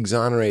just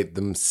exonerate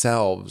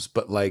themselves,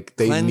 but like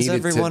they cleanse needed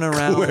everyone to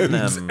around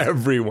cleanse them.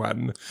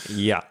 everyone.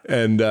 Yeah.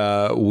 And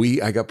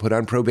I got put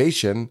on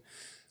probation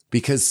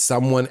because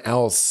someone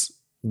else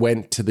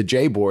went to the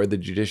J board, the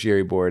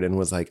judiciary board, and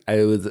was like,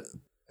 I was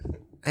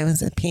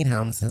at Pete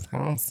Holmes'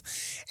 house,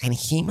 and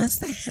he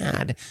must have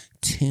had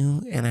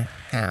 2.5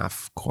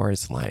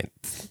 Coors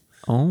Lights.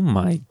 Oh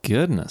my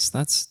goodness,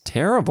 that's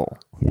terrible.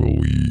 Will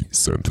we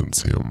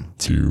sentence him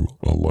to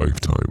a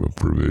lifetime of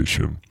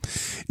probation?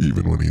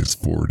 Even when he is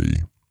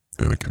 40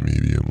 and a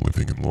comedian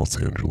living in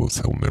Los Angeles,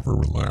 he'll never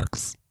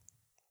relax.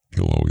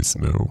 He'll always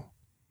know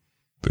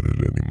that at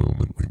any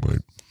moment we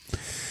might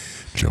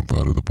jump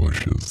out of the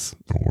bushes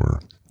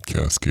or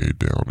cascade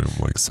down him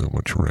like so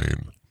much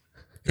rain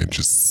and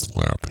just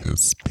slap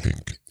his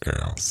pink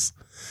ass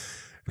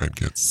and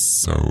get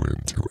so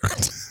into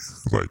it.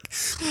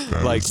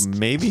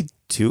 Maybe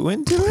too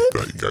into it?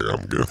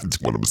 I'm good.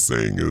 What I'm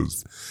saying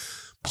is,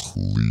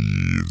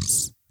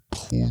 please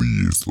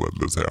let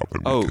this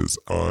happen because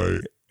I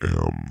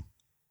am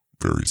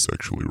very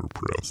sexually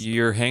repressed.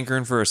 You're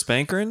hankering for a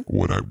spanking?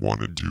 What I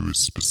want to do is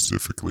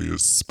specifically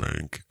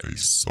spank a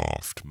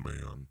soft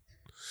man.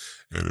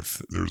 And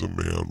if there's a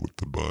man with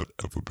the butt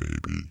of a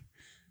baby,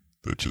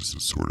 that just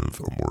is sort of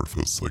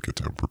amorphous like a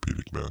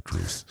Tempur-Pedic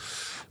mattress.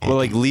 Well,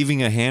 like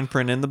leaving a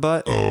handprint in the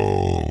butt?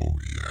 Oh,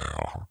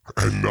 yeah.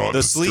 And not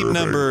The sleep disturbing.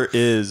 number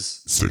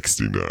is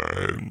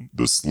 69.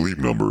 The sleep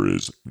number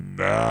is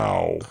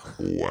now.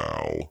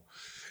 Wow.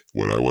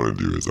 What I want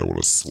to do is I want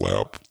to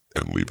slap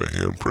and leave a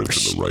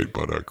handprint in the right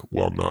buttock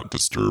while not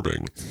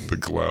disturbing the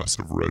glass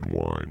of red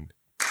wine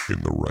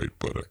in the right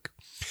buttock.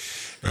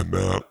 And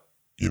that,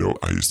 you know,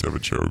 I used to have a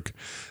joke.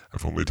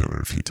 I've only done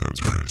it a few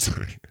times where I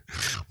say,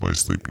 my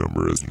sleep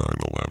number is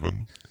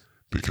 911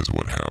 because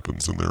what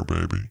happens in there,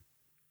 baby,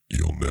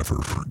 you'll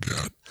never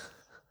forget.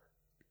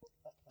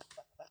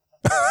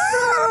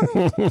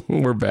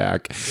 We're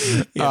back.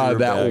 Yeah, we're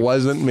that back.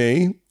 wasn't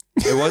me.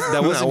 That wasn't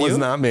that was you?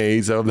 not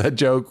me. So that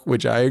joke,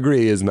 which I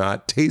agree is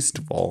not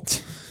tasteful,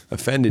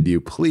 offended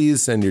you.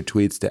 Please send your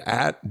tweets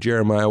to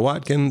 @Jeremiah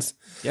Watkins.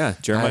 Yeah,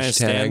 Jeremiah Hashtag-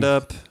 stand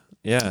up.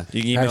 Yeah,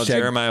 you can email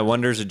Hashtag-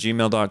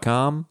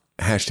 jeremiahwonders@gmail.com.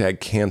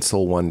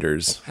 #cancel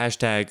wonders.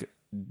 Hashtag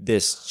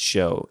this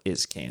show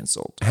is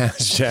canceled.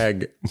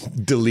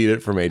 #delete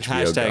it from HBO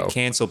Hashtag Go.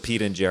 cancel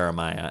Pete and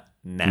Jeremiah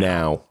now.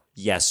 Now.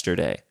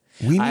 Yesterday.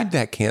 We need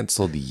that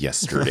canceled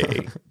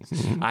yesterday.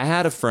 I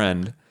had a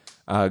friend,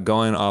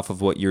 going off of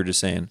what you're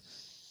just saying,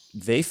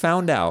 they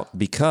found out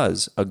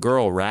because a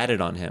girl ratted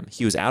on him.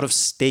 He was out of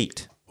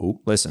state.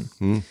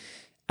 Listen,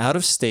 out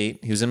of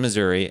state. He was in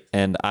Missouri,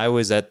 and I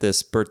was at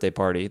this birthday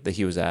party that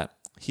he was at.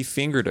 He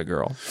fingered a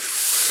girl.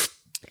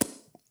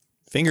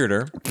 Fingered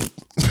her.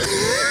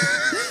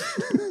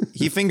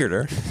 He fingered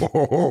her.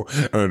 Oh,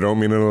 I don't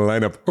mean in a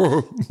lineup.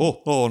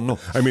 Oh, no.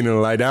 I mean in a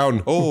lie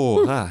down.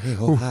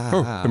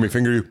 Let me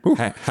finger you.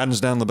 Hands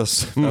down the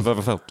best I've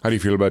ever felt. How do you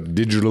feel about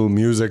digital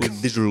music?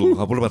 Digital.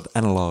 What about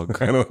analog?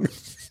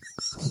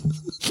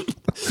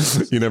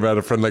 You never had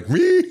a friend like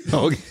me?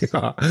 Oh,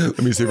 yeah.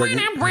 Let me see if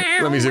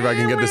I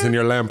can get this in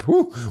your lamp.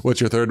 Woo. What's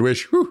your third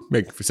wish? Woo.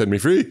 Set me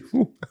free.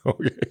 Woo.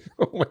 Okay.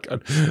 Oh my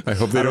God. I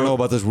hope they I don't know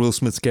about this Will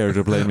Smith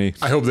character playing me.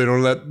 I hope they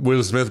don't let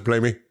Will Smith play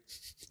me.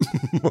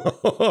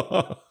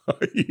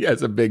 He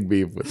has a big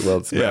beef with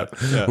Will Smith.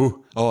 Yeah.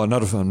 Ooh. Oh,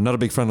 not a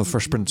big fan of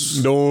Fresh Prince.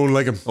 Don't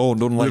like him. Oh,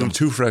 don't like Little him.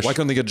 too fresh. Why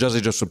can't they get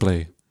Jazzy Jeff to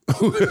play?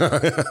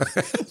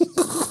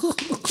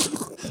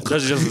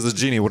 Jazzy Jeff as a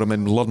genie would have made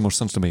a lot more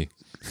sense to me.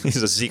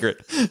 He's a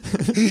secret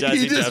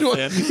Jazzy Jeff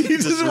fan. He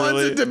just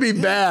wants it to be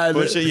bad.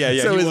 Push it,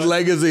 yeah. So He his wants-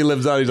 legacy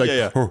lives on. He's like,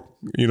 Yeah. oh,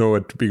 you know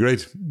what would be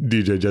great?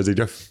 DJ Jazzy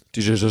Jeff.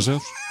 DJ Jazzy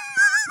Jeff?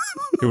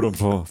 He would have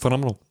been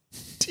phenomenal.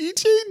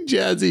 DJ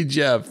Jazzy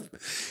Jeff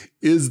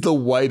is the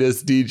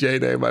whitest DJ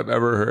name I've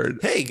ever heard.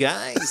 Hey,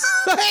 guys.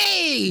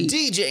 Hey!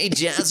 DJ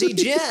Jazzy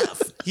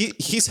Jeff.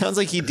 He sounds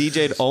like he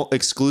DJ'd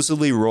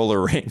exclusively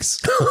roller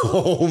rinks.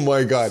 Oh,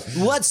 my God.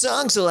 What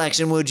song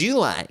selection would you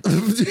like?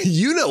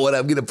 You know what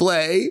I'm going to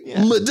play.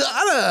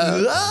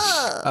 Madonna.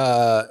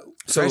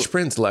 Fresh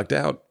Prince lucked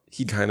out.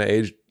 He kind of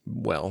aged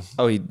well.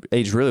 Oh, he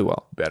aged really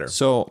well. Better.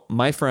 So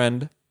my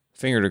friend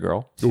fingered a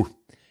girl,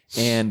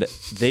 and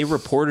they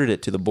reported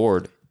it to the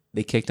board.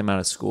 They kicked him out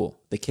of school.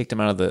 They kicked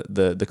him out of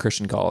the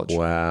Christian college.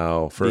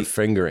 Wow. For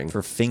fingering.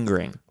 For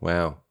fingering.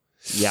 Wow.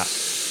 Yeah.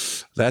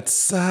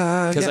 That's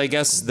because I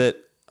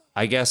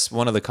guess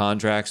one of the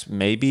contracts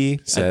maybe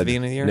at the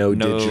beginning of the year. No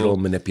digital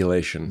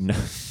manipulation.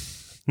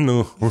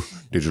 No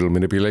digital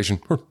manipulation.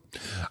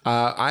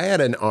 I had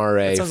an RA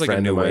That sounds like a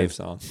friend new of mine. wave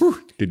song.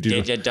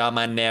 Digital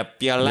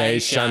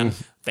manipulation.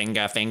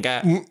 Finger.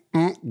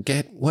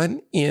 Get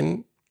one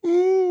in.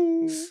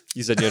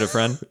 You said you had a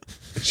friend?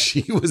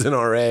 She was an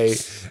RA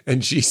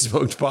and she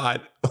smoked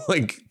pot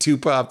like 2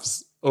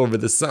 puffs over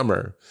the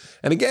summer.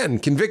 And again,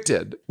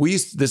 convicted.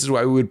 This is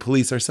why we would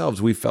police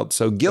ourselves. We felt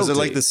so guilty. Was it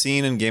like the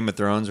scene in Game of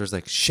Thrones where it's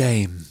like,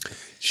 shame.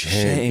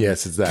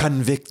 Yes, it's that.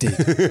 Convicted.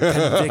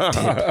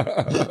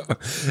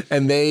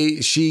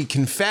 And she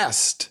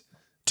confessed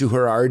to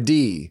her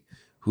RD,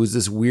 who's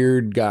this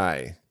weird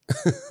guy.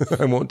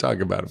 I won't talk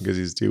about him because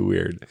he's too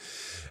weird.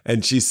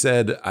 And she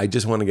said, I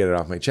just want to get it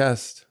off my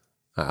chest.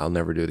 I'll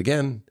never do it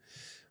again.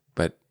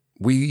 But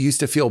we used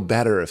to feel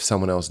better if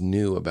someone else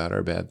knew about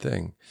our bad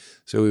thing.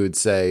 So we would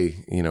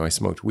say, I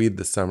smoked weed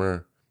this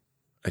summer.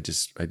 I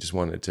just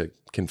wanted to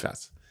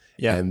confess.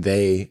 Yeah. And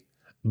they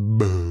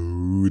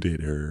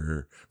booted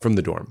her from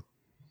the dorm.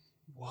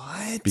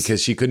 What?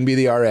 Because she couldn't be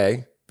the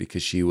RA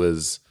because she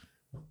was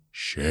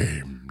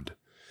shamed.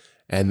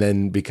 And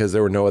then because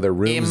there were no other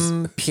rooms.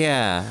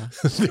 Impure.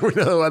 There were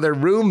no other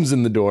rooms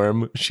in the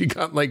dorm. She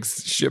got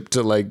shipped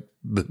to the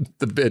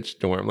bitch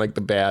dorm,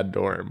 the bad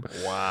dorm.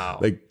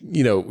 Wow.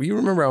 You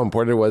remember how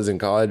important it was in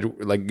college?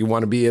 You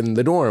want to be in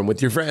the dorm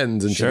with your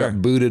friends, and Sure. she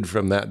got booted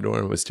from that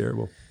dorm. It was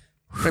terrible.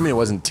 I mean, it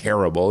wasn't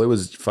terrible. It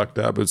was fucked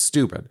up. It was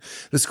stupid.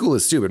 The school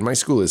is stupid. My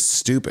school is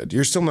stupid.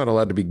 You're still not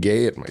allowed to be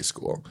gay at my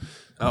school.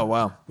 Oh,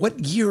 wow. What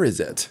year is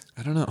it?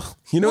 I don't know.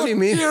 You know what I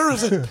mean? What year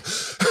is it?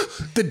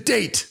 The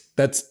date.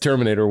 That's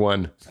Terminator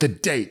 1. The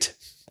date.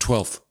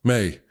 12th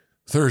May,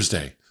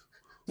 Thursday.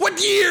 What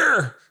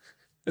year?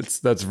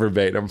 That's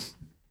verbatim.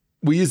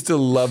 We used to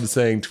love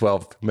saying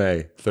 12th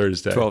May,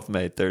 Thursday. 12th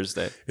May,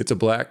 Thursday. It's a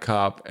black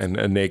cop and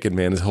a naked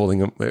man is holding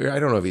him. I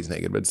don't know if he's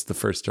naked, but it's the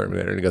first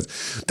Terminator. And he goes,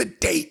 the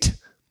date.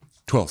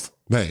 12th,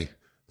 May,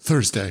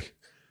 Thursday.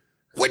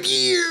 What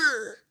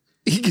year?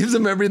 He gives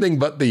them everything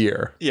but the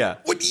year. Yeah.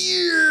 What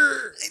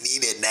year? I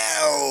need it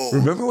now.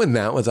 Remember when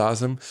that was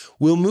awesome?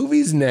 Will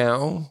movies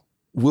now,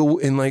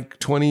 in like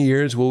 20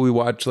 years, will we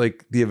watch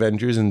like the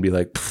Avengers and be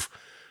like,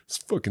 it's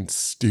fucking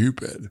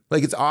stupid.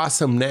 Like it's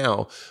awesome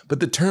now, but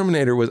the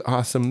Terminator was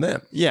awesome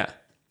then. Yeah.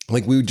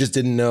 Like we just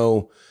didn't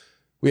know.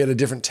 We had a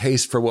different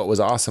taste for what was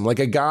awesome. Like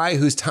a guy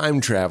who's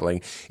time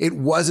traveling, it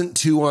wasn't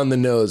too on the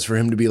nose for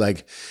him to be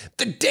like,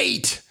 the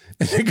date.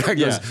 And the guy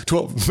goes,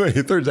 12th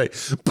May, Thursday.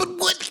 But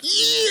what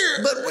year?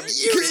 But what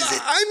year is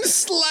it? I'm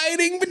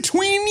sliding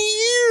between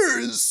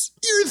years.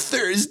 Your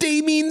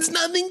Thursday means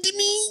nothing to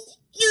me.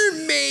 Your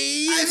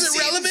May is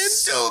irrelevant.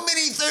 So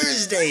many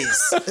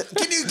Thursdays.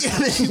 Can you give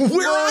me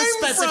Where more I'm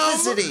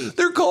specificity? from,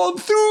 they're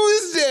called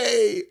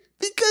Thursday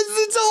because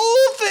it's a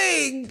whole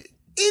thing.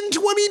 In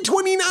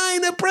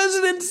 2029, a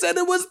president said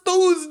it was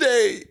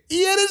Thursday.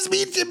 He had a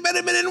speech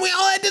impediment and we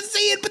all had to say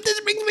it, but this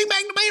brings me back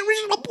to my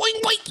original point.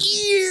 What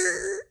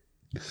year?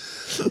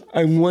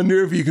 I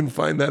wonder if you can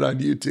find that on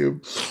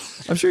YouTube.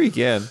 I'm sure you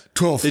can.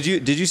 12th.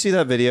 Did you see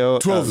that video?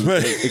 12th May.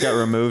 It got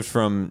removed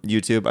from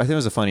YouTube. I think it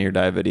was a Funny or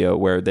Die video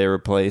where they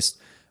replaced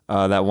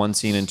that one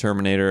scene in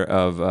Terminator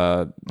of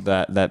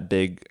that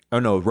big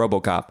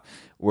RoboCop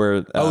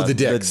where the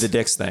dicks. the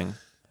dicks thing.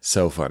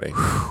 So funny.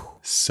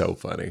 So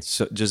funny.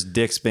 So just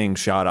dicks being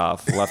shot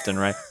off left and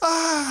right.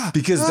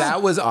 Because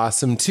that was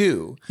awesome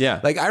too. Yeah.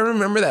 Like I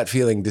remember that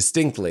feeling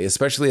distinctly,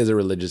 especially as a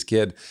religious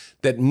kid,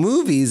 that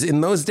movies in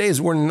those days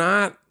were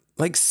not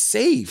like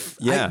safe.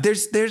 Yeah.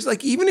 There's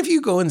like, even if you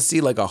go and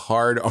see like a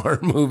hard R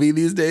movie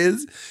these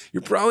days,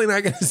 you're probably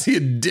not going to see a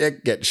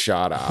dick get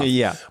shot off.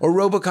 Yeah. Or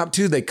RoboCop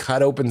 2, they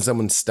cut open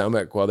someone's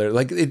stomach while they're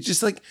like, it's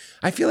just like,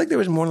 I feel like there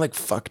was more like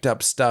fucked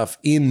up stuff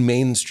in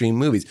mainstream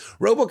movies.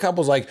 RoboCop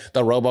was like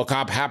the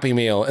RoboCop Happy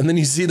Meal. And then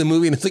you see the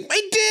movie and it's like,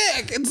 my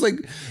dick. It's like,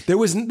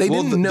 they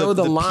didn't know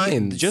the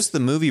lines. Just the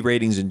movie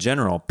ratings in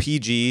general,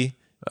 PG.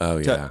 Oh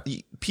yeah.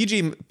 A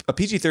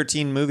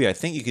PG-13 movie, I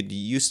think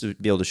used to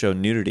be able to show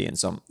nudity in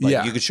some. Like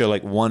Yeah. you could show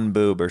like one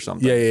boob or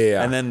something.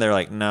 Yeah. And then they're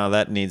like, no,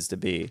 that needs to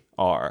be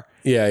R.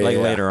 Yeah.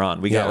 Later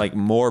on, we got Yeah. like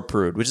more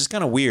prude, which is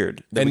kind of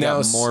weird. And We now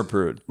got more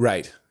prude.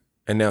 Right.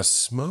 And now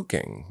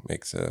smoking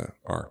makes a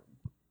R.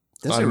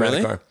 Does it Automatic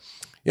really? R.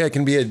 Yeah,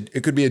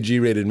 it could be a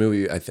G-rated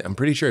movie. I'm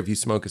pretty sure if you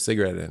smoke a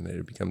cigarette in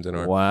it becomes an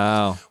R.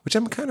 Wow. Which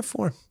I'm kind of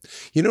for.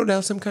 You know what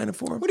else I'm kind of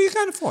for? What are you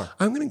kind of for?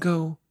 I'm going to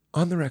go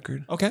on the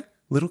record. Okay.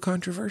 Little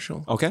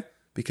controversial. Okay.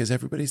 Because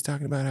everybody's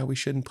talking about how we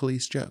shouldn't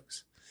police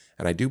jokes.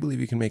 And I do believe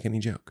you can make any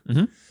joke.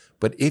 Mm-hmm.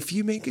 But if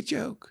you make a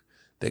joke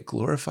that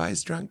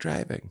glorifies drunk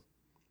driving,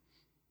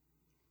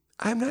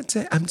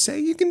 I'm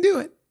saying you can do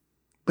it,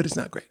 but it's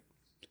not great.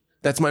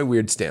 That's my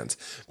weird stance.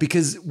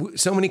 Because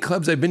so many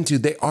clubs I've been to,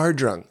 they are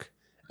drunk.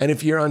 And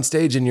if you're on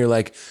stage and you're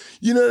like,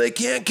 they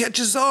can't catch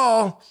us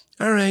all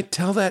right,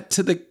 tell that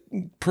to the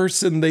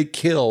person they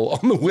kill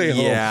on the way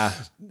home. Yeah.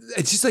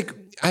 It's just like,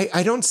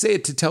 I don't say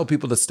it to tell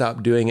people to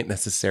stop doing it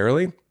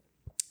necessarily.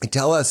 I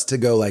tell us to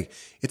go like,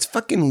 it's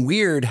fucking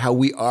weird how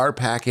we are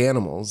pack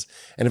animals.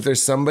 And if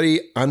there's somebody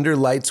under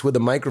lights with a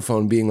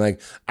microphone being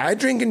like, I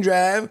drink and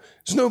drive,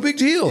 it's no big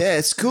deal. Yeah,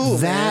 it's cool,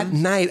 That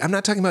man. night, I'm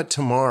not talking about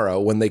tomorrow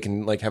when they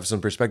can like have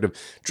some perspective.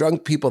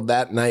 Drunk people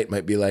that night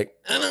might be like,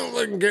 I don't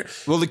fucking care.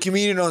 Well, the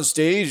comedian on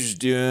stage is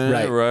doing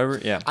Right. or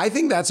whatever. Yeah. I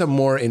think that's a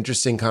more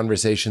interesting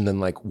conversation than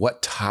like,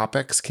 what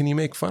topics can you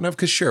make fun of?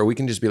 Because sure, we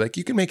can just be like,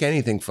 you can make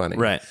anything funny.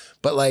 Right.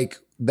 But like,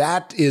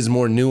 that is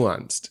more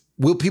nuanced.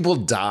 Will people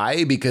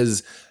die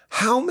because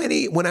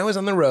when I was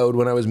on the road,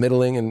 when I was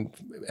middling and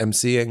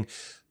emceeing,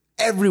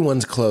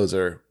 everyone's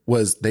closer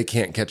was they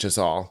can't catch us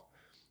all.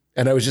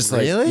 And I was just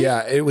like, Really?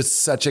 yeah, it was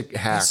such a hack.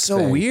 That's so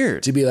thing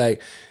weird. to be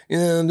like,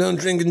 don't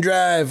drink and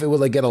drive. It would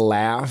like get a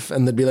laugh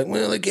and they'd be like,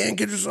 well, they can't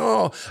catch us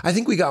all. I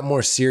think we got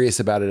more serious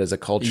about it as a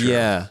culture.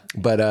 Yeah.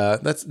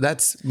 But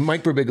that's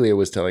Mike Birbiglia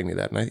was telling me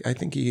that. And I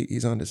think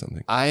he's onto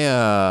something.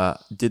 I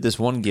did this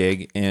one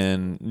gig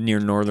near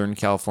Northern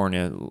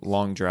California,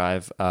 long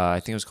drive.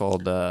 I think it was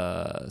called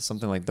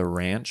something like The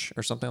Ranch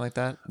or something like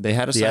that. They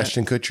had a The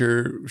Ashton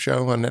Kutcher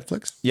show on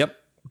Netflix? Yep.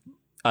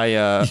 I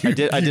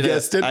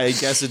guessed it? I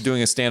guessed it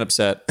doing a stand-up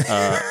set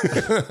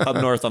up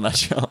north on that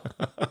show.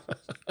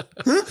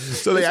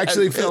 So they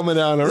actually film it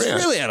on a It's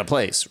ranch. really out of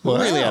place. Wow,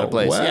 Really out of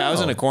place. wow. Yeah, I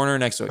was in a corner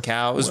next to a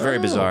cow. It was very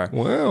bizarre.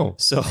 Wow.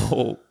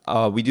 So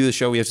we do the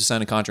show. We have to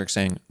sign a contract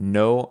saying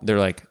no. They're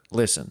like,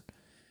 listen,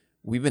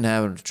 we've been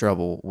having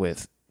trouble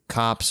with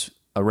cops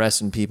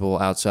arresting people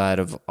outside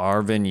of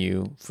our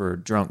venue for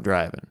drunk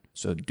driving.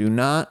 So do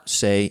not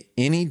say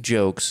any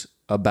jokes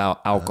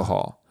about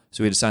alcohol.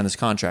 So we had to sign this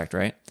contract,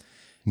 right?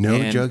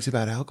 No jokes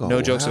about alcohol.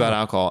 No jokes Wow. about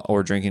alcohol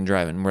or drinking and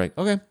driving. And we're like,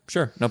 okay,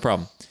 sure, no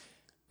problem.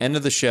 End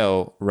of the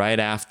show, right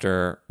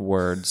after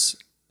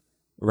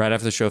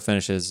the show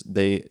finishes,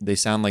 they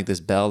sound like this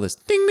bell, this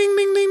ding, ding,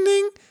 ding, ding,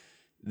 ding.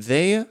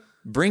 They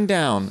bring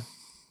down,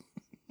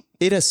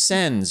 it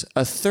ascends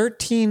a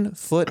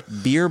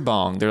 13-foot beer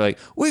bong. They're like,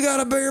 we got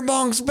a beer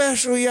bong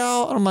special,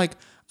 y'all. And I'm like,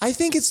 I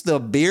think it's the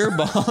beer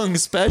bong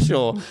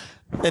special.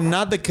 And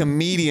not the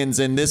comedians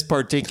in this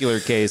particular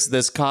case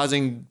that's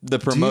causing the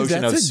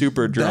promotion of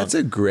Super Drunk. That's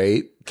a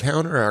great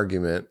counter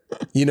argument.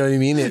 You know what I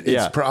mean?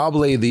 It's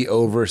probably the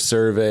over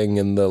serving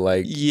and the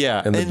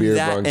and the beer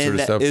bong sort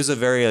of stuff. It was a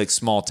very like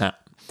small town.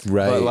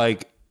 Right. But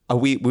like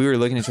we were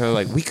looking at each other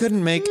like we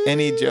couldn't make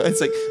any jokes.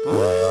 It's like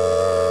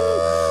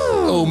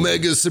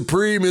Omega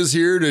Supreme is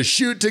here to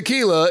shoot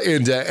tequila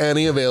into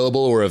any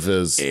available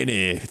orifice.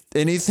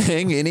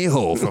 Anything, any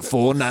hole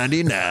for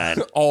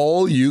 $4.99.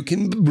 All you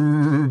can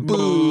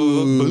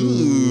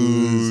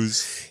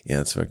booze. Yeah,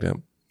 that's fucked up.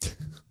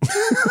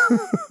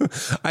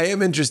 I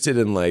am interested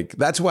in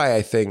that's why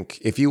I think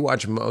if you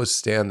watch most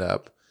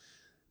stand-up,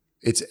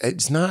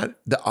 it's not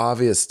the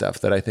obvious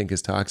stuff that I think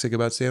is toxic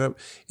about stand-up.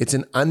 It's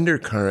an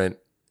undercurrent.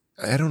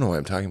 I don't know why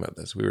I'm talking about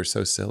this. We were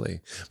so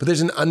silly. But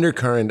there's an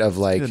undercurrent of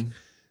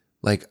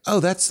oh,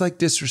 that's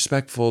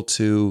disrespectful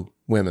to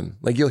women.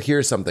 You'll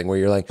hear something where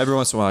you're like, every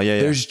once in a while,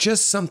 there's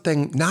just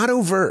something not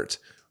overt.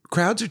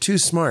 Crowds are too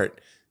smart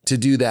to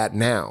do that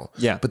now.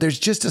 Yeah. But there's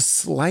just a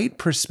slight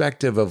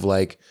perspective of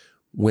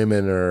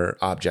women are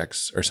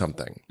objects or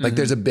something.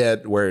 There's a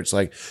bit where it's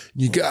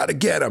you got to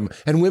get them.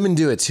 And women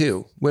do it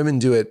too. Women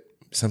do it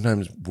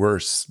sometimes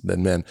worse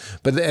than men.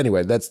 But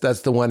anyway, that's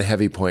the one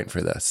heavy point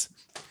for this.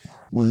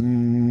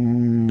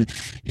 One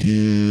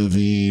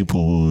heavy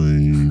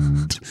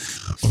point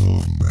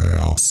of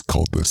mass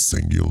called the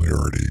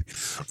singularity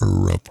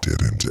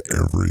erupted into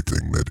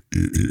everything that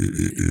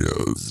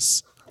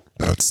is.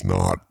 That's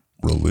not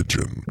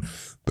religion.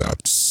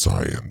 That's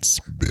science,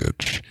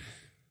 bitch.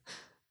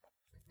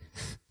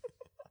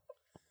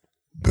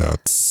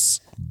 That's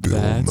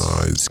Bill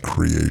Nye's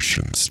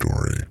creation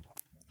story.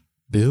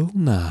 Bill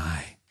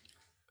Nye.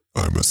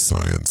 I'm a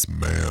science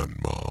man,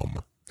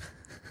 Mom.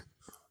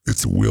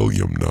 It's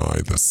William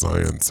Nye, the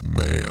science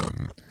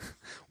man.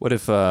 What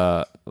if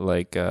what's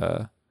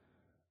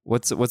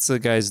the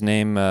guy's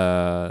name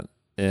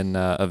in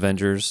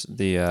Avengers?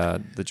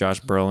 The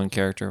Josh Brolin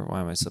character. Why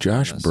am I saying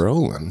Josh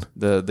Brolin?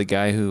 The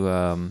guy who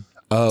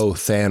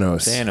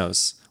Thanos.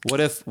 Thanos.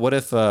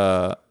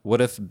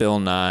 What if Bill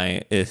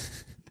Nye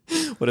is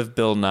what if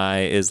Bill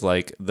Nye is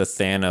like the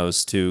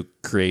Thanos to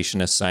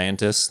creationist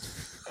scientists?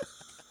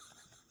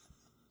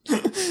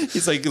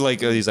 He's like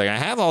I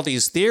have all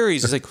these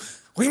theories. He's like,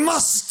 we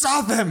must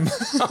stop him.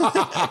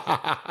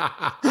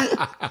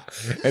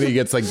 And he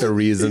gets the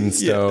reason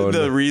stone.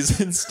 The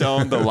reason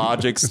stone, the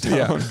logic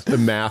stone. The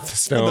math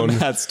stone. The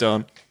math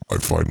stone. I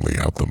finally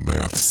have the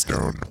math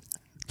stone.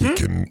 He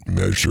can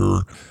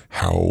measure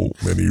how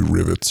many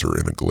rivets are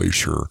in a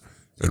glacier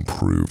and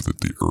prove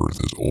that the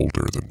Earth is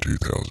older than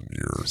 2,000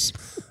 years.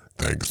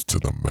 Thanks to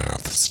the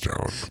math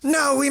stone.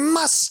 No, we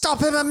must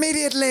stop him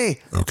immediately.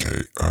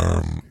 Okay,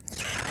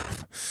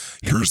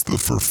 here's the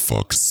for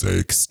fuck's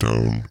sake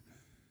stone.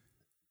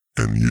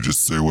 And you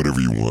just say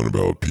whatever you want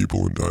about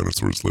people and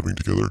dinosaurs living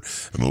together,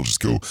 and I'll just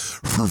go,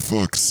 for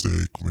fuck's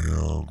sake,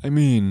 man. I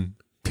mean,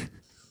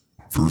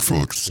 for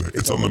fuck's sake.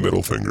 It's on the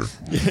middle finger.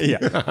 Yeah.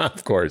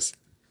 Of course.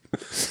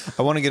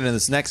 I want to get into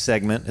this next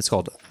segment. It's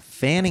called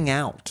Fanning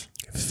Out.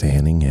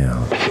 Fanning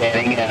out.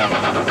 Fanning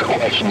out.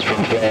 Questions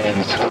from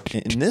fans.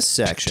 In this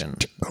section,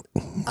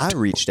 I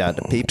reached out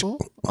to people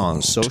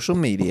on social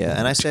media,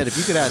 and I said, if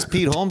you could ask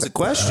Pete Holmes a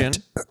question,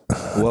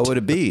 what would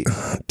it be?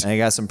 And I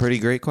got some pretty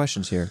great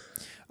questions here.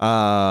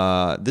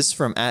 This is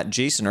from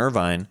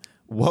 @JasonIrvine.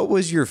 What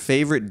was your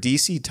favorite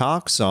DC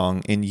Talk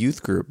song in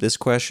youth group? This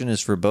question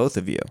is for both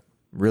of you.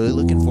 Really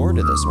looking forward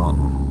to this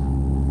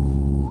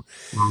one.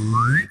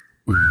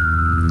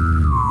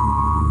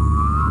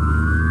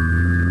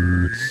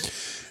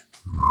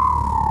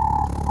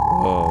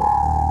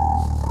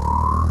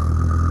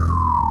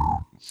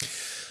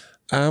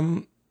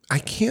 I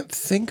can't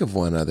think of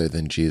one other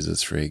than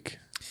Jesus Freak.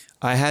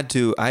 I had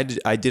to. I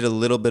did a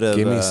little bit of.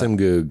 Give me some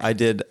goog. I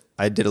did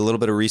a little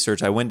bit of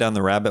research. I went down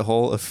the rabbit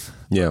hole of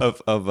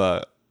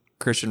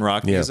Christian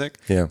rock music.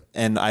 Yeah.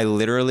 And I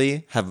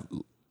literally have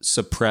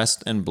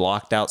suppressed and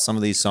blocked out some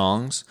of these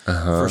songs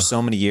for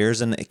so many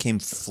years, and it came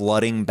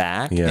flooding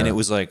back. Yeah. And it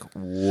was like,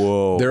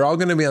 whoa. They're all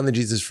going to be on the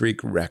Jesus Freak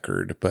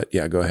record, but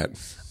yeah, go ahead.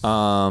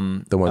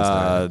 The ones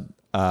that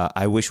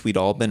I Wish We'd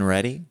All Been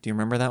Ready. Do you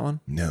remember that one?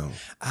 No.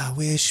 I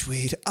wish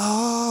we'd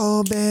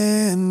all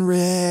been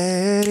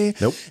ready.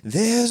 Nope.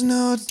 There's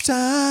no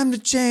time to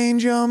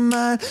change your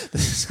mind. The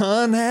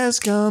sun has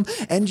come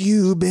and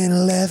you've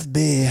been left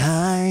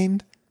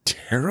behind.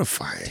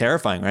 Terrifying.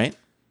 Terrifying, right?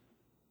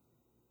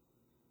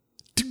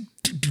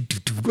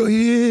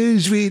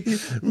 Wish we'd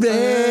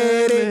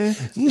ready.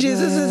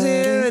 Jesus is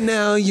here and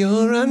now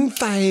you're on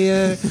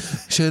fire.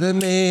 Should have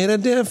made a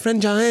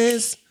different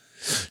choice.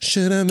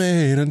 Should have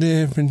made a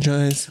different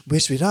choice.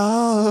 Wish we'd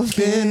all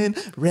been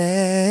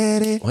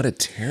ready. What a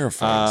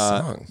terrifying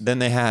song. Then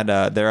they had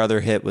their other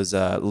hit was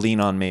Lean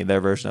on Me,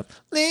 their version of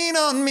Lean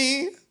on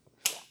Me.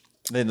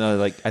 Then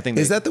I think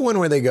is that the one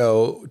where they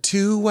go,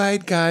 two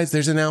white guys?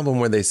 There's an album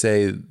where they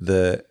say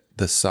the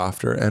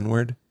softer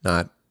N-word,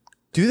 not.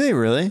 Do they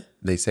really?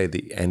 They say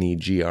the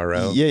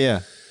Negro. Yeah.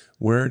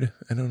 word.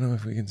 I don't know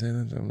if we can say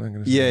that. I'm not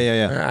going to say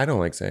Yeah. I don't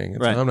like saying it.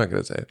 Right. So I'm not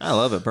going to say it. I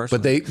love it personally.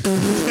 But they...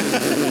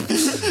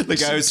 the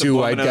guy who's two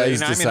white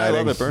guys I deciding.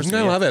 love it personally.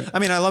 I love it. I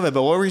mean, I love it.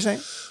 But what were you saying?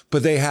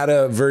 But they had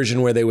a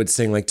version where they would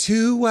sing like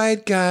 2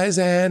 white guys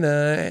and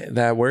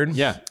that word.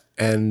 Yeah.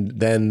 And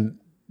then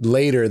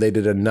later they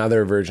did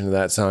another version of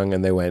that song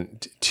and they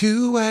went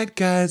 2 white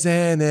guys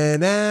and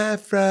an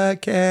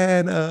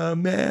African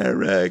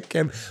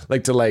American,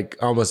 like to like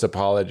almost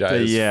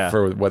apologize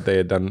for what they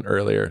had done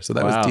earlier. So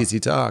that was DC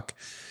Talk,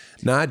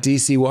 not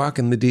DC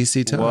Walking, the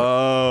DC Talk.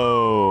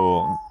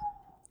 Whoa.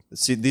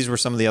 See, these were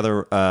some of the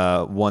other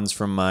ones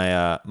from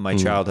my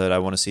childhood. I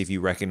want to see if you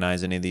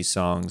recognize any of these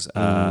songs.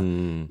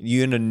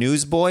 You into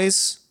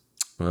Newsboys?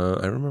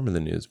 I remember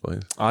the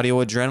Newsboys.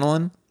 Audio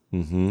Adrenaline?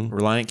 Mm-hmm.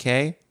 Reliant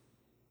K?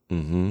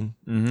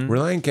 Mm-hmm.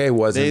 Reliant K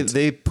wasn't...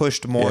 They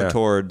pushed more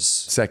towards...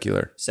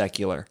 Secular.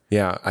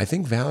 Yeah. I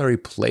think Valerie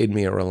played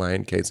me a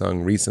Reliant K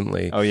song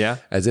recently. Oh, yeah?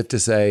 As if to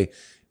say,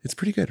 it's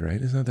pretty good, right?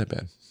 It's not that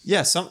bad.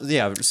 Yeah, some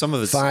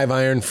of it's... 5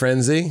 Iron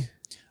Frenzy.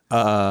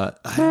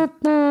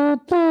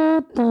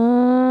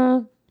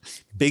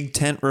 Big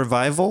Tent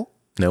Revival?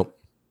 Nope.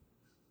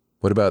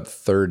 What about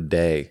Third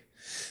Day?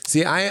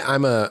 See,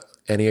 I'm a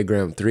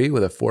Enneagram 3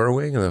 with a 4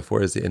 wing, and the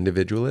 4 is the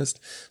individualist.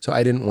 So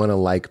I didn't want to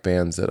like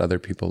bands that other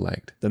people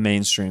liked. The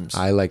mainstreams.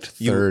 I liked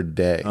Third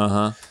Day.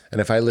 Uh-huh.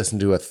 And if I listened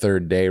to a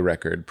Third Day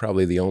record,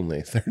 probably the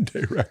only Third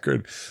Day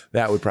record,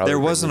 that would probably There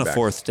bring wasn't me a back.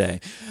 fourth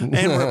day. And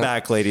we're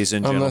back, ladies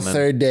and On gentlemen. the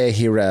third day,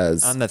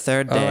 heroes. On the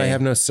third Oh, day. I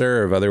have no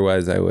serve.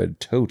 Otherwise, I would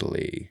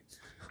totally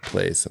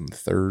play some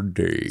Third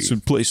Day. So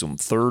play some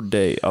Third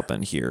Day up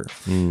in here.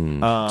 So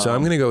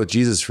I'm going to go with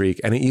Jesus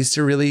Freak. And it used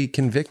to really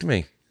convict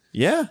me.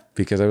 Yeah.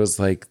 Because I was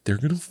like, they're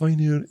going to find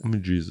out I'm a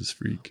Jesus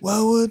freak.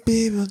 What would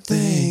people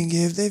think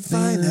if they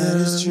find out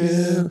it's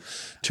true?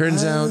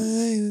 Turns out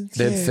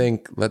they'd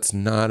think, let's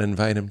not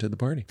invite him to the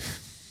party.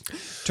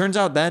 Turns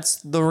out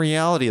that's the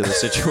reality of the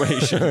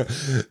situation.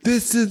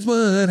 This is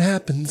what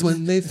happens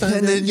when they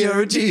find that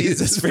you're a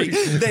Jesus freak.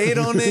 They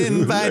don't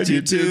invite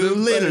you to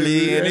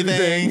literally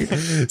anything.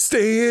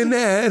 Staying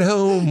at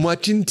home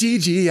watching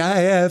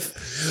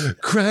TGIF.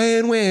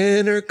 Crying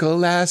when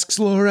Urkel asks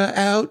Laura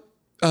out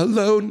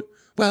alone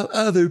while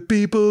other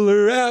people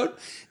are out.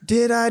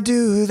 Did I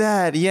do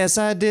that? Yes,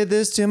 I did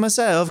this to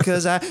myself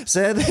because I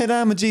said that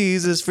I'm a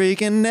Jesus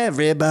freak and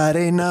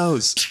everybody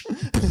knows.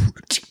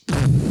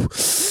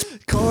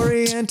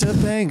 Corey and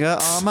Topanga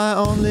are my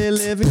only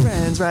living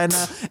friends right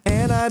now,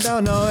 and I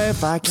don't know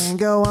if I can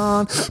go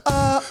on.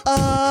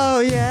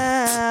 Oh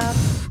yeah.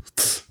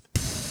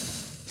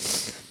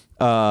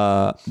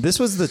 This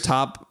was the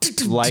top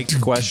liked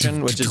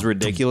question, which is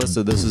ridiculous.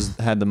 So this has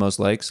had the most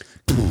likes.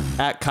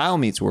 At Kyle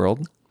Meets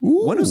World.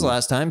 Ooh. When was the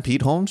last time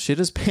Pete Holmes shit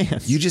his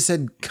pants? You just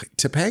said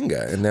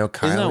Topanga, and now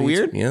Kyle. Isn't that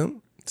weird? Yeah.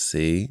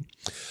 See,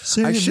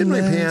 I shit my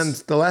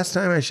pants. The last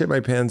time I shit my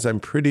pants, I'm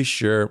pretty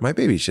sure my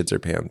baby shits her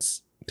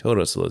pants.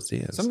 Todos los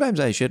días. Sometimes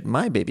I shit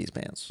my baby's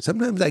pants.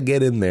 Sometimes I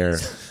get in there.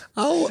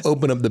 I'll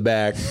open up the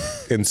back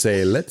and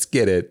say, "Let's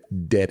get it,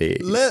 Daddy."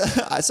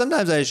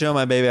 Sometimes I show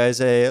my baby. I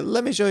say,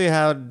 "Let me show you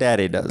how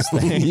Daddy does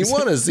things." You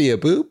want to see a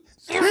poop?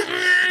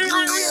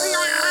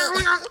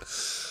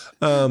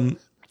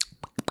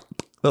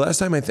 The last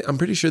time I'm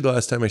pretty sure the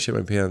last time I shit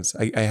my pants,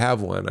 I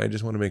have one. I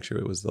just want to make sure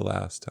it was the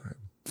last time.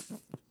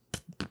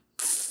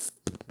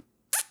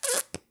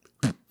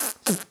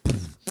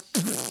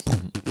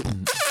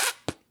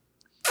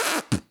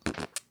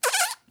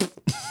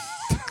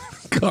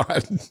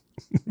 God,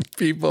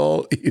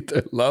 people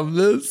either love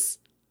this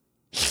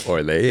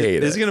or they hate it.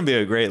 This is going to be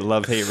a great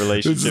love-hate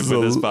relationship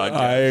with this podcast.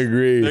 I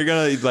agree. They're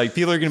going to, like,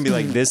 people are going to be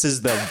like, this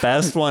is the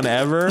best one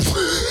ever. Or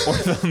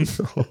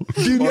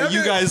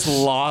you guys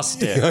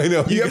lost it. I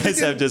know. You guys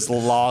have just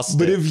lost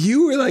But it. if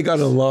you were like on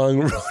a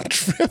long road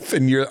trip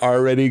and you're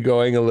already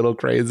going a little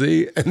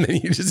crazy, and then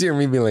you just hear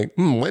me being like,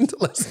 when's the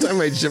last time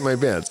I shit my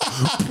pants?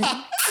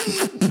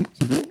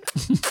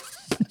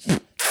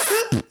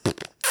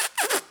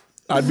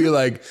 I'd be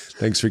like,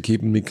 thanks for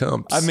keeping me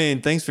comps. I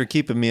mean, thanks for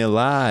keeping me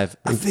alive.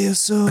 I feel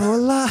so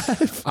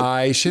alive.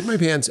 I shit my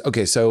pants.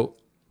 Okay, so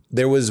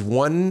there was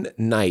one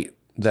night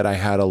that I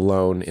had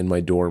alone in my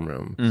dorm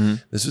room. Mm-hmm.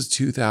 This was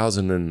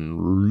 2000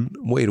 and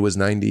wait, it was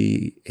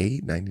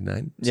 98,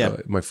 99? Yeah.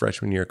 So my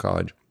freshman year of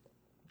college.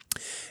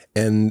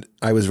 And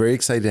I was very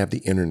excited to have the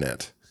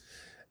internet.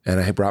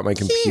 And I had brought my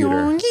computer.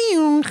 And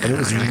it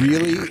was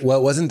really, well,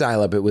 it wasn't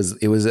dial-up. It was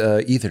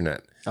Ethernet.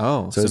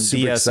 Oh, so I was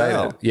super DSL.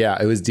 excited. Yeah,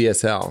 it was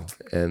DSL.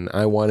 And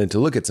I wanted to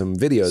look at some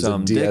videos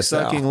Some of dick DSL.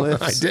 sucking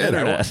lips I did.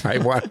 internet. I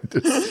wanted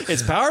to.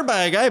 It's powered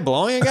by a guy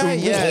blowing a guy?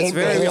 Yeah, it's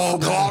very... All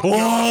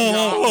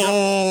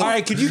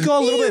right, could you go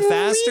a little bit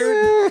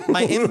faster?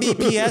 My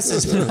Mbps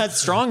is not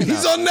strong enough.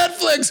 He's on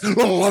Netflix.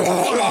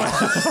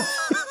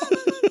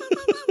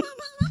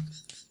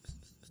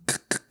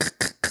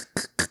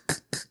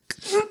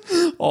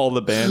 All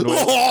the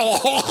bandwidth.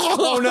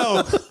 Oh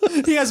no!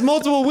 He has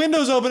multiple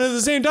windows open at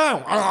the same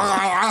time.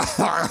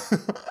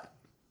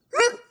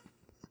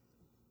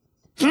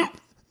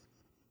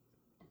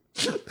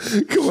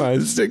 Come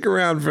on, stick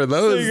around for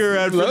those. Stick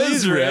around for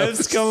those these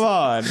riffs. Come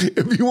on.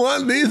 If you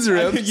want these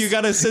riffs, You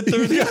got to sit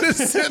through you gotta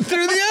sit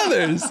through the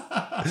others.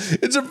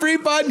 It's a free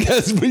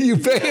podcast, but you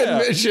pay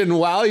admission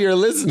while you're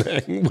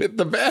listening with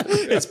the band.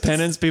 It's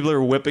penance. People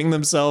are whipping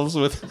themselves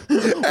with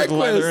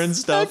leather and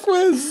stuff.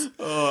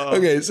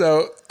 Okay,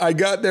 so I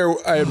got there.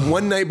 I had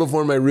one night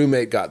before my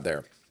roommate got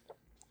there.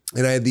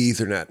 And I had the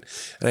Ethernet.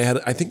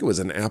 And I think it was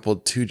an Apple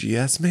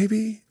 2GS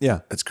maybe? Yeah.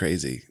 That's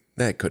crazy.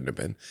 That couldn't have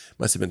been.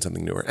 Must have been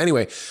something newer.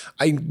 Anyway,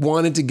 I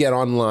wanted to get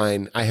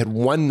online. I had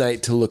one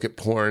night to look at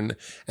porn.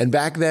 And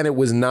back then it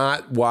was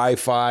not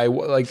Wi-Fi.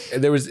 Like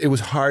it was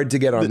hard to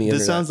get on the internet.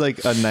 This sounds like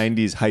a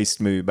 90s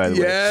heist movie, by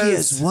the way.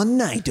 Yes. One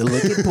night to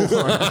look at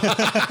porn.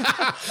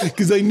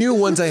 Because I knew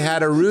once I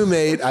had a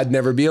roommate, I'd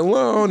never be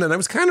alone. And I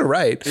was kind of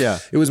right. Yeah.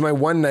 It was my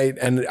one night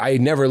and I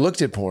never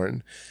looked at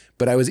porn.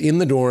 But I was in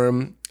the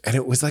dorm. And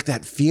it was like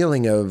that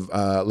feeling of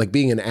like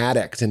being an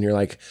addict and you're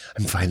like,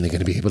 I'm finally going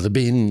to be able to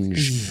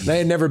binge. And I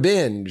had never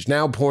binged.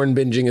 Now porn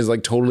binging is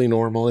like totally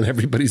normal and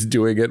everybody's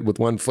doing it with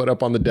one foot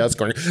up on the desk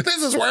going,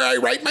 this is where I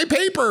write my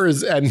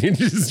papers. And it's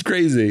just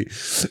crazy.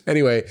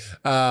 Anyway,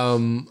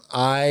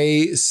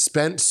 I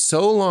spent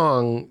so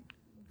long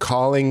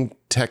calling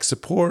tech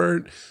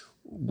support,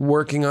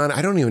 working on,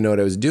 I don't even know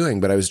what I was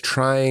doing, but I was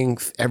trying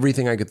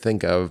everything I could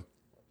think of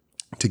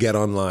to get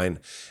online.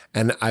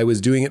 And I was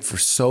doing it for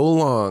so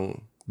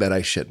long that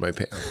I shit my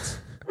pants.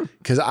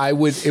 Because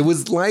it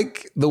was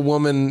like the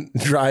woman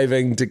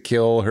driving to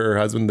kill her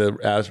husband, the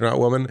astronaut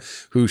woman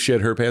who shit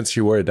her pants. She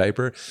wore a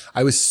diaper.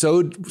 I was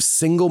so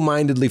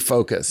single-mindedly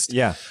focused.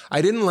 Yeah.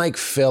 I didn't like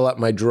fill up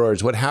my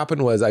drawers. What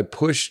happened was I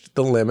pushed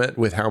the limit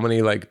with how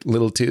many like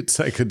little toots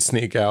I could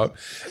sneak out.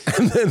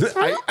 And then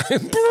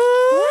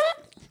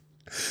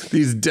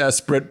these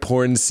desperate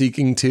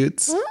porn-seeking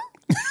toots.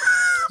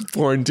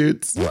 Porn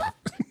toots.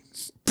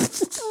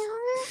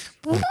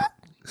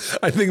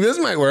 I think this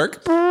might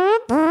work.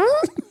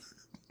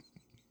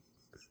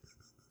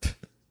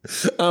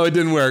 Oh, it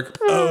didn't work.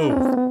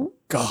 Oh,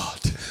 God.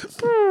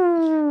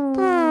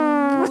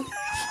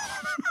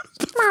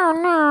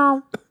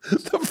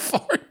 The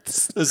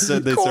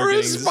farts They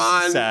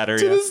correspond sadder,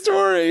 to the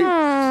story.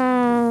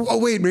 Oh,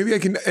 wait, maybe I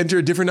can enter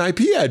a different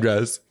IP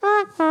address.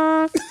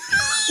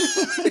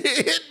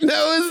 It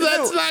knows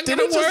that's not going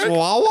to work.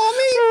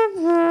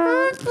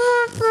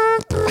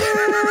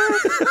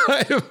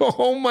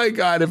 Oh my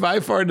God, if I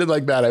farted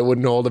like that, I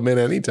wouldn't hold him in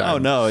any time. Oh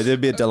no,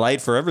 it'd be a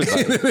delight for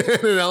everybody. In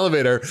an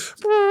elevator.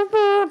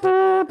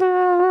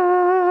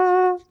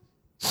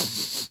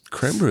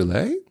 Creme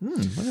brulee?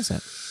 What is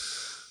that?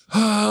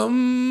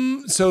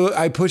 So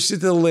I pushed it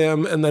to the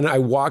limb and then I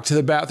walked to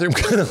the bathroom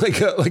kind of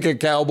like a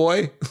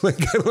cowboy,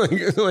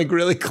 like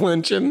really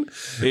clenching.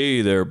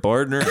 Hey there,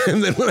 partner.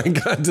 And then when I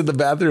got to the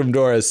bathroom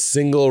door, a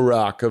single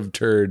rock of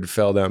turd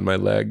fell down my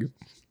leg.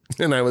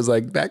 And I was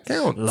like, that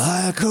counts.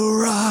 Like a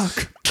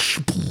rock.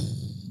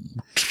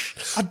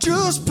 I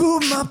just put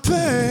my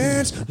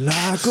pants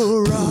like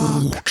a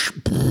rock.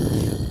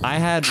 I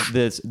had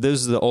this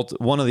is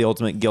one of the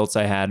ultimate guilts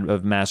I had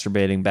of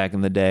masturbating back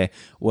in the day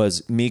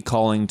was me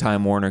calling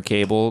Time Warner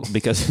Cable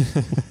because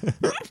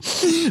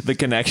the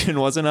connection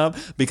wasn't up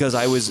because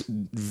I was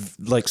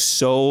like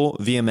so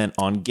vehement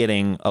on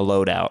getting a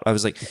loadout. I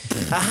was like,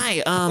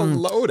 hi, A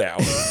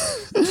loadout?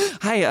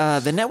 hi,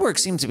 the network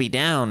seems to be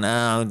down.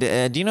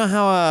 Do you know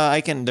how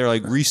I can, they're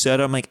like reset.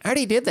 I'm like, I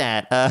already did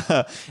that.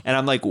 And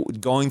I'm like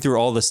going through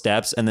all the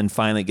steps and then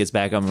finally it gets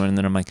back up and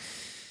then I'm like,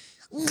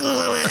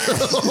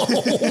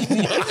 Oh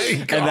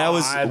my God. and that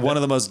was one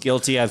of the most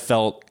guilty I've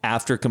felt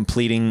after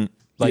completing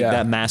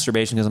that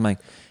masturbation because I'm like,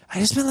 I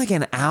just spent like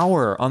an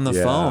hour on the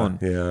phone.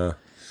 Yeah.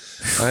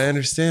 I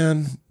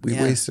understand. We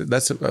wasted.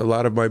 That's a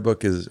lot of my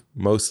book is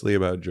mostly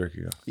about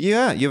jerking off.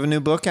 Yeah. You have a new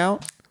book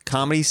out?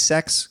 Comedy,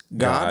 Sex,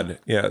 God.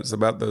 Yeah. It's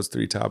about those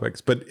three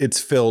topics, but it's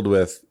filled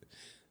with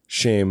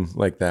shame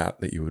like that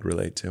you would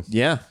relate to.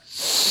 Yeah.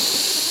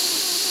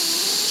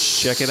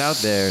 Check it out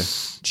there,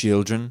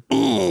 children.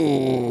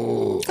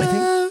 I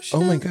think,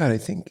 oh my God. I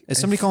think. Is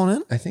somebody calling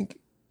in? I think.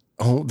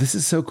 Oh, this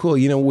is so cool.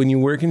 You know, when you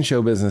work in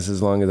show business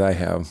as long as I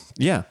have.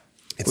 Yeah.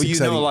 Well, you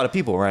know a lot of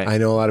people, right? I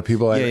know a lot of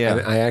people.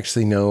 Yeah. I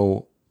actually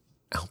know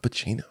Al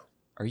Pacino.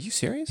 Are you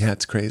serious? Yeah,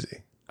 it's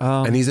crazy.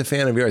 And he's a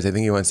fan of yours. I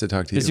think he wants to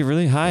talk to you. Is he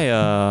really? Hi,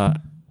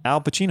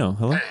 Al Pacino.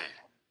 Hello? Hey,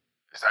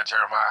 is that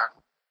Jeremiah?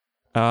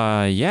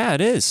 Yeah,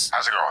 it is.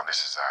 How's it going? This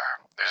is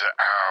Al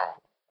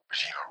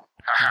Pacino.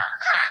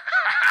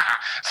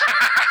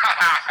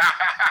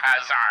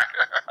 Sorry.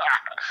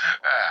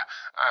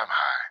 I'm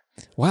high.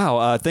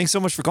 Wow. Thanks so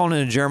much for calling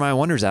in to Jeremiah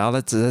Wonders, Al.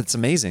 That's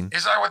amazing.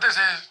 Is that what this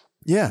is?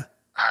 Yeah.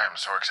 I am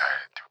so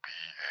excited to be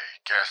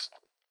a guest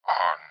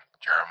on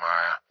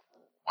Jeremiah.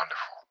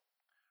 Wonderful.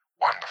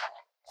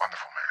 Wonderful.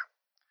 Wonderful man.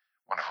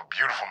 Wonderful,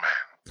 beautiful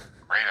man.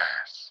 Great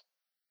ass.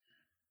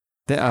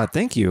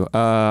 Thank you.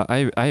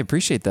 I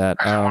appreciate that.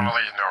 I just want to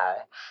let you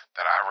know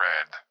that I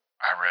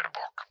read a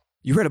book.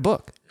 You read a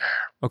book? Yeah.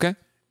 Okay.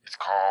 It's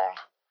called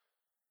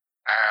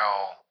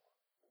Al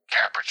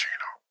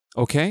Cappuccino.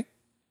 Okay.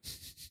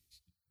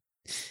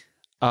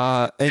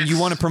 And you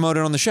want to promote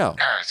it on the show?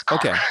 It's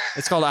called. Okay.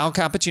 It's called Al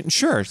Cappuccino.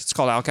 Sure. It's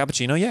called Al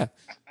Cappuccino. Yeah.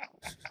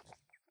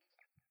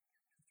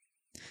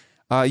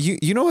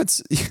 You know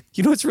what's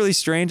really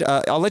strange?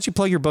 I'll let you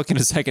plug your book in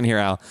a second here,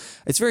 Al.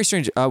 It's very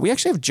strange. We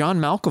actually have John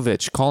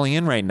Malkovich calling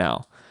in right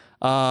now.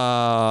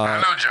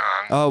 Hello,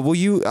 John. Will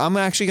you? I'm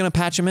actually gonna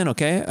patch him in.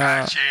 Okay.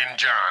 Patch in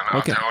John. I'll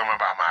okay. tell him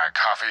about my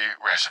coffee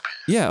recipe.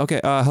 Yeah.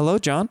 Okay. Hello,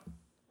 John.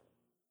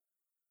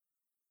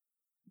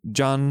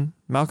 John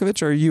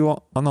Malkovich, are you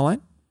on the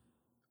line?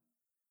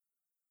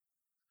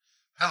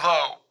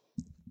 Hello.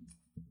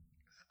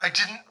 I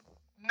didn't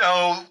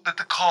know that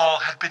the call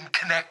had been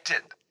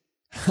connected.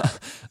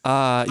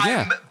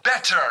 Yeah. I'm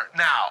better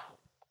now.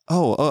 I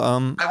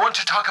want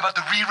to talk about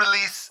the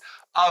re-release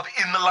of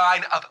In the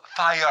Line of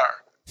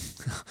Fire.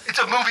 It's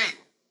a movie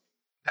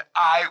that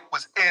I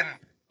was in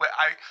where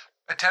I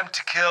attempt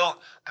to kill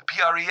the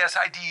President.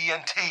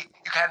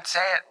 You can't say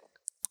it.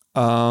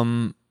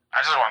 I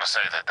just want to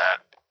say that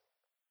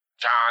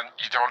John,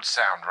 you don't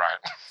sound right.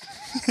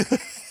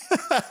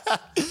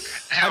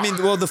 I mean,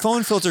 well, the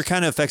phone filter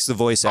kind of affects the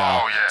voice,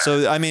 Al. Oh, yeah.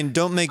 So, I mean,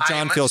 don't make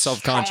John feel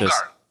self-conscious.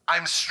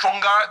 I'm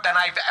stronger than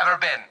I've ever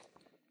been.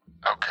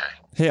 Okay.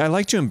 Hey, I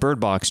liked you in Bird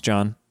Box,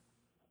 John.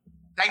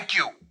 Thank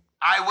you.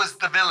 I was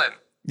the villain.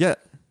 Yeah.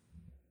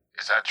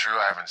 Is that true?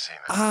 I haven't seen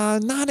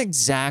it. Not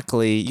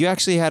exactly. You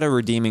actually had a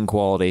redeeming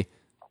quality.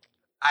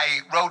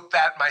 I wrote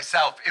that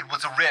myself. It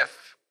was a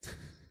riff.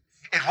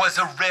 It was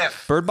a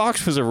riff. Bird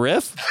Box was a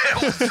riff?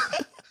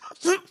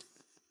 There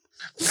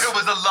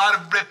was a lot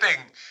of riffing.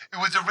 It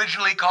was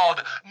originally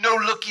called No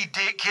Looky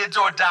Kids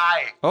or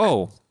Die.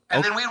 Oh.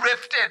 And then we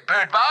riffed it,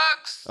 Bird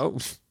Box. Oh.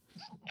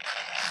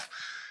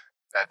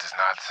 That does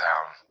not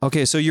sound.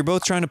 Okay, so you're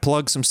both trying to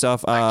plug some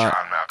stuff. John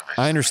Malkovich.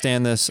 I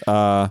understand this.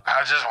 I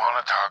just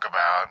want to talk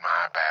about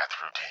my bath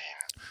routine.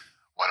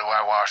 What do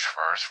I wash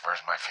first?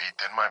 First my feet,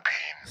 then my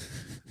peen.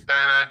 Then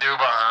I do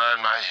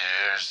behind my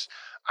ears.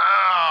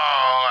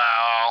 Oh,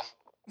 well.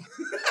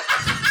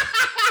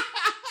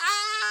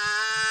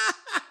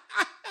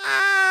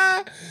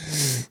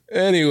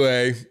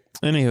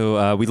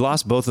 Anywho, we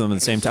lost both of them at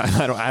the same time.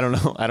 I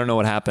don't know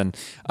what happened.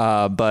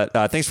 But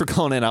thanks for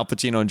calling in, Al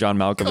Pacino and John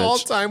Malkovich. Call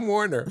Time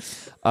Warner.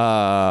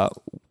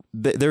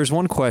 There's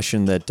one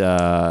question that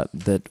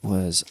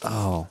was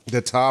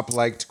the top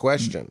liked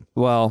question.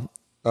 Well,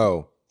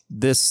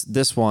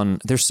 this one.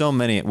 There's so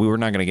many. We were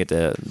not going to get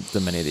to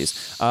many of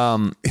these.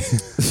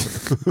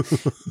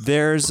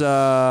 There's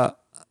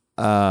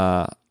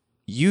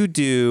you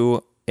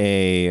do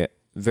a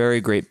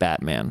very great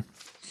Batman.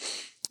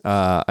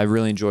 I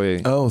really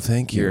enjoy.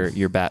 Thank you.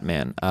 Your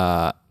Batman.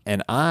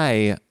 And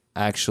I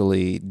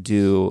actually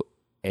do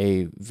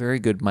a very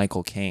good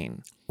Michael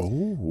Caine.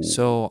 Oh.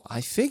 So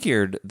I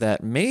figured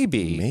that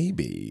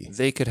maybe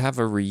they could have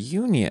a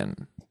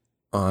reunion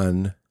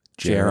on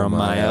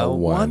Jeremiah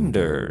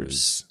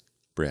Wonders.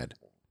 Bread.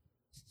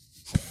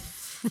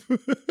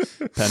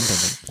 Pen.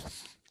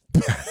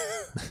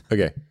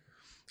 Okay.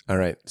 All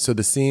right. So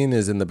the scene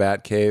is in the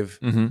Batcave,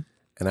 and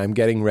I'm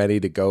getting ready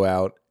to go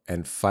out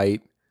and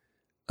fight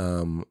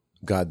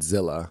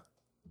Godzilla,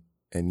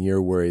 and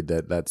you're worried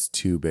that that's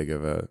too big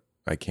of a.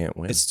 I can't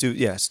win. It's too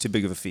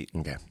big of a feat.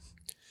 Okay.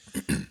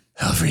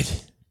 Alfred.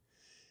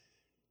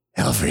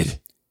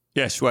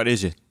 Yes. What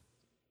is it?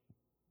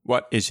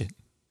 What is it?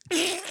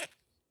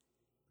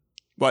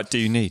 What do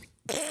you need?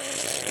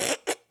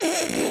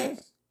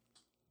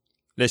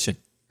 Listen.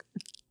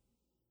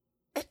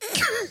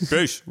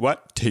 Bruce,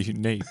 what do you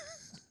need?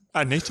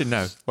 I need to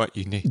know what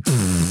you need.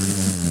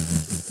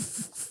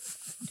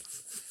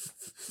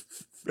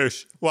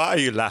 Bruce, why are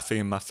you laughing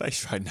in my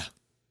face right now?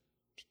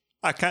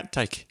 I can't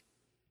take it.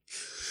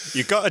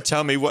 You got to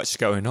tell me what's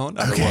going on.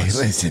 Okay, otherwise.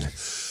 listen.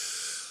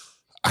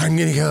 I'm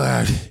going to go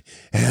out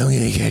and I'm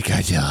going to get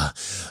Godzilla.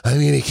 I'm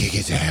going to kick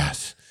his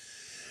ass.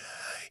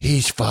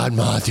 He's fought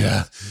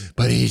Mothra,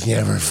 but he's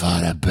never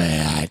fought a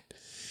bat.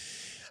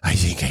 I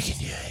think I can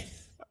do it.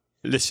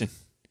 Listen,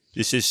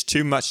 this is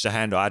too much to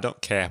handle. I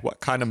don't care what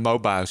kind of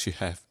mobiles you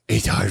have.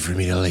 It's hard for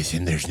me to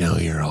listen. There's no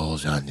ear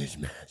holes on this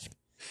mask.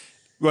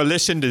 Well,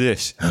 listen to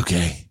this.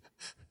 Okay.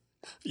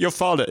 Your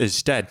father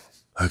is dead.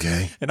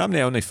 Okay. And I'm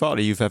the only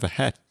father you've ever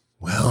had.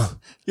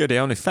 Well. You're the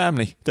only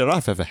family that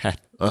I've ever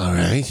had. All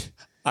right.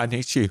 I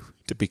need you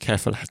to be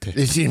careful out there.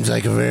 This seems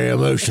like a very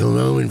emotional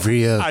moment for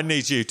you. I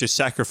need you to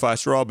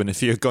sacrifice Robin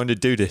if you're going to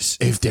do this.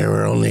 If there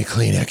were only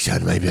Kleenex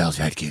on my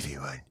belt, I'd give you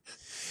one.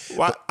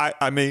 Well,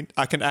 I mean,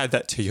 I can add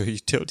that to your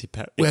utility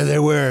pet. Well,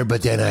 there were,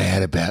 but then I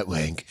had a bat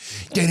wink.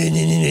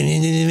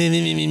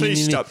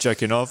 Please stop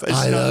jerking off.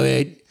 I love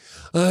it.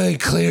 It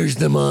clears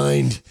the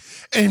mind,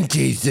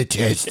 empties the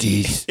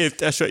testes. If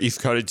that's what you've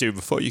got to do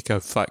before you go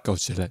fight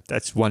Godzilla,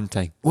 that's one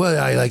thing. Well,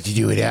 I like to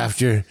do it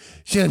after.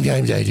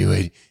 Sometimes I do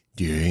it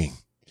during.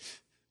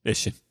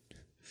 Listen,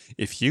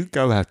 if you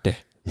go out there,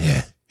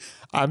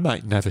 I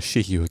might never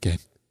see you again.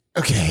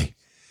 Okay.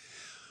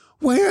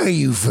 Where are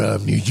you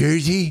from, New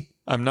Jersey?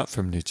 I'm not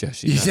from New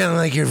Jersey. You sound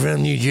like you're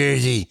from New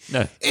Jersey.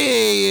 No.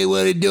 Hey, I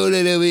want a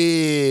donut over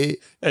here.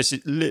 That's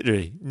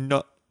literally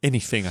not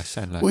anything I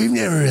sound like. We've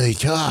never really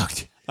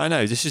talked. I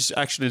know. This is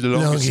actually the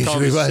Longest longest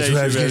we was conversation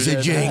going to we've say,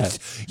 ever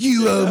Jinx, had.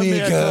 you owe me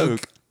a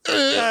Coke.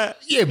 Yeah,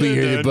 but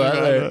you're the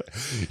butler.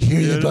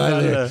 You're the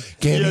butler.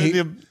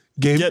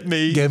 Get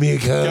me a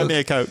Coke. Get me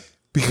a Coke.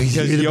 Because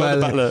you're the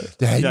butler.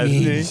 That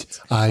means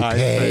I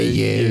pay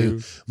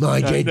you. My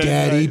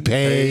daddy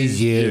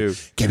pays you.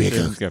 Give me a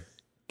Coke.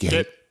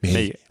 Get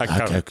me a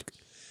Coke.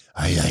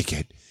 I like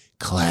it.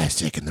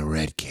 Classic in the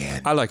red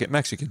can. I like it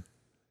Mexican.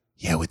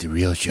 Yeah, with the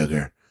real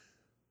sugar.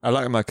 I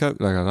like my Coke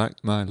like I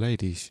like my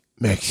ladies.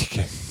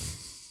 Mexican.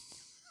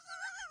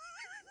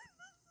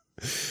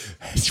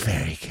 That's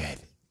very good.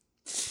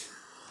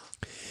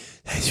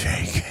 That's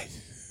very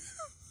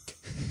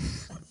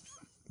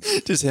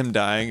good. Just him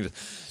dying.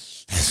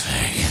 That's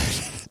very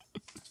good.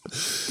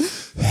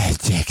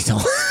 That's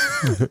excellent.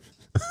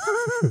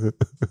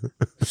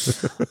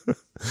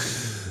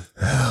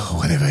 Oh,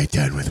 what have I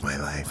done with my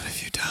life? What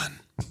have you done?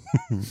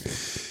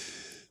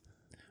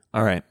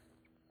 All right.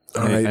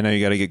 All right. I know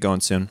you got to get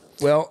going soon.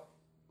 Well,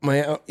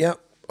 yeah.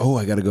 Oh,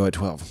 I got to go at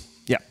 12.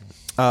 Yeah.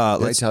 Did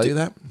I tell you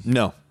that?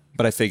 No,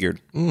 but I figured.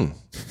 So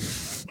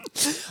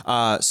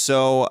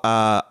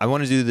I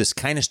want to do this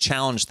kindness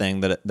challenge thing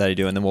that I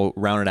do, and then we'll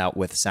round it out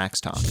with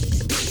Sax Talk.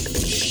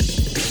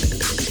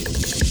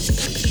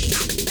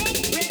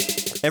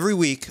 Every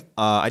week,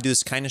 I do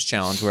this kindness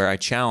challenge where I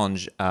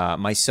challenge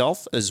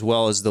myself as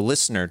well as the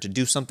listener to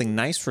do something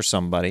nice for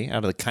somebody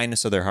out of the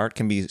kindness of their heart.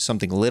 Can be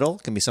something little,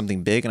 can be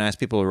something big, and I ask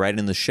people to write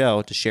in the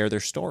show to share their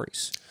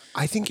stories.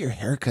 I think your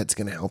haircut's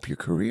going to help your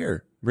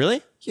career.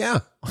 Really? Yeah.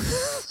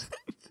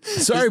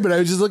 Sorry, but I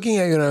was just looking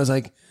at you and I was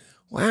like,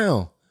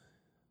 wow.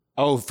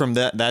 Oh, from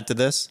that to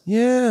this?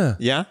 Yeah.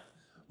 Yeah?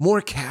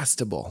 More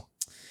castable.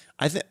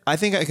 I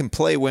think I can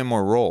play way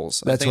more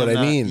roles. That's what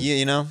I mean.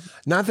 You know?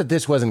 Not that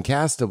this wasn't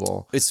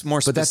castable. It's more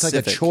specific. But that's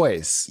like a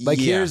choice. Like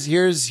here's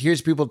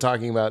people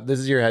talking about, this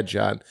is your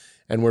headshot,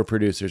 and we're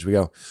producers. We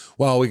go,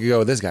 well, we could go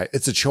with this guy.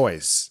 It's a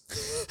choice.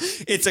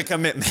 It's a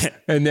commitment.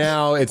 And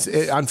now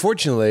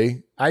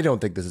unfortunately, I don't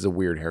think this is a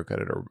weird haircut,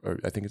 or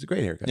I think it's a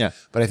great haircut. Yeah.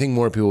 But I think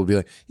more people will be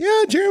like,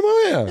 yeah,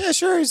 Jeremiah. Yeah,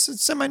 sure. He's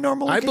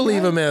semi-normal. I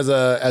believe him as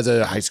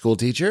a high school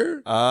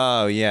teacher.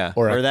 Oh, yeah.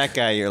 Or that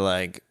guy, you're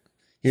like,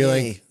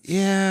 like,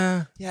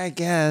 yeah, I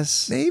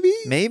guess. Maybe.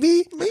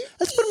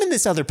 Let's put him in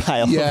this other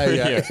pile over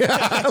here.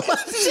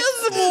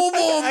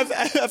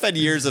 I've had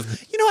years of,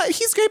 you know what,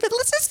 he's great, but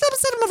let's just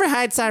set him over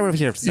hide side over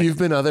here. You've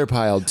been other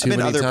piled too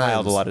many times. I've been other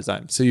piled a lot of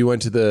times. So you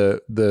went to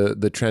the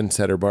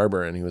trendsetter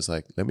barber, and he was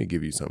like, let me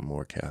give you something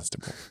more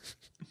castable.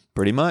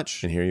 Pretty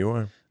much. And here you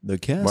are. The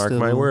castable. Mark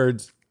my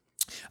words.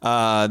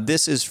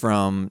 This is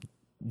from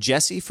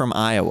Jessie from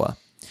Iowa.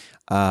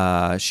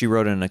 She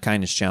wrote in a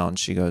kindness challenge.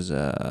 She goes,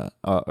 or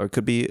it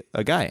could be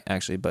a guy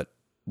actually, but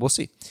we'll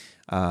see.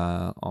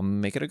 I'll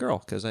make it a girl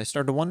because I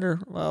started to wonder,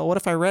 what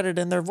if I read it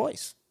in their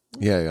voice?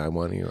 Yeah, I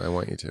want you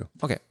to.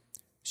 Okay.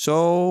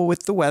 So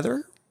with the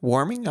weather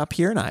warming up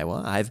here in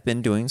Iowa, I've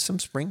been doing some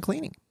spring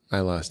cleaning.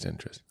 I lost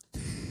interest.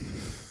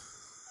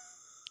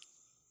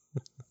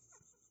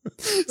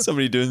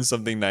 Somebody doing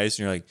something nice,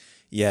 and you're like,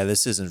 yeah,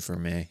 this isn't for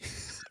me.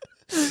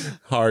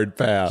 Hard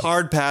pass.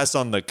 Hard pass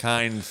on the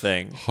kind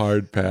thing.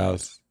 Hard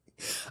pass.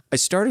 I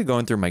started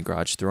going through my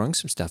garage, throwing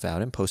some stuff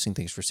out and posting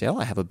things for sale.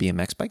 I have a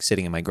BMX bike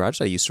sitting in my garage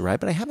that I used to ride,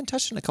 but I haven't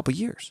touched it in a couple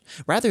years.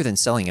 Rather than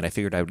selling it, I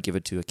figured I would give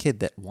it to a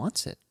kid that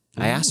wants it.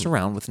 I asked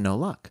around with no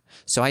luck.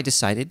 So I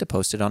decided to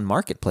post it on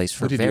Marketplace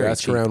for What, did very you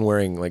ask cheap. around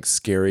wearing like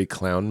scary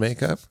clown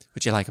makeup?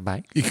 Would you like a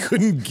bike? You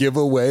couldn't give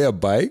away a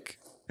bike?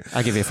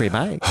 I'll give you a free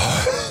bike.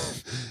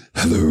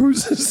 Hello, I'm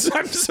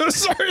so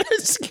sorry I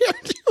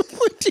scared you.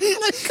 Would you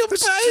like a bike?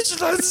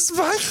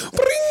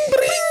 Bring.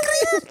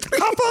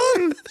 Hop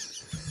on.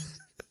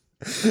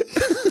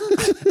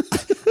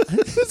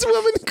 This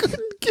woman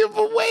couldn't give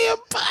away a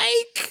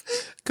bike.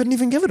 Couldn't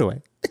even give it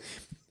away.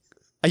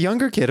 A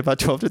younger kid, about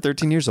 12 to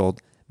 13 years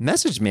old,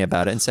 messaged me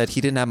about it and said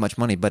he didn't have much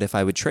money, but if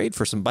I would trade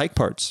for some bike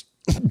parts.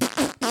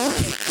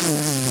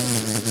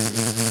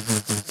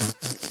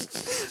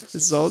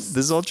 This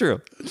is all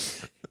true.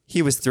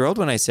 He was thrilled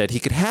when I said he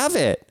could have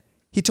it.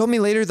 He told me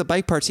later the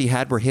bike parts he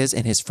had were his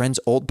and his friend's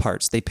old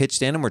parts. They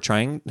pitched in and were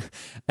trying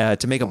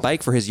to make a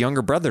bike for his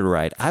younger brother to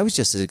ride. I was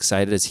just as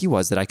excited as he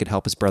was that I could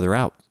help his brother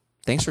out.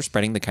 Thanks for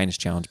spreading the kindness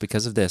challenge.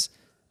 Because of this,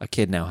 a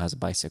kid now has a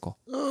bicycle.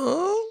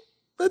 Oh,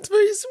 that's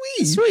very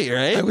sweet. Sweet,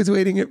 right? I was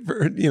waiting it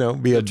for,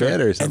 be a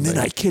bed or something. And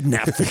then I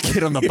kidnapped the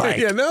kid on the bike.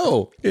 Yeah,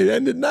 no, it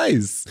ended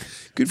nice.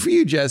 Good for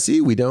you,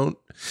 Jesse. We don't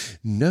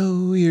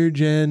know your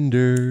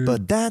gender,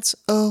 but that's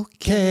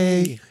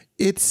okay.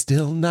 It's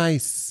still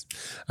nice.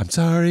 I'm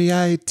sorry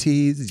I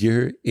teased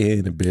your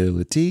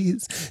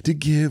inabilities to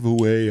give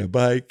away a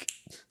bike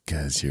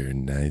because you're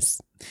nice.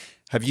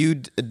 Have you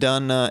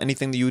done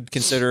anything that you would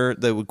consider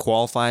that would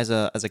qualify as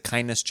a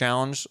kindness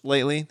challenge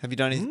lately? Have you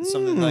done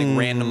something like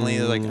randomly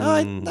like,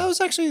 I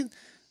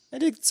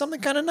did something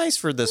kind of nice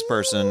for this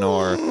person,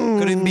 or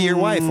could even be your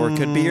wife, or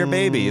could be your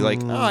baby.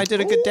 Like, I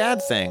did a good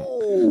dad thing.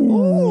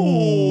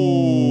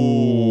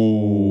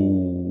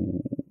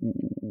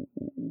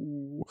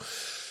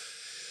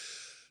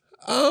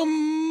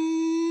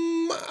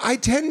 I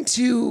tend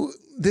to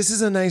this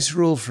is a nice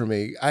rule for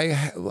me.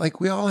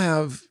 We all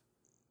have,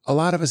 a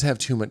lot of us have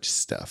too much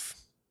stuff.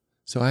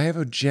 So I have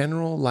a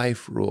general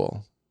life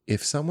rule.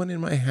 If someone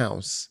in my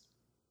house,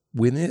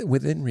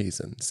 within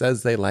reason,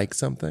 says they like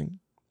something,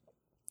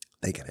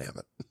 they can have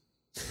it.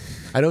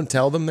 I don't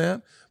tell them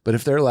that, but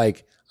if they're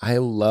like, I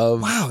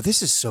love... Wow,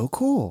 this is so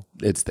cool.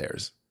 It's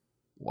theirs.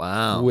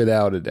 Wow.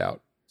 Without a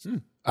doubt.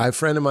 A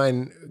friend of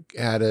mine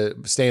had a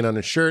stain on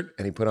his shirt,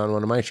 and he put on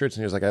one of my shirts,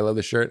 and he was like, I love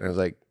this shirt. And I was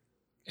like,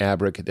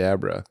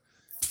 abracadabra.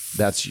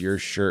 That's your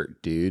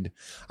shirt, dude.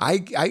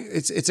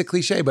 It's a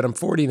cliche, but I'm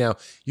 40 now.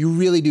 You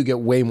really do get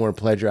way more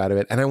pleasure out of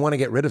it, and I want to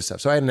get rid of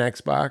stuff. So I had an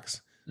Xbox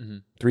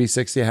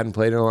 360. I hadn't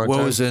played in a long time.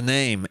 What was the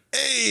name?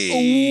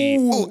 Hey,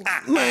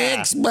 my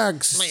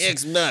Xbox. My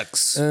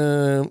Xbox.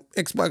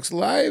 Xbox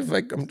Live.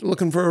 I'm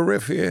looking for a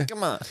riff here.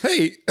 Come on.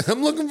 Hey,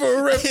 I'm looking for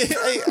a riff.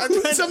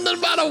 Something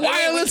about a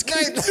wireless.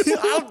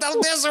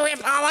 There's a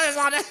riff.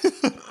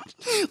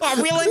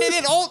 I'm reeling it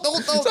in.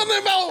 Something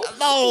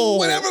about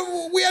whenever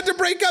we had to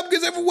break up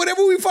because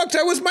whenever we fucked,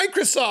 I was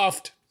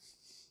Microsoft.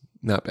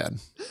 Not bad.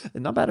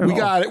 Not bad at We all.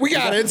 got it. We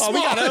got it. It's Oh,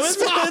 we got it.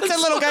 small. It's a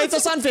little guy. It's a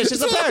sunfish.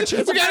 It's a perch.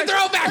 We got to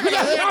throw it back. We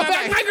got to throw it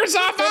back.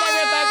 Microsoft.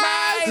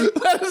 Bye.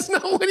 Let us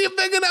know when you're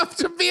big enough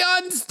to be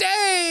on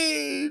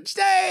stage.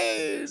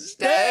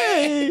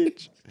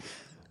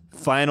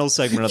 Final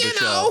segment of the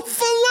show.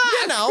 For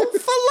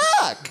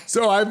luck.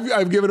 So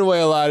I've given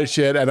away a lot of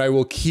shit, and I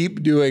will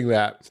keep doing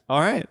that.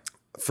 All right.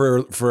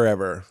 For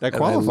forever. That And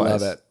qualifies. I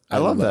love it. I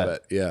love that.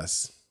 it.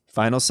 Yes.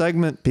 Final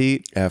segment,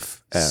 Pete.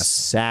 FS.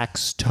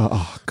 Sax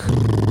talk.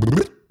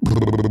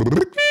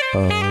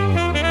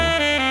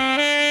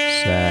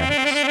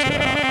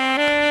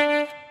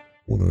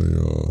 When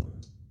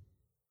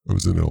I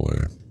was in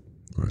LA,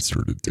 I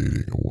started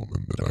dating a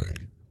woman that I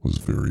was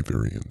very,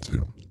 very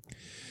into.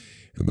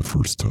 And the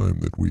first time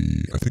that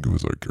I think it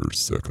was like our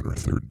second or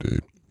third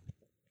date,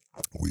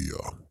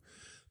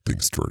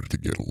 things started to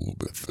get a little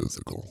bit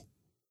physical.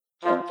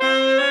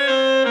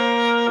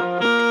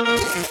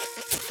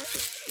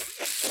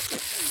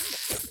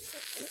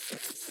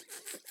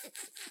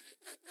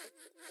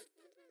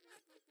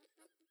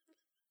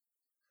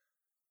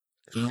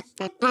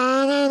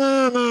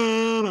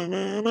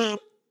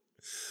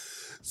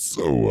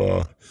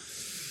 So,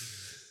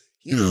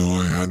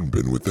 I hadn't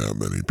been with that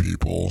many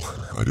people.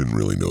 I didn't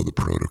really know the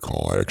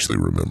protocol. I actually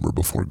remember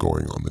before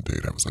going on the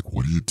date, I was like,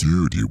 what do you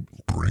do? Do you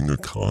bring a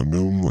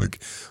condom? Like,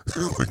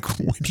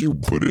 would you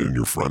put it in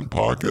your front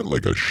pocket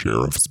like a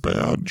sheriff's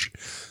badge?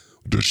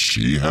 Does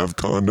she have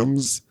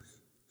condoms?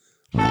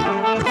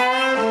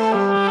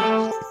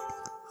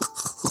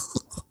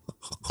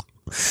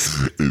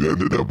 It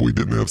ended up we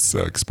didn't have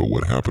sex, but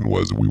what happened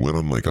was we went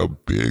on like a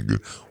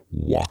big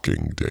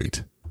walking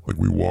date. Like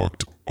we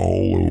walked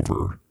all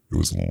over. It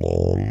was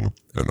long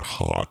and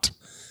hot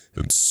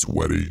and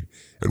sweaty,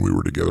 and we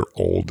were together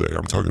all day.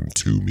 I'm talking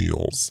 2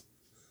 meals.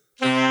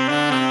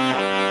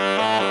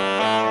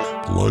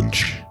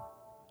 Lunch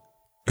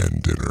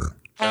and dinner.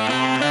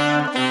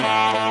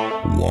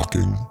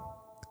 Walking,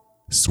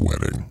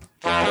 sweating.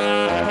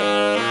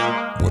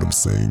 What I'm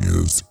saying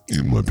is,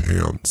 in my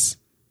pants.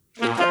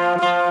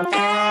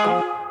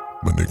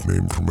 My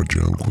nickname for my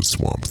junk was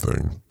Swamp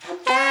Thing.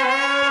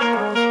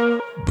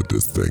 But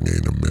this thing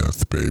ain't a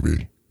myth,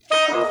 baby.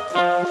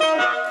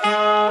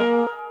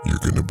 You're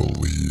gonna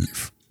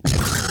believe.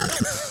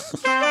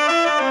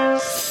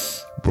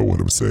 But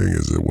what I'm saying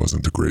is it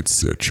wasn't a great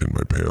sitch in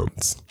my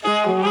pants.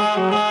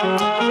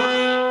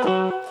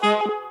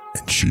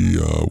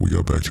 And we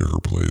got back to her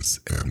place,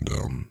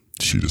 and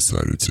she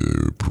decided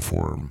to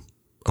perform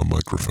a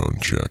microphone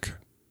check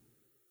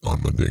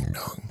on my ding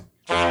dong.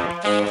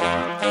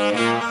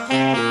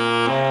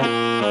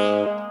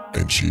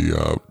 And she,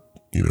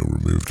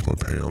 removed my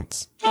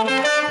pants.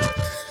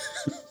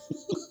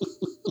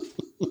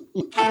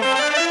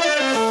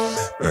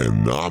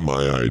 And not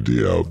my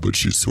idea, but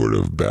she sort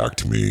of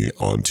backed me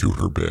onto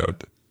her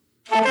bed.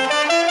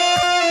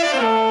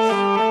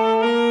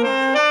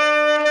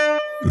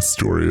 This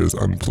story is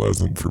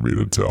unpleasant for me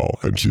to tell.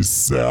 And she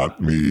sat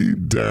me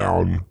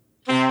down.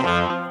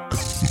 My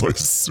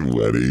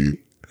sweaty,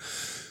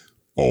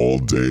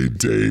 all-day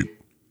date,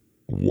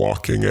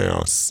 walking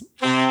ass.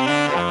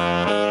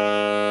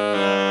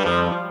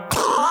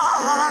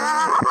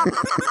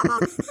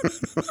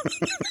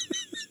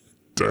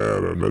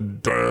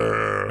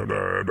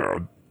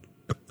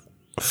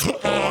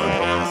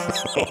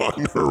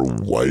 On her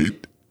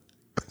white,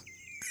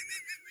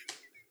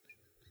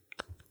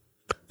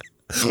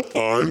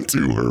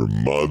 onto her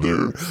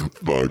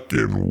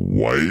motherfucking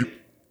white,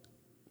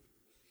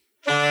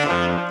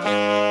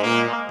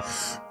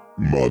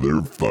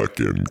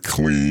 motherfucking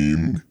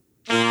clean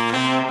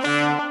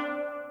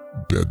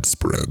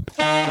bedspread.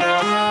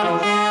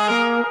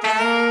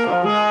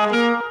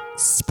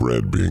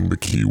 Spread being the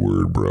key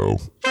word, bro.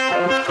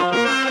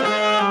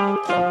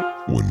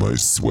 When my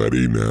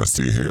sweaty,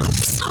 nasty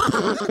hands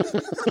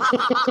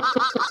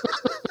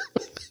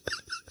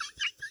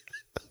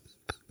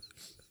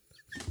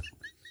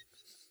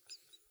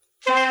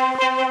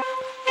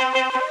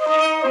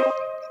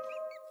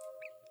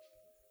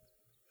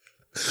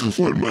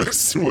when my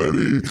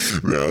sweaty,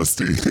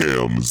 nasty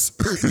hams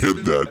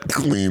hit that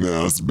clean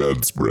ass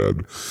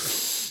bedspread,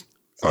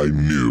 I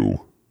knew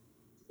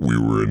we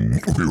were in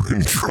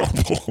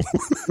trouble.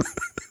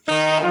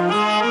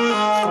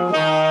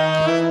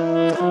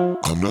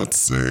 I'm not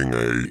saying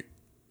I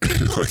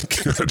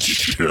got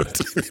shit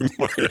in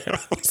my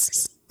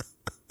house.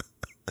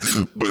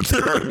 But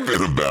there had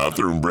been a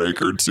bathroom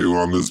break or two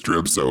on this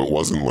trip, so it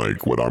wasn't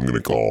like what I'm going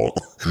to call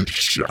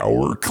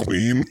shower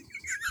clean.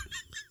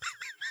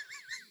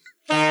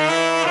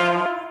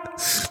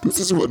 This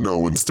is what no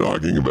one's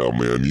talking about,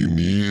 man.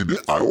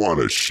 I want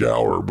a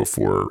shower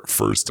before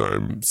first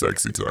time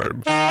sexy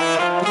time.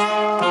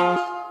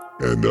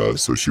 And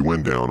so she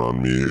went down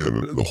on me,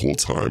 and the whole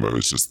time I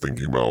was just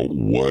thinking about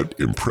what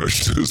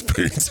impressionist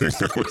painting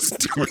I was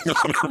doing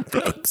on her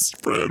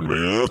bedspread,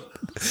 man.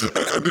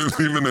 I didn't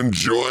even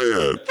enjoy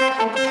it.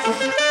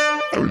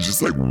 I was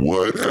just like,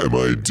 what am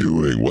I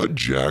doing? What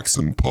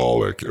Jackson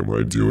Pollock am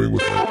I doing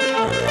with my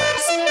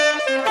ass?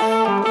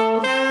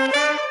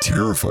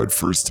 Terrified.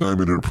 First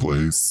time in her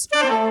place.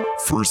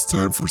 First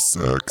time for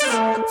sex.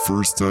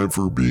 First time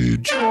for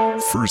beach.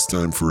 First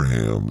time for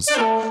hams.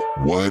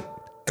 What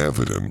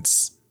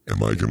evidence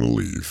am I going to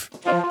leave?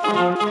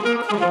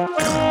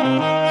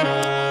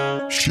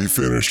 She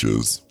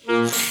finishes.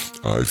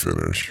 I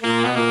finish.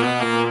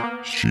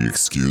 She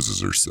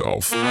excuses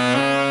herself.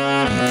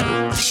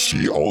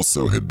 She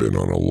also had been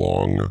on a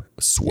long,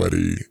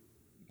 sweaty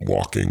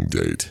walking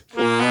date.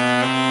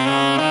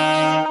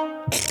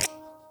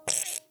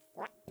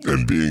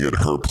 And being at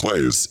her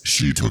place,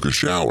 she took a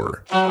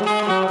shower.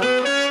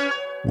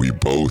 We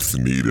both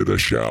needed a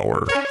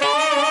shower.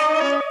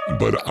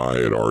 But I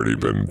had already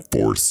been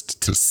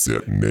forced to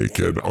sit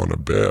naked on a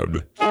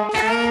bed.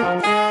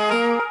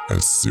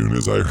 As soon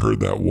as I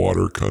heard that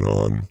water cut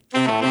on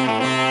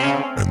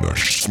and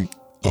the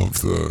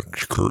of the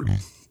curtain,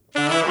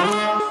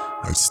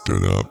 I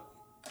stood up.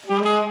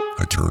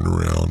 I turned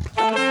around.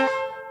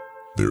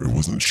 It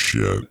wasn't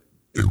shit.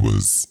 It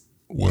was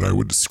what I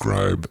would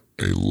describe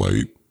a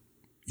light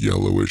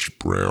yellowish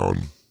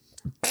brown.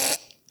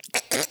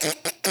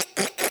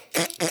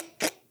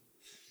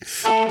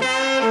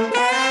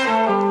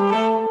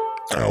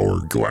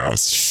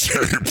 Hourglass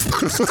shape.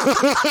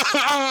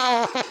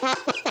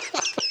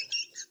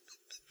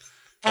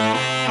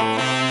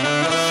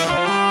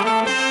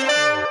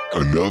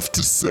 Enough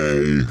to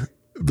say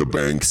the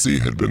Banksy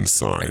had been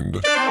signed.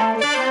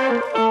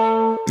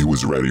 It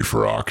was ready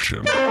for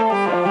auction.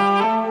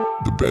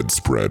 The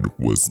bedspread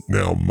was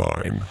now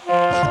mine.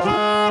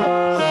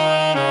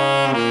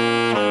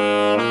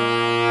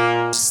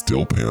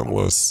 Still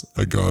pantless,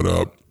 I got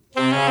up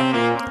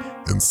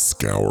and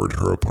scoured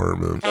her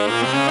apartment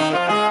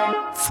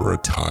for a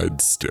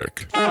Tide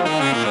stick.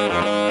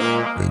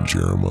 And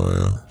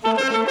Jeremiah,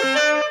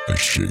 I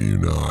shit you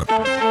not,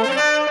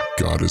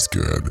 God is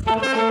good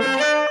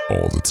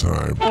all the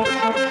time.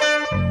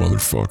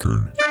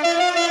 Motherfucker,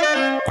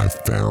 I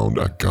found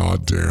a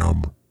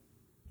goddamn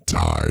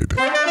Tide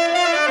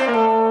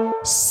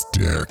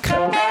stick.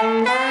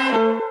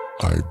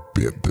 I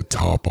bit the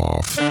top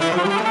off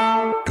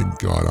and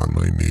got on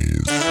my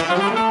knees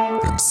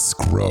and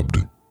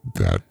scrubbed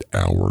that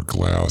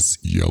hourglass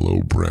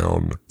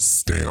yellow-brown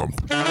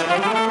stamp.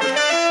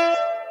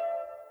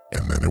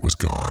 And then it was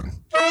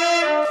gone,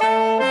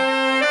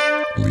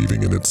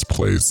 leaving in its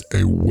place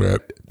a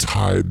wet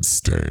Tide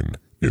stain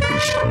in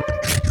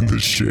the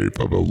shape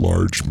of a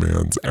large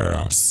man's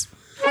ass.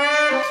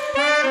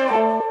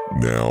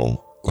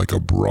 Now, like a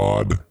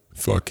broad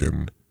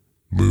fucking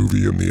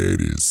movie in the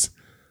 80s,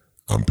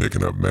 I'm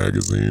picking up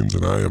magazines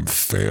and I am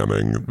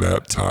fanning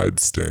that Tide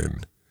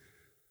stain.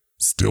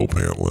 Still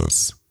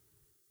pantless.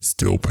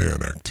 Still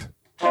panicked.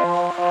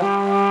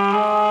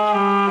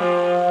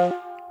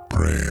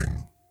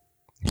 Praying,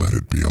 let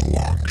it be a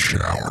long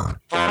shower.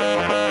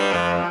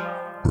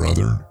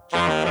 Brother,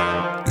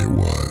 it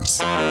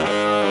was.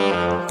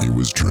 It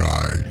was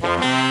dry.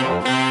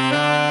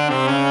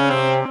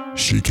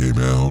 She came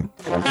out.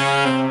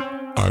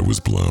 I was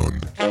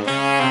blown.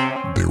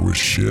 There was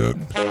shit.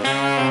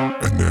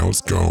 And now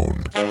it's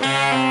gone.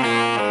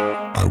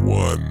 I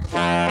won.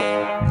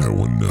 No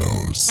one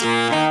knows.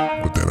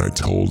 But then I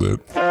told it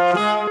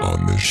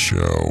on this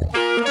show.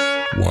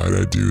 Why'd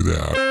I do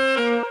that?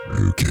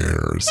 Who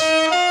cares?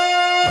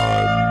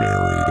 I'm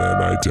married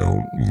and I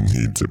don't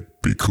need to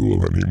be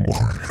cool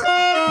anymore.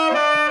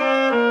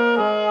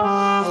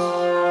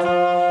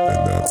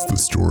 And that's the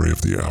story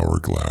of the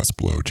hourglass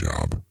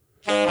blowjob.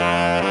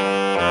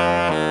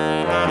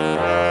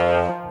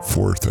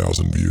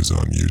 4,000 views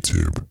on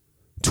YouTube.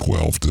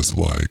 12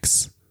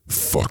 dislikes.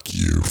 Fuck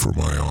you for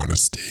my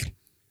honesty.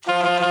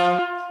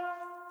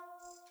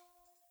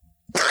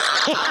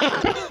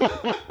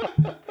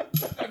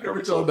 I've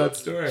never told that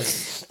story.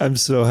 I'm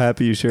so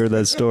happy you shared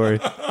that story.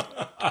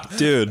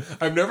 Dude.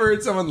 I've never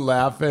heard someone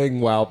laughing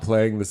while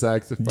playing the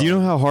saxophone. Do you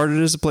know how hard it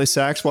is to play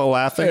sax while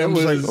laughing? It I'm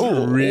was just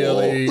like,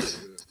 really...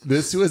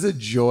 This was a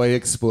joy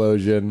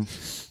explosion.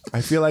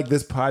 I feel like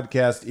this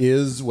podcast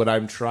is what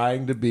I'm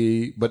trying to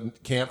be,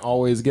 but can't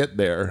always get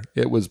there.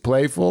 It was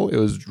playful. It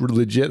was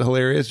legit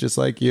hilarious, just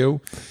like you.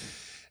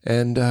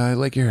 And I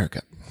like your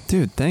haircut.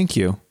 Dude, thank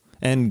you.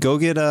 And go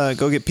get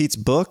Pete's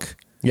book.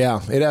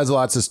 Yeah, it has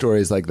lots of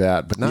stories like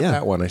that, but not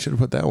that one. I should have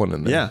put that one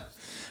in there. Yeah.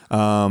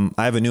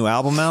 I have a new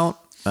album out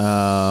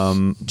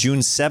June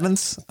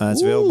 7th.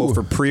 It's available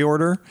for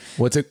pre-order.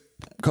 What's it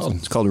called?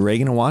 It's called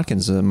Reagan and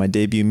Watkins, my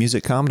debut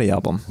music comedy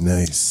album.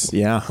 Nice.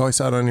 Yeah. Oh, I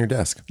saw it on your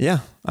desk. Yeah.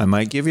 I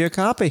might give you a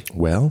copy.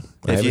 Well,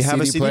 if you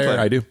have a CD player,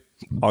 I do.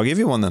 I'll give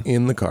you one then.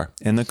 In the car.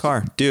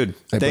 Dude,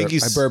 thank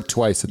you. I burped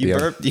twice at the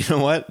end. You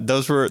know what?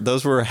 Those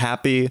were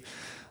happy,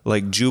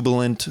 like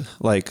jubilant,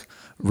 like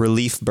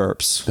relief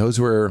burps. Those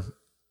were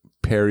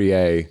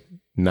Perrier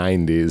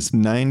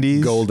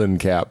 90s golden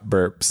cap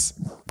burps.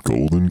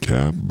 Golden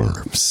cap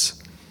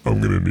burps. I'm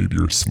gonna need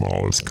your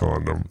smallest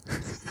condom.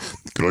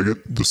 Could I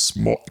get the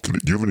small? Do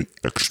you have any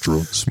extra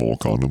small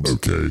condoms?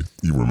 Okay.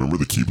 You remember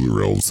the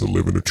Keebler elves that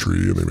live in a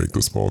tree and they make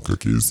the small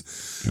cookies?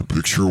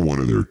 Picture one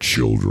of their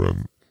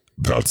children.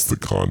 That's the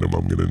condom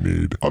I'm gonna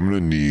need. I'm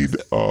gonna need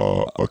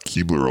a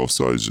Keebler elf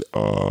size.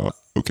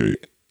 Okay.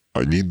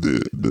 I need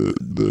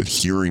the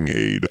hearing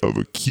aid of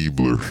a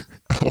Keebler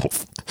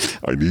elf.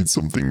 I need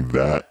something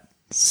that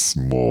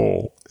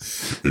small.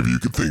 If you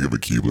could think of a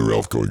Keebler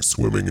elf going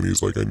swimming and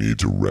he's like, I need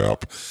to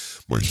wrap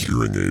my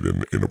hearing aid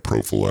in a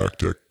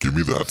prophylactic. Give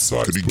me that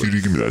size. Could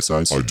you give me that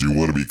size? I do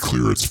want to be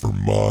clear. It's for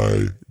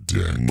my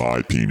dick.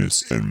 My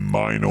penis and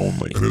mine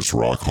only. And it's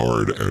rock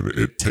hard and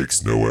it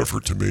takes no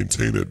effort to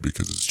maintain it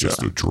because it's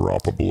just a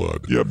drop of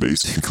blood. Yeah,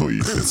 basically.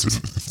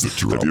 it's a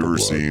drop Have you ever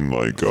seen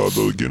like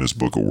the Guinness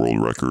Book of World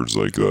Records,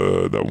 like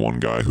that one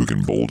guy who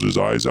can bulge his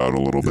eyes out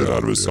a little bit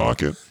out of his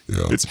socket?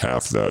 Yeah. It's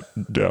half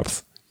that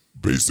depth.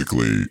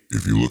 Basically,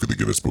 if you look at the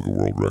Guinness Book of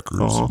World Records,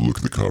 look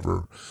at the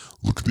cover,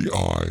 look at the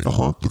eye,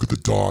 look at the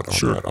dot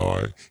on that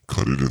eye,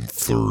 cut it in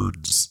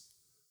thirds.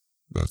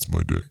 That's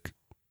my dick.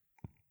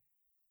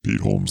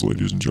 Pete Holmes,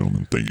 ladies and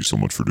gentlemen, thank you so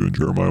much for doing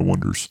Jeremiah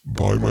Wonders.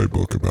 Buy my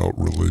book about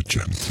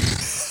religion.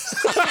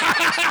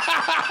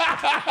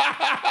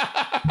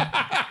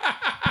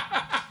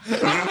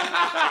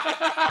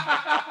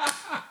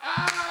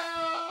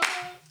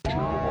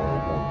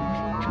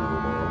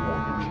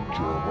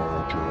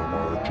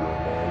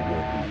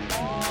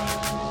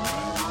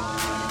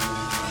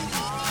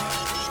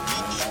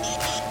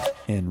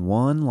 And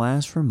one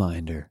last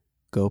reminder,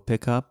 go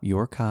pick up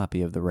your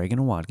copy of the Reagan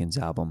and Watkins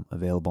album,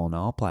 available on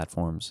all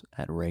platforms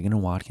at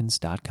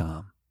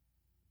reaganandwatkins.com.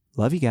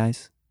 Love you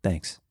guys.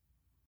 Thanks.